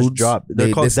dudes just drop.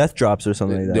 They're called death drops or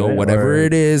something like that. Right? whatever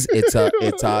it is, it's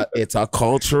a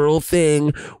cultural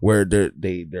thing where they're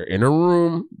in a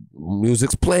room,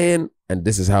 music's playing, and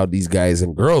this is how these guys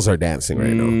and girls are dancing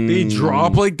right now. They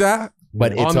drop like that,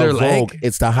 But it's on a their Vogue. leg.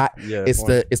 It's the hot. Yeah, it's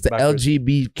the backwards.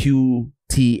 LGBTQ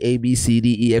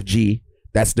ABCDEFG.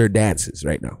 That's their dances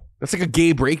right now. That's like a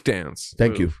gay break dance.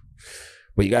 Thank you.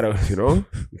 But you gotta, you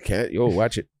can't.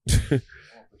 Watch it.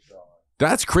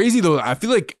 That's crazy though. I feel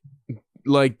like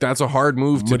that's a hard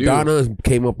move to do. Madonna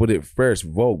came up with it first,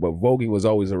 Vogue, but voguing was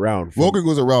always around. Voguing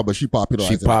was around, but she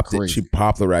popularized She popped it. She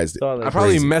popularized it. I'd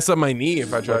probably mess up my knee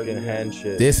if I tried Fucking hand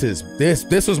shit. This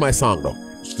was my song though.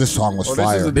 This song was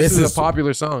fire. This is a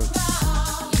popular song.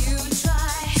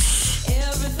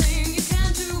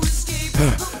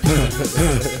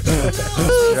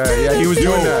 Yeah, he was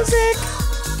doing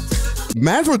that.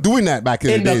 Mans were doing that back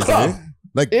in the days, club. right?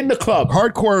 Like In the club.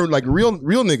 hardcore, like real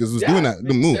niggas was doing that,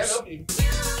 the moves.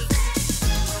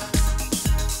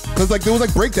 Cause like there was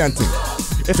like breakdancing.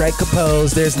 Strike a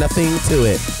pose. There's nothing to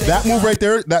it. That move right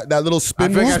there, that little I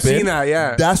spin think move. I've seen that.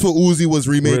 Yeah. That's what Uzi was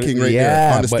remaking right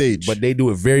there on the stage. But they do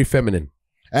it very feminine.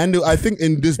 And I think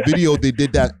in this video they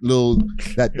did that little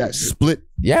that split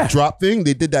drop thing.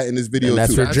 They did that in this video And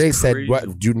that's too. where Drake said,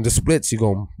 "What during the splits, you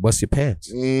gonna bust your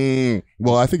pants."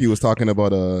 Well, I think he was talking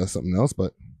about something else,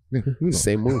 but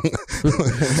same move.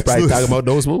 He's probably talking about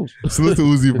those moves. Salute to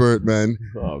Uzi Vert, man.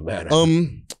 Oh man.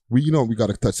 We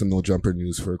gotta touch some no jumper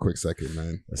news for a quick second,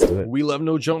 man. Let's do it. We love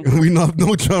no jumper. We love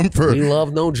no jumper. We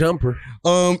love no jumper.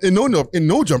 In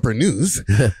no jumper news,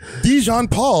 Dejon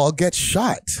Paul gets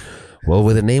shot. Well,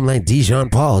 with a name like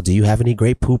Dejon Paul, do you have any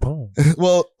great poop on?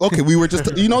 Well, okay, we were just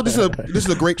this is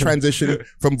a great transition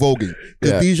from voguing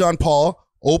because Dejon Paul,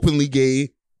 openly gay,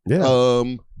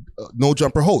 no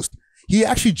jumper host. He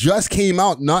actually just came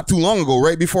out not too long ago,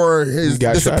 right before his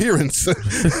disappearance.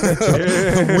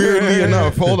 Weirdly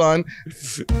enough, hold on,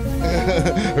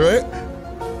 right?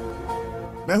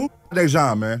 Man, who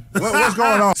Dejon, man? What's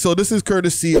going on? So this is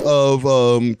courtesy of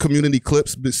Community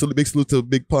Clips. Big salute to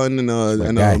Big Pun and AD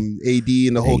and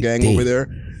the whole gang over there.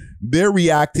 They're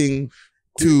reacting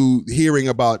to hearing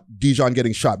about Dejon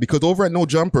getting shot because over at No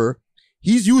Jumper,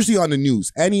 he's usually on the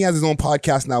news and he has his own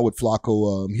podcast now with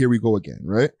Flacco. Here we go again,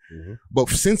 right? Mm-hmm. But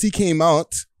since he came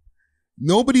out,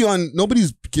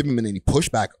 nobody's giving him any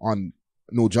pushback on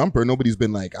No Jumper. Nobody's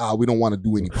been like, we don't want to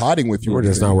do any potting with you. We're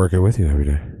just not working with you every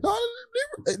day. No,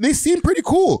 they seem pretty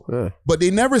cool, but they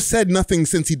never said nothing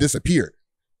since he disappeared.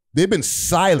 They've been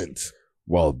silent.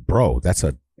 Well, bro,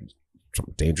 some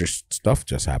dangerous stuff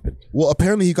just happened. Well,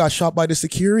 apparently he got shot by the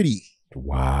security.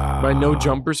 Wow. By no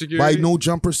jumper security? By no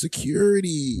jumper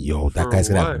security. Yo, that guy's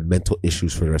going to have mental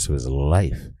issues for the rest of his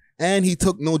life. And he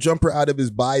took no jumper out of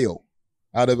his bio.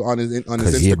 On his Instagram.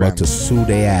 Because he about to sue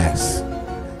their ass.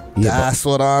 That's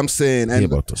what I'm saying. And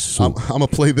about to sue. I'm going to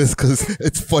play this because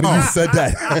it's funny you said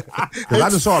that. I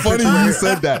just saw a picture. You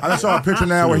said that. I just saw a picture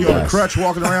now where he on a crutch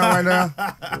walking around right now.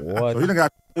 What? So he done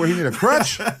got where he need a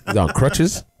crutch. He's on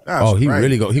crutches? That's he right.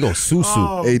 really he gonna sue.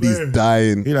 AD's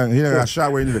dying. He done got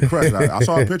shot where he need a crutch. I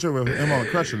saw a picture of him on a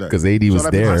crutch today. Because AD was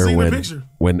there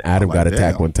when Adam got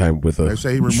attacked one time with a. They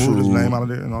say he removed his name out of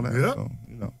there and all that.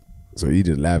 Yep. So, So he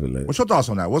just laughing like. What's your thoughts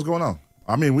on that? What's going on?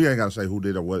 I mean, we ain't got to say who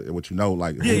did or what you know.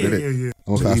 Like, who did it? Yeah.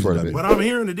 I'm gonna fast forward a bit. But I'm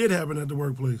hearing it did happen at the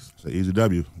workplace. It's an easy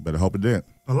W. Better hope it did.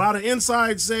 A lot of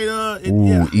insides say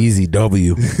easy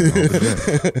W. When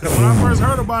I first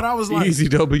heard about it, I was like, easy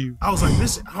W. I was like,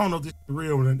 this. I don't know if this is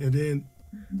real, and then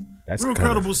That's real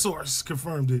credible source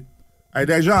confirmed it. Hey,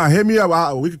 Dejon, hit me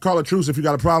up. We could call it truce if you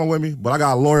got a problem with me, but I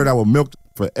got a lawyer that will milk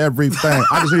for everything.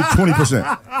 I just need 20%.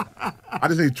 I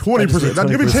just need 20%.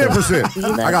 Give me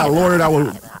 10%. I got a lawyer that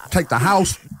will take the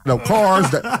house, the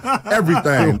cars,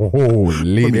 everything.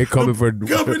 Holy, they're coming for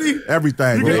company.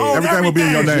 Everything. Everything will be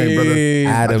in your name,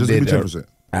 brother. Adam just did give me 10%.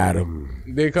 Adam.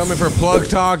 They coming for plug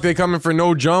talk. They coming for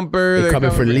no jumper. They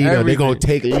coming for Lena. They gonna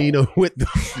take Lena with them.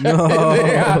 No.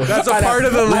 That's a part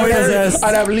of the lawyer.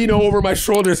 I'd have Lena over my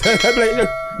shoulders. I'd be like,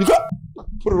 you go.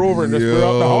 Put her over and just put her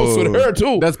out the house with her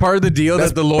too. That's part of the deal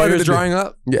that the lawyer's drawing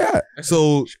up. Yeah.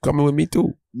 So she's coming with me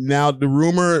too. Now the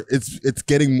rumor, it's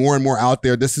getting more and more out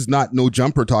there. This is not no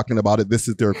jumper talking about it. This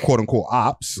is their quote unquote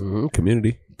ops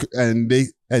community, and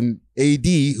AD,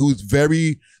 who's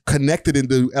very connected in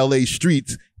the LA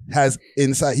streets, has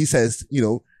inside. He says,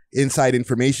 inside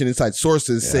information, inside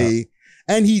sources say,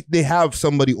 and they have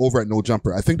somebody over at No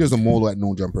Jumper. I think there's a mole at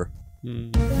No Jumper.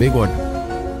 Big one. You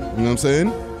know what I'm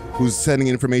saying? Who's sending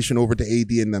information over to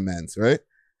AD and the mans, right?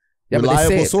 Yeah,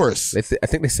 reliable source. I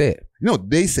think they say it. No,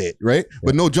 they say it, right? Yeah.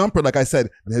 But No Jumper, like I said,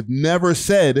 have never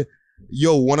said,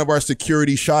 yo, one of our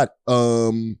security shot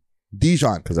Dejon.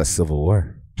 Because that's civil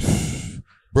war.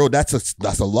 Bro, that's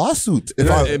a lawsuit.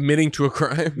 Admitting to a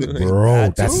crime.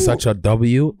 Bro, that's such a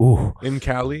W. Ooh. In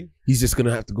Cali? He's just going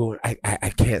to have to go. I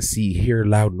can't hear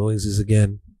loud noises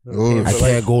again. I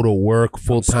can't go to work,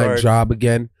 full-time job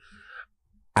again.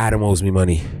 Adam owes me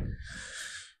money.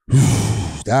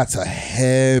 That's a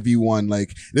heavy one.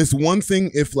 Like, there's one thing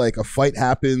if like a fight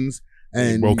happens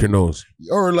and you broke your nose,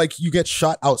 or like you get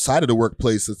shot outside of the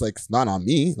workplace. It's like, it's not on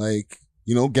me. Like,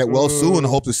 get well soon.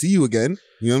 Hope to see you again.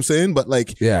 You know what I'm saying? But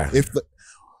like,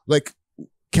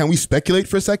 can we speculate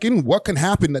for a second? What can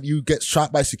happen that you get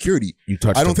shot by security?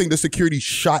 I don't think the security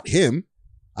shot him.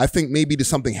 I think maybe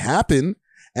something happened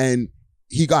and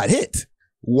he got hit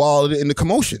while in the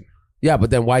commotion. Yeah,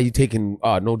 but then why are you taking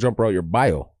No Jumper out your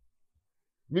bio?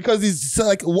 Because he's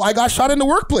like, well, I got shot in the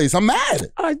workplace. I'm mad.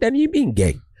 Then you being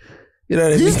gay. You know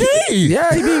what I mean? He's gay.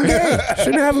 Yeah, he's being gay.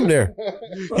 Shouldn't have him there.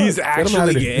 He's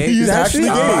actually gay. He's actually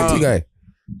gay. Guy.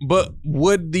 But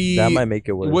that might make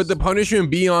it worse. Would the punishment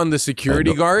be on the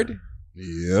security guard?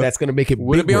 Yeah, that's gonna make it.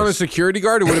 Would it be on the security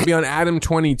guard or would it be on Adam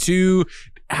 22?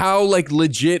 How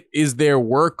legit is their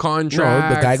work contract?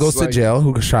 No, the guy goes to jail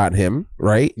who shot him,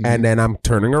 right? Mm-hmm. And then I'm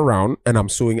turning around and I'm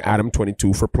suing Adam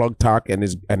 22 for plug talk and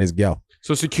his gal.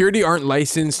 So security aren't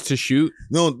licensed to shoot?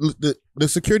 No, the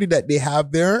security that they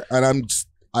have there, and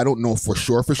I don't know for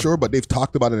sure, but they've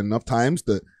talked about it enough times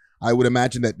that I would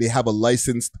imagine that they have a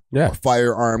licensed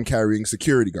firearm carrying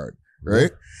security guard,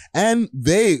 right? And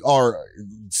they are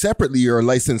separately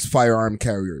licensed firearm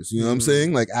carriers. You know what I'm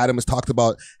saying? Like Adam has talked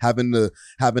about having the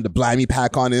blimey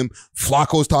pack on him.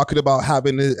 Flacco's talking about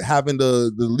having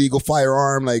the legal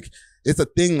firearm. Like, it's a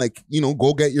thing. Like,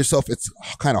 go get yourself. It's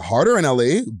kind of harder in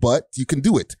LA, but you can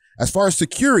do it. As far as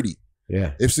security,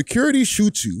 if security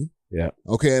shoots you,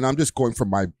 okay, and I'm just going from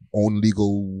my own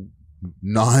legal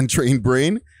non-trained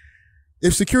brain.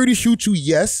 If security shoots you,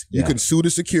 yes, you can sue the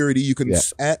security. You can,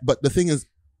 but the thing is,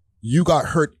 you got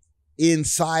hurt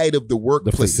inside of the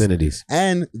workplace, the facilities,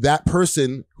 and that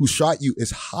person who shot you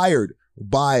is hired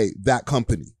by that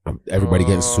company. Everybody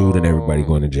getting sued and everybody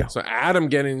going to jail. So Adam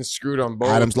getting screwed on both.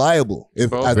 Adam's liable as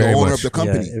the owner of the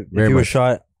company. Yeah, if he was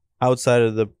shot outside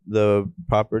of the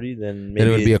property, then maybe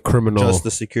it would be a criminal. Just the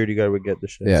security guard would get the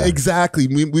shit. Yeah, exactly.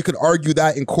 We could argue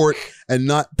that in court and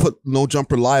not put No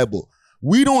Jumper liable.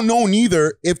 We don't know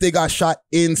neither if they got shot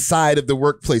inside of the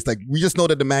workplace. Like, we just know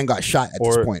that the man got shot at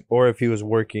this point. Or if he was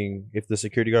working, if the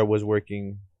security guard was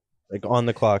working, like, on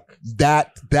the clock. That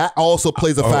also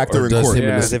plays a factor in does court. him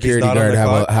and the security guard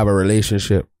have a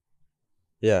relationship?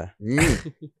 Yeah.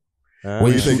 What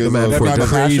do you shoot the man for? That's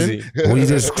crazy. What do you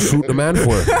just shoot the man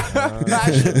for?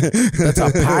 That's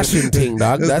a passion thing,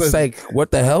 dog. That's like,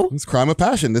 what the hell? It's crime of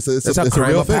passion. It's a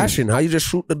crime of passion. How you just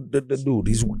shoot the dude?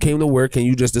 He came to work and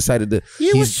you just decided that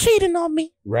he was cheating on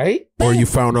me, right? Or you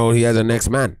found out he has a next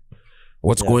man.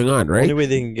 What's going on, right? The only way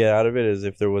they can get out of it is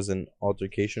if there was an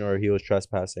altercation or he was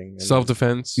trespassing.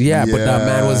 Self-defense. Yeah, but that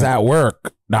man was at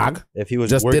work, dog. If he was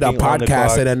just did a working on the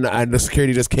podcast clock- and the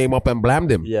security just came up and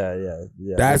blamed him. Yeah. That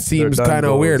They're seems done kind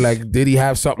of goals. weird. Like, did he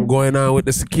have something going on with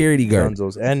the security guard?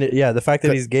 Dunzos. And yeah, the fact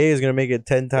that he's gay is gonna make it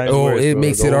 10 times Oh, worse. it bro.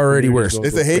 makes The it whole already community's worse. going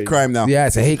It's so a hate crazy. crime now. Yeah,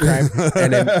 it's a hate crime.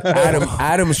 And then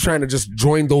Adam's trying to just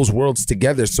join those worlds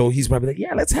together. So he's probably like,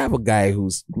 yeah, let's have a guy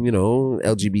who's,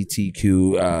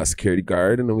 LGBTQ security guard.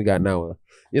 And then we got now,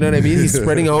 you know what I mean? He's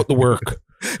spreading out the work.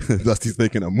 Dusty's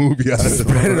making a movie out of it.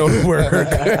 Spreading out the work.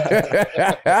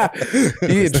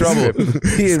 He in trouble. He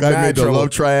This in guy mad made the trouble. love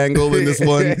triangle in this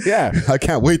one. Yeah. I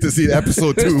can't wait to see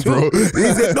episode 2, bro.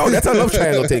 No, that's a love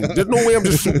triangle thing. There's no way I'm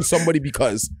just shooting somebody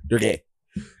because they're gay.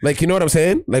 Like, you know what I'm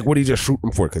saying? Like, what did he just shoot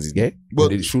him for? Because he's gay? Well, Or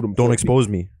did he shoot him? Don't for- expose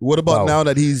me. What about now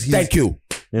that he's Thank you.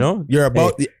 You know? You're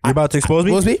about You're about to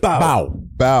expose me? Bow.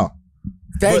 Bow.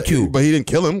 Thank you. But he didn't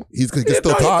kill him. He can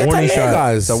still no, talk. it's Warning a shot.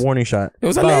 Legos. It's a warning shot. It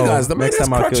was a Bow. Legos. The man Next has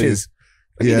time I'll kill you. crutches.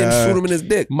 He didn't shoot him in his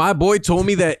dick. My boy told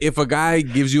me that if a guy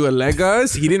gives you a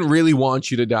Legos, he didn't really want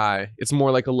you to die. It's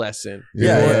more like a lesson.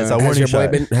 Yeah, it's a Has warning your boy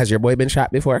shot. been has your boy been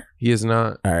shot before? He is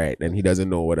not. All right, then he doesn't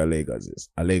know what a Legos is.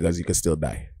 A Legos, you can still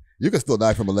die. You can still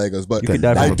die from a Legos, but You could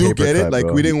die from I a do paper get it. cut, Like,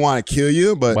 bro. we didn't want to kill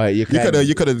you, but you could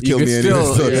have killed could me.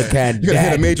 still- So you can you could have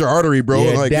hit a major artery, bro.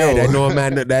 Yeah, Like, Dad, yo. I know a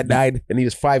man that died, and he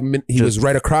was 5 minutes. He was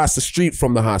right across the street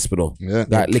from the hospital. Yeah.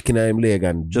 Got licking at him leg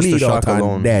and Just the bleed shock out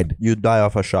alone. and dead. You die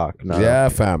off a shock. No. Yeah,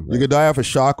 fam. You could die off a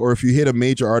shock, or if you hit a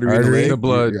major artery in the Artery in leg, the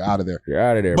blood. you're out of there. You're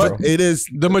out of there, But bro. it is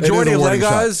The majority it is of a warning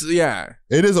Legos, shot. yeah.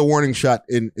 It is a warning shot.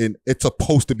 In it's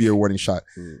supposed to be a warning shot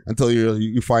until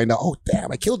you find out. Oh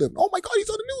damn! I killed him. Oh my god, he's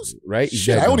on the news. Right? He's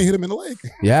Shit, dead I now. only hit him in the leg.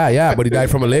 Yeah, but he died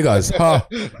from a Legos. Huh,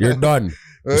 you're done.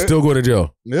 You're Right? still going to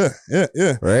jail, Yeah.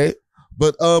 right?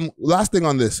 But last thing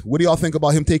on this, what do y'all think about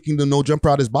him taking the no jumper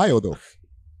out his bio though?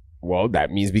 Well, that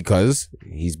means because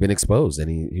he's been exposed, and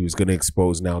he was going to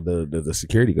expose now the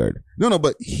security guard. No,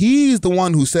 but he's the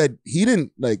one who said he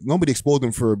didn't nobody exposed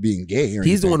him for being gay. Or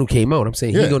He's the anything. one who came out. I'm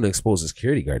saying Yeah. he's going to expose the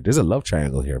security guard. There's a love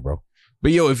triangle here, bro.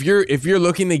 But yo, if you're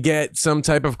looking to get some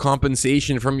type of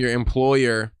compensation from your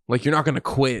employer, like you're not gonna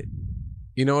quit.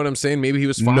 You know what I'm saying? Maybe he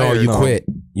was fired. No, you quit.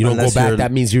 You don't Unless go back. you're-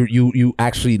 That means you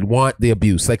actually want the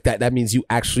abuse. Like that means you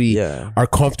actually are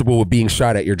comfortable with being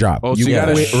shot at your job. Oh, so you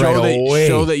gotta quit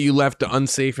show that you left the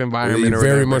unsafe environment. or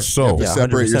Very whatever. much so. You have to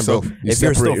separate 100%, bro. yourself. If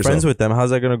you're still friends with them,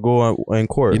 how's that gonna go in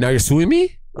court? Now you're suing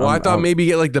me? Well, I thought maybe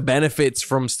get like the benefits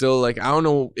from still like I don't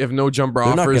know if No Jumper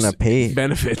They're not offers gonna pay.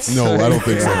 benefits. No, I don't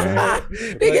think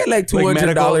so. They get like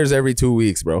 $200 every 2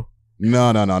 weeks, bro.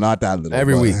 No, not that little.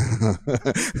 Every but- week.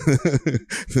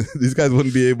 These guys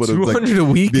wouldn't be able to 200 a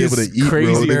week be able to is eat,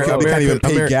 crazy. bro. They can't even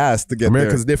pay gas to get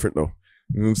America's there. different though.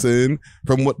 You know what I'm saying?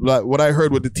 From what I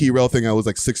heard with the T-Rail thing, I was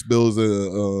like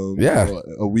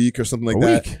 $6 a week or something like A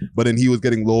that. week. But then he was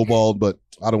getting lowballed, but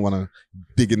I don't want to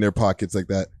dig in their pockets like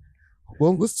that.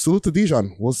 Well, let's salute to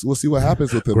Dejon. We'll see what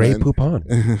happens with him. Great man. poop on.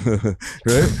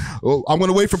 Right? Well, I'm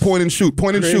gonna wait for point and shoot.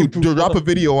 Point and Great shoot. poop Drop a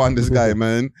video on this guy,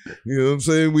 man. You know what I'm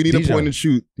saying? We need a Dejon. point and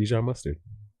shoot. Dejon Mustard.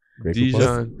 Great poop on.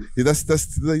 Dijon. Yeah,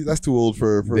 that's too old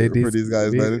for these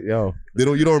guys, man. Yo,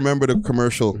 You don't remember the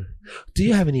commercial. do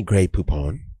you have any great poop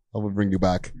on? I will bring you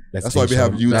back. That's That's why we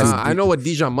have Dejon. YouTube. Nah, I know what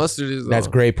Dijon mustard is. Though. That's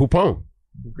great poop on.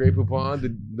 Great Poupon.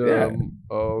 Bring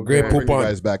Great you Poupon.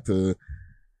 guys back to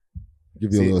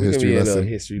give you a See, little we give history you a lesson. little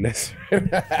history lesson.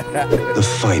 The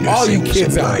finer All you things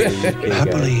kids in out life. there.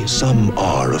 Happily, some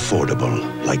are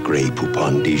affordable, like Grey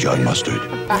Poupon Dijon mustard.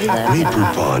 Grey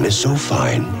Poupon is so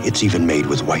fine, it's even made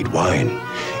with white wine.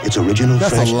 Its original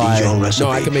That's a fresh lie. Dijon recipe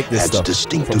No, I can make this adds stuff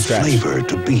distinctive from scratch. flavor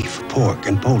to beef, pork,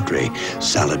 and poultry,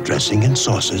 salad dressing and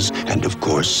sauces, and of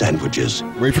course sandwiches.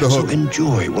 Wait for the So hook.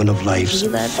 enjoy one of life's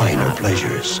finer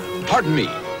pleasures. Pardon me,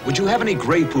 would you have any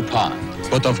Grey Poupon?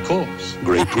 But of course.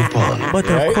 Grey Poupon. But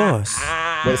of course.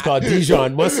 But it's called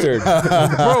Dijon Mustard.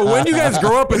 Bro, when you guys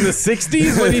grow up in the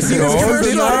 60s when you see this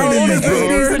commercial? The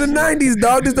 80s and the 90s,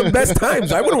 dog. This is the best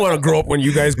times. I wouldn't want to grow up when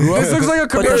you guys grew up. This looks like a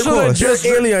But commercial that just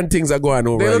alien things are going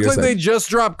over. They on look your like side. they just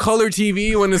dropped color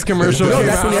TV when this commercial No, came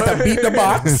that's when you out. had to beat the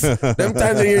box. Them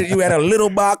times when you had a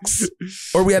little box,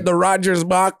 or we had the Rogers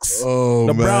box, Oh,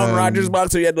 the brown man. Rogers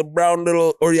box, or you had the brown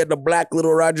little, or you had the black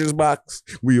little Rogers box.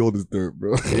 We old as dirt,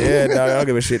 bro. Yeah, dog, I don't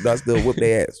give a shit. Dog, still whip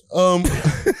their ass.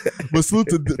 But salute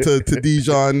to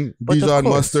Dejon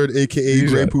Mustard, aka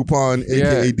Grey Poupon,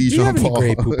 aka Dejon Paul.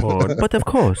 Grey Poupon? But of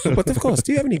course,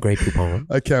 do you have any Grey Poupon?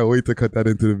 I can't wait to cut that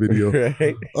into the video.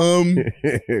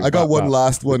 I got one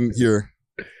last one here.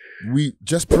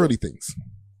 JustPearlyThings.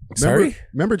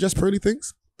 Remember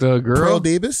JustPearlyThings? The girl Pearl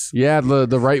Davis? Yeah,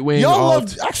 the right wing. Y'all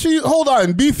loved, actually, hold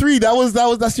on. B3,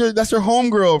 that's your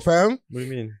homegirl, fam. What do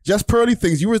you mean?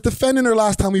 JustPearlyThings. You were defending her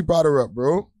last time we brought her up,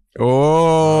 bro.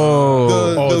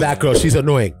 That girl, she's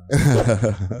annoying.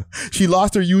 She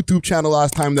lost her YouTube channel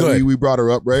last time that we brought her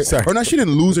up, right? Sorry. Or no, she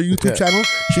didn't lose her YouTube channel.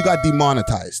 She got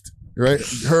demonetized, right?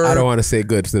 I don't want to say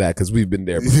good to that because we've been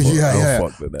there before. Yeah.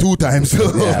 2 times.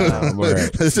 I'm all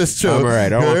right. It's just chill. I'm all right. I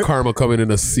don't want Karma coming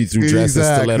in a see-through dress and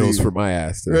stilettos for my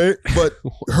ass. Right? But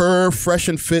her Fresh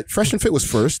and Fit was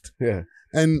first. Yeah.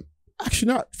 And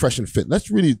actually not Fresh and Fit. Let's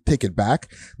really take it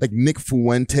back. Like Nick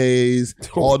Fuentes,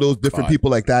 all those different people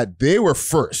like that. They were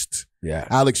first. Yeah.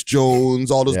 Alex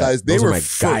Jones, all those guys. They were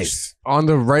first. Guys. On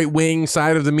the right wing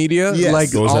side of the media? Yes.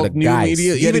 Like those are the new guys.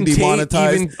 media? Getting Even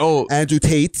demonetized. Andrew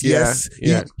Tate, yes.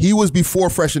 He was before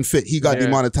Fresh and Fit. He got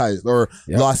demonetized or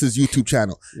lost his YouTube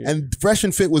channel. And Fresh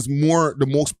and Fit was more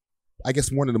than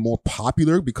the more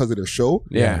popular because of their show.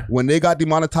 Yeah. When they got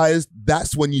demonetized,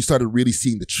 that's when you started really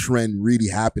seeing the trend really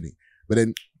happening. But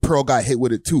then Pearl got hit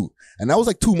with it too. And that was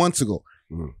like 2 months ago.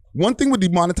 One thing with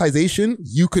demonetization,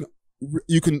 you can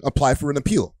apply for an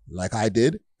appeal like I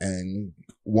did and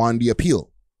won the appeal.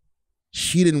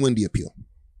 She didn't win the appeal.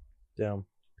 Damn.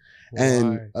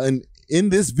 And in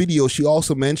this video, she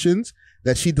also mentions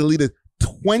that she deleted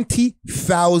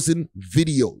 20,000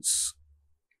 videos.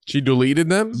 She deleted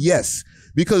them? Yes.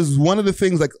 Because one of the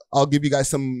things, like, I'll give you guys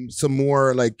some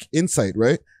more like insight,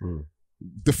 right?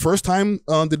 The first time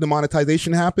the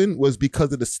demonetization happened was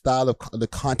because of the style of the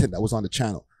content that was on the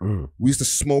channel. We used to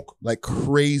smoke like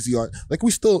crazy on, like we're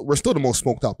still the most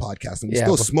smoked out podcast, and we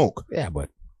still smoke. Yeah,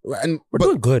 but we're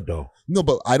doing good though. No,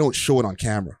 but I don't show it on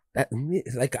camera.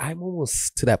 Like I'm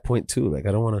almost to that point too. Like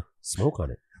I don't want to smoke on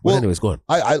it. Well, anyways, go on.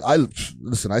 I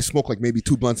listen. I smoke like maybe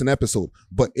 2 blunts an episode,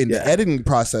 but in the editing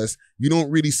process, you don't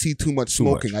really see too much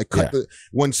smoking. I cut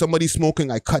when somebody's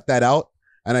smoking, I cut that out.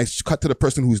 And I cut to the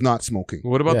person who's not smoking.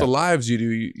 What about the lives you do?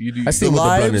 You do. I see the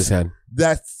blunt in his hand.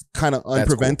 That's kind of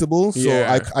unpreventable. Cool.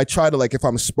 So I try to, like, if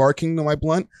I'm sparking my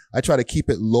blunt, I try to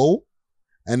keep it low.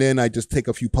 And then I just take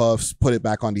a few puffs, put it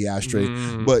back on the ashtray.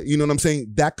 But you know what I'm saying?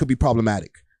 That could be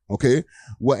problematic. Okay.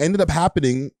 What ended up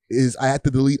happening is I had to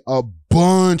delete a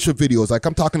bunch of videos. Like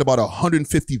I'm talking about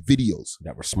 150 videos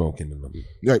that were smoking in them.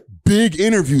 Like big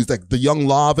interviews, like the Young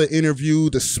Lava interview,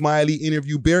 the Smiley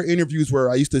interview, Bear interviews, where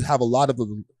I used to have a lot of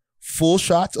the full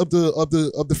shots of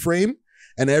the frame,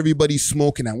 and everybody's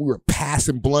smoking, and we were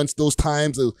passing blunts those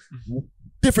times,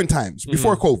 different times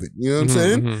before COVID. You know what I'm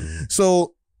saying?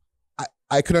 So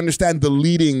I could understand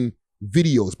deleting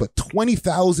videos, but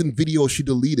 20,000 videos she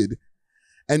deleted.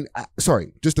 And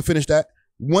sorry, just to finish that,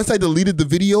 once I deleted the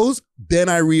videos, then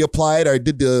I reapplied. I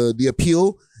did the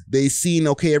appeal. They seen,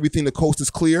 okay, everything, the coast is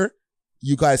clear.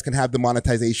 You guys can have the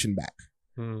monetization back.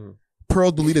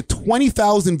 Pearl deleted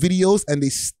 20,000 videos and they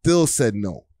still said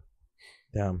no.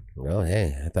 Damn. Well,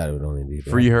 hey, I thought it would only be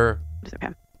free her. It's okay.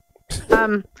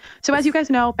 So as you guys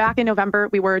know, back in November,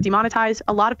 we were demonetized.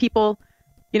 A lot of people,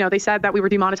 they said that we were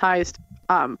demonetized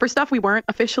for stuff we weren't.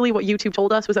 Officially, what YouTube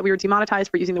told us was that we were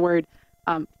demonetized for using the word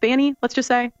fanny, let's just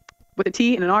say, with a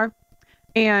T and an R,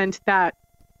 and that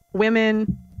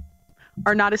women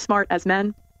are not as smart as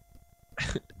men.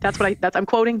 I'm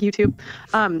quoting YouTube.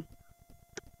 And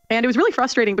it was really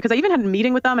frustrating because I even had a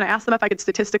meeting with them and I asked them if I could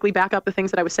statistically back up the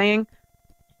things that I was saying.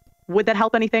 Would that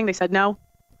help anything? They said no.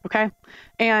 Okay.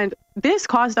 And this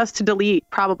caused us to delete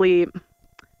probably,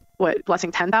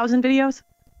 Blessing, 10,000 videos?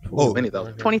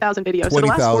 20,000. 20,000 videos. So the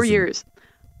last 4 years,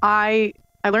 I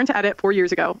learned to edit 4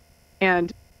 years ago.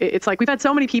 And it's like we've had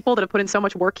so many people that have put in so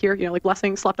much work here. Like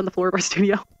Blessing slept on the floor of our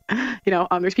studio.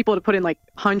 There's people that have put in like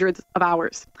hundreds of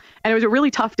hours. And it was a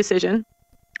really tough decision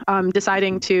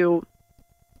deciding to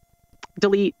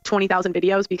delete 20,000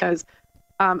 videos because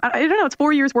I don't know, it's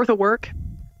 4 years worth of work.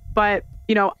 But,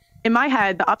 in my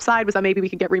head, the upside was that maybe we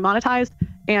could get remonetized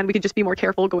and we could just be more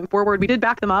careful going forward. We did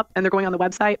back them up and they're going on the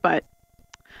website, but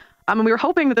we were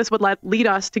hoping that this would lead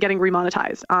us to getting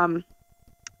remonetized. And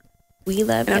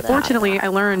unfortunately, I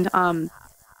learned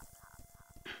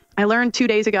 2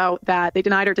 days ago that they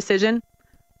denied our decision.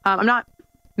 I'm not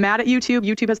mad at YouTube.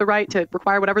 YouTube has the right to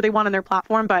require whatever they want on their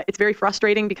platform, but it's very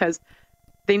frustrating because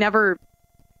they wouldn't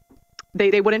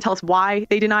tell us why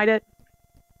they denied it.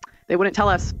 They wouldn't tell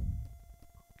us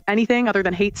anything other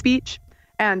than hate speech.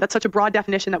 And that's such a broad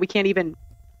definition that we can't even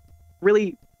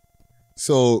really.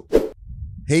 So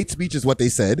hate speech is what they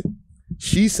said.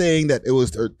 she's saying that it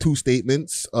was two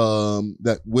statements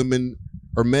that women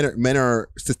or men are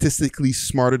statistically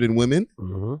smarter than women,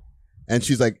 and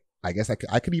she's like, I guess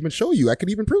I could even show you. I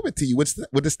could even prove it to you with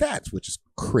the stats, which is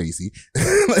crazy.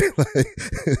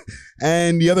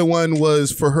 And the other one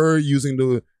was for her using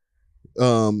the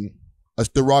a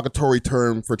derogatory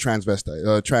term for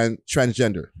transvestite,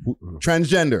 transgender.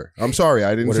 Transgender. I'm sorry,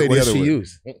 I didn't say the other word.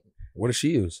 What did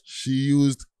she use? She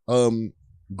used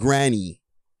granny,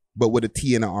 but with a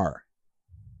T and an R.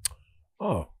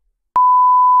 Oh.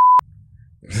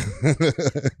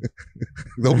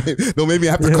 Don't make me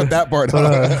have to cut that part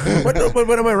out. But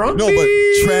am I wrong? No, but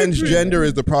transgender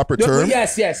is the proper term.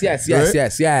 Yes.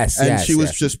 Right? And she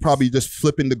was just probably just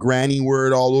flipping the granny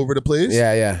word all over the place.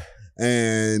 Yeah.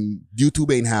 And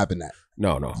YouTube ain't having that.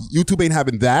 No. YouTube ain't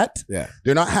having that. Yeah.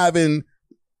 They're not having.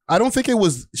 I don't think it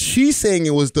was. She's saying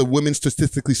it was the women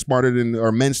statistically smarter than,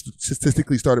 or men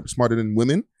statistically smarter than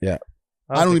women. Yeah.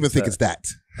 I don't even think it's that.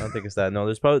 I don't think it's that. No,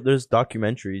 there's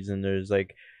documentaries and there's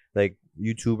like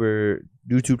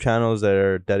YouTube channels that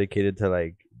are dedicated to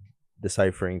like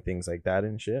deciphering things like that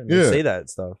and shit. And they say that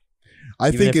stuff.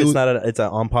 I think if it's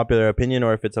an unpopular opinion,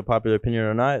 or if it's a popular opinion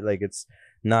or not, like it's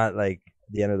not like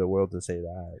the end of the world to say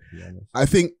that. To be honest. I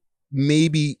think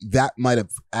maybe that might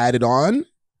have added on.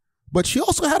 But she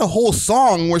also had a whole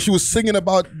song where she was singing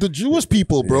about the Jewish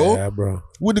people, bro. Yeah, bro.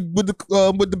 With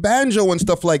the banjo and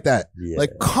stuff like that. Yeah.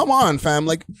 Like, come on, fam.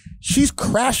 Like, she's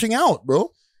crashing out,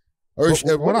 bro. Or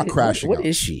we're not crashing. What out.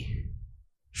 is she?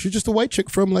 She's just a white chick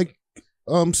from like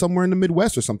somewhere in the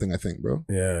Midwest or something, I think, bro.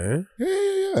 Yeah.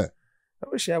 Yeah. How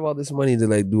does she have all this money to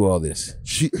like do all this?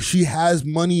 She has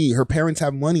money. Her parents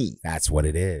have money. That's what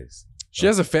it is. She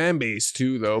has a fan base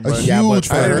too, though. But huge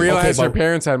fan I didn't base. realize her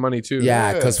parents had money too.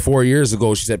 Yeah, because 4 years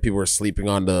ago she said people were sleeping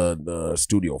on the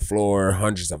studio floor,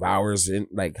 hundreds of hours. In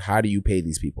like, how do you pay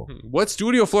these people? What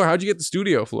studio floor? How'd you get the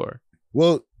studio floor?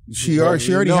 Well, she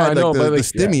already had like the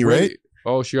stimmy, right?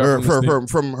 Oh, she got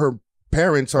from her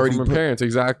parents already. From her parents,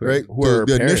 exactly. Right,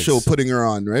 the initial putting her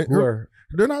on, right?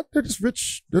 They're just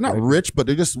rich. They're not rich, but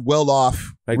they're just well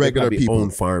off, like regular they people. Own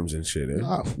farms and shit.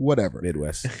 Whatever.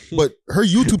 Midwest. But her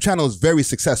YouTube channel is very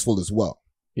successful as well.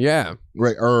 Yeah.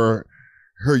 Right. Or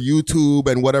her YouTube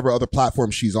and whatever other platform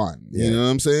she's on. You know what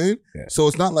I'm saying? Yeah. So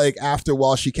it's not like after a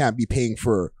while she can't be paying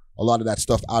for a lot of that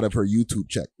stuff out of her YouTube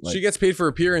check. Like, she gets paid for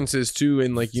appearances too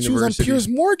in like universities. She was on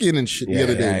Piers Morgan and shit the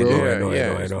other day, bro. I know.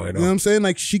 You know what I'm saying?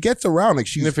 Like, she gets around. Like,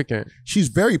 she's significant. She's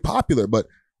very popular, but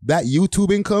that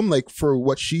YouTube income, like for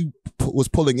what she was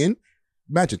pulling in,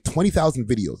 imagine 20,000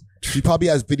 videos. She probably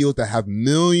has videos that have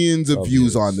millions of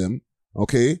views on them.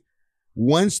 Okay.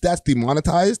 Once that's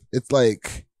demonetized, it's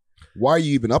like, why are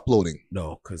you even uploading?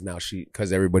 No,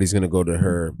 because everybody's gonna go to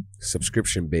her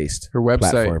subscription based her website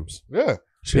platforms. Yeah.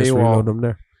 Paywall them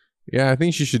there. Yeah, I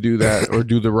think she should do that or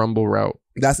do the Rumble route.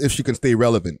 That's if she can stay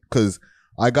relevant. Because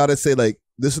I gotta say, like,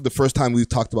 this is the first time we've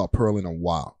talked about Pearl in a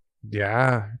while.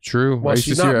 Yeah, true. Well,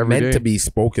 she's not meant to be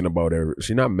spoken about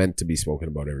she's not meant to be spoken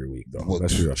about every week, though. Well,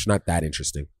 that's real. She's not that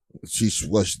interesting.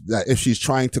 If she's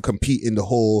trying to compete in the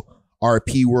whole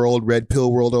R.I.P. world, red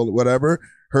pill world, or whatever,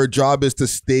 her job is to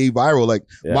stay viral. Like,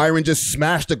 Myron just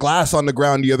smashed a glass on the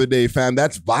ground the other day, fam.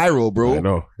 That's viral, bro. I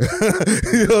know.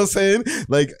 You know what I'm saying?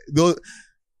 Like,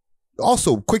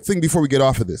 also, quick thing before we get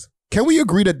off of this. Can we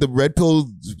agree that the red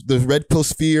pill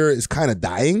sphere is kind of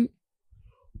dying?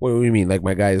 What do you mean? Like,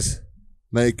 my guys?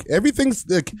 Like, everything's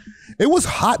like, it was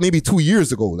hot maybe 2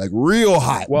 years ago, like real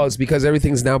hot. Well, it's because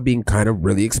everything's now being kind of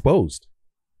really exposed.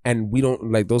 And we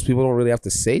don't, like, those people don't really have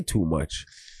to say too much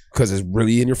because it's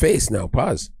really in your face now.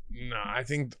 Pause. No, I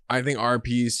think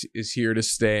R.I.P. is here to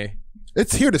stay.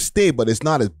 It's here to stay, but it's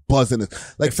not as buzzing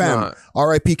as, like, it's fam,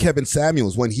 R.I.P. Kevin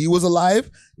Samuels, when he was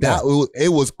alive,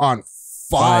 it was on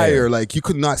fire. Like, you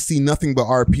could not see nothing but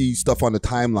RP stuff on the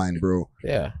timeline, bro.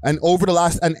 Yeah. And over the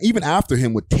last, and even after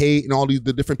him with Tate and all the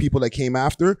different people that came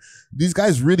after, these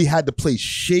guys really had the place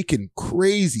shaking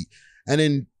crazy. And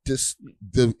then just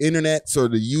the internets or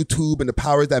the YouTube and the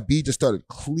powers that be just started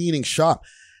cleaning shop.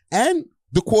 And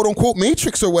the quote unquote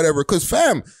Matrix or whatever, because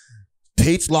fam,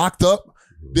 Tate's locked up.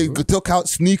 They took out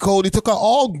Sneeko. They took out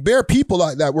all bare people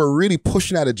that were really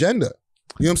pushing that agenda.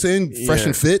 You know what I'm saying? Fresh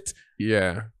and fit.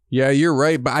 Yeah. Yeah, you're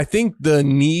right. But I think the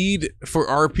need for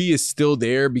RP is still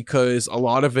there because a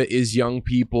lot of it is young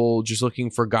people just looking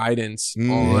for guidance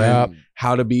on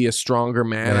how to be a stronger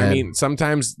man. I mean,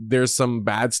 sometimes there's some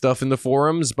bad stuff in the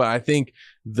forums, but I think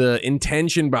the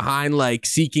intention behind like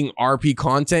seeking RP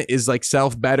content is like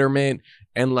self-betterment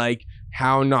and like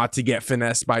how not to get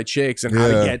finessed by chicks and how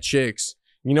to get chicks.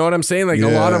 You know what I'm saying? Like a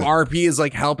lot of RP is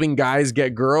like helping guys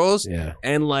get girls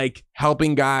and like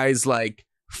helping guys like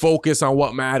focus on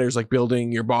what matters, like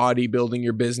building your body, building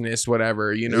your business,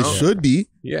 whatever, you know? It should be.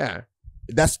 Yeah.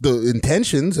 That's the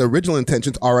intentions, original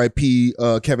intentions. R.I.P.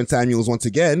 Kevin Samuels once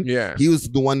again. Yeah. He was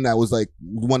the one that was like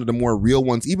one of the more real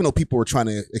ones, even though people were trying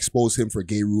to expose him for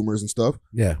gay rumors and stuff.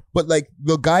 Yeah. But like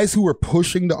the guys who were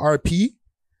pushing the R.I.P.,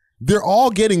 they're all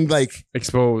getting like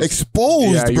exposed,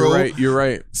 yeah, bro. You're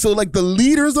right. So like the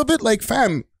leaders of it, like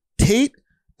fam, Tate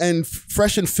and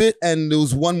Fresh and Fit, and there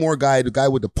was one more guy, the guy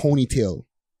with the ponytail.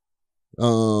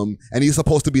 And he's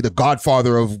supposed to be the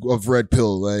godfather of Red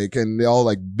Pill, like, and they all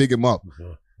like big him up.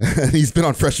 And he's been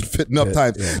on Fresh and Fit enough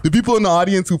times. Yeah. The people in the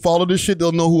audience who follow this shit,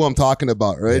 they'll know who I'm talking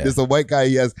about, right? Yeah. There's a white guy,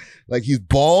 he has, like, he's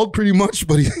bald pretty much,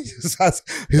 but he just has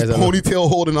his ponytail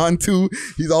holding on to.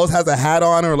 He always has a hat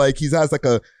on, or like he has like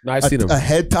a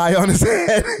head tie on his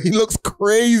head. He looks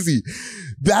crazy.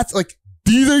 That's like,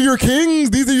 these are your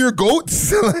kings? These are your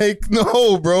goats? Like,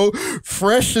 no, bro.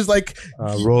 Fresh is like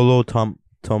Rolo Tomasi.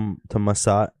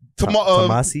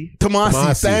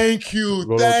 Thank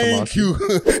you. Thank you.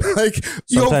 Like,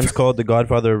 sometimes called the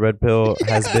godfather of Red Pill,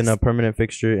 has been a permanent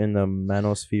fixture in the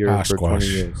manosphere for 20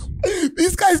 years.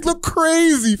 These guys look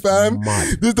crazy, fam.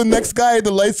 There's the next guy,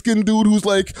 the light-skinned dude who's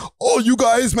like, oh, you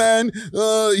guys, man.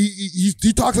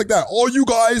 He talks like that. Oh, you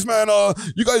guys, man.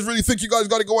 You guys really think you guys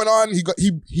got it going on?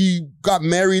 He got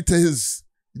married to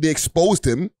they exposed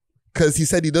him because he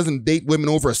said he doesn't date women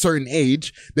over a certain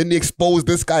age. Then they exposed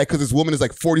this guy because this woman is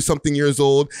like 40-something years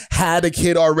old, had a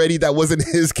kid already that wasn't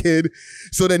his kid.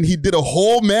 So then he did a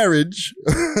whole marriage,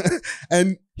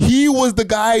 and he was the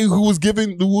guy who was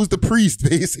the priest,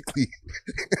 basically.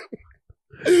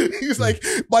 He was like,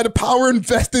 by the power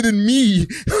invested in me,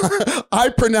 I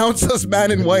pronounce us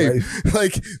man and wife.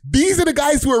 Like, these are the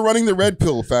guys who are running the Red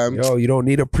Pill, fam. Yo, you don't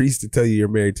need a priest to tell you you're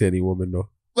married to any woman, though.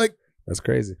 Like, that's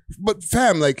crazy. But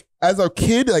fam, like, as a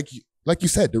kid, like you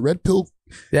said, the Red Pill,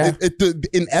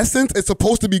 in essence, it's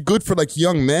supposed to be good for like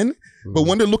young men. But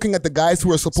when they're looking at the guys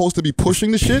who are supposed to be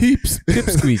pushing the shit,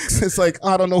 pipsqueaks. It's like,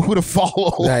 I don't know who to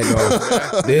follow. I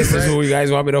know. This is who you guys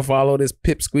want me to follow, this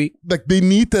pipsqueak. Like, they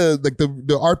need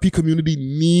the RP community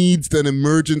needs an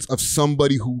emergence of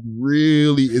somebody who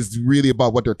really is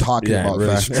about what they're talking about.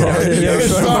 Really strong.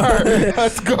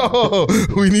 Let's go.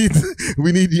 We need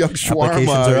young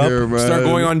shawarma here, man. Start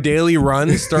going on daily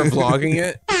runs, start vlogging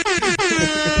it.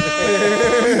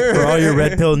 For all your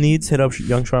Red Pill needs, hit up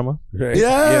Young Shawarma.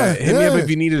 Yeah. Hit me up if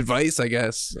you need advice, I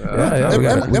guess. We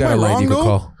got a line you can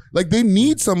call. Like, they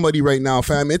need somebody right now,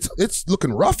 fam. It's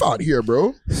looking rough out here,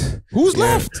 bro. Who's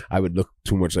left? I would look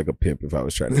too much like a pimp if I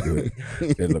was trying to do it.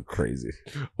 It looked crazy.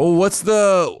 What's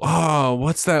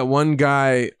that one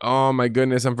guy? Oh my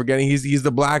goodness, I'm forgetting. He's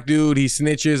the black dude. He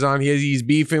snitches on. He's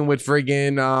beefing with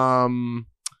friggin'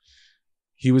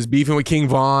 he was beefing with King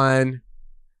Von.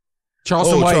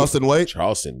 Charleston White.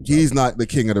 Charleston. He's not the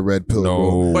king of the Red Pill,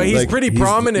 bro. But he's pretty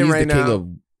prominent right now.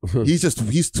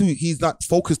 He's not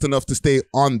focused enough to stay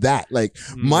on that. Like,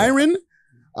 Myron,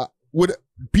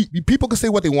 people can say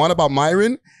what they want about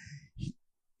Myron.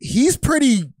 He's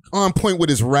pretty on point with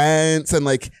his rants and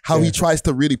like how he tries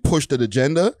to really push the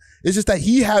agenda. It's just that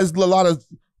he has a lot of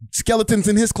skeletons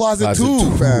in his closet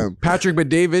too, fam. Patrick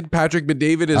Bet-David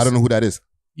is. I don't know who that is.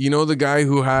 You know the guy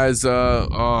who has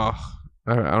I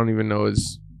don't even know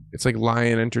it's like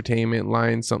Lion Entertainment,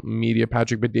 Lion something media.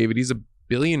 Patrick Bet-David, he's a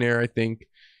billionaire, I think,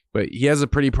 but he has a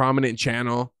pretty prominent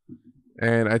channel,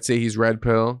 and I'd say he's Red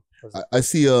Pill. I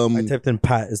see. I typed in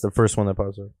Pat is the first one that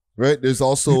pops up. Right. There's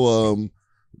also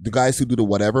the guys who do the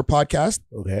Whatever podcast.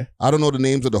 Okay. I don't know the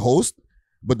names of the host,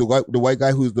 but the white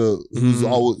guy who's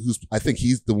I think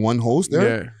he's the one host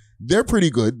there. Yeah. They're pretty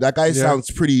good. That guy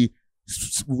sounds pretty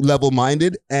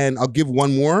level-minded, and I'll give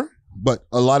one more. But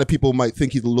a lot of people might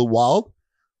think he's a little wild.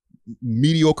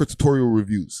 Mediocre tutorial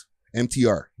reviews.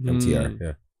 MTR,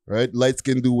 yeah. Right?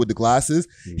 Light-skinned dude with the glasses.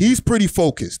 He's pretty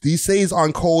focused. He stays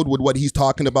on code with what he's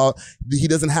talking about. He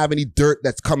doesn't have any dirt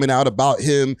that's coming out about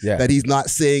him that he's not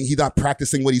saying. He's not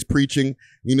practicing what he's preaching.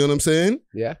 You know what I'm saying?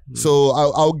 Yeah. So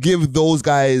I'll give those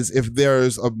guys, if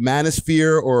there's a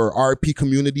manosphere or RP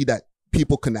community that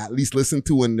people can at least listen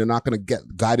to and they're not going to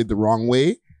get guided the wrong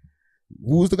way.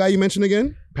 Who's the guy you mentioned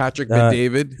again? Patrick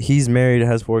Bet-David. He's married,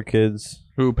 has 4 kids.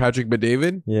 Who, Patrick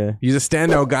Bet-David? Yeah. He's a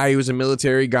standout guy. He was a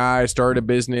military guy, started a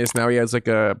business. Now he has like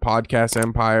a podcast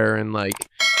empire, and like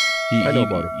I know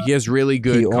about him. He has really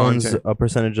good content. He owns a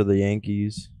percentage of the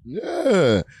Yankees.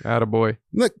 Yeah. Attaboy.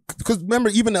 Look, because remember,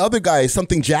 even the other guy,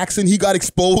 Something Jackson, he got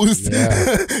exposed.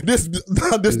 Yeah. There's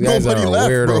nobody left,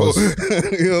 bro. You know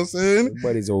what I'm saying?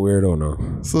 Everybody's a weirdo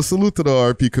now. So salute to the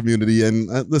RP community. And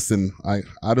listen, I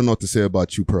don't know what to say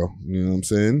about you, Pro. You know what I'm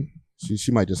saying?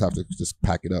 She might just have to just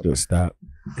pack it up. Just stop.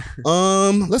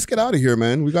 Let's get out of here,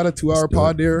 man. We got a 2-hour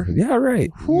pod there. Yeah,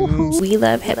 right. We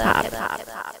love hip hop.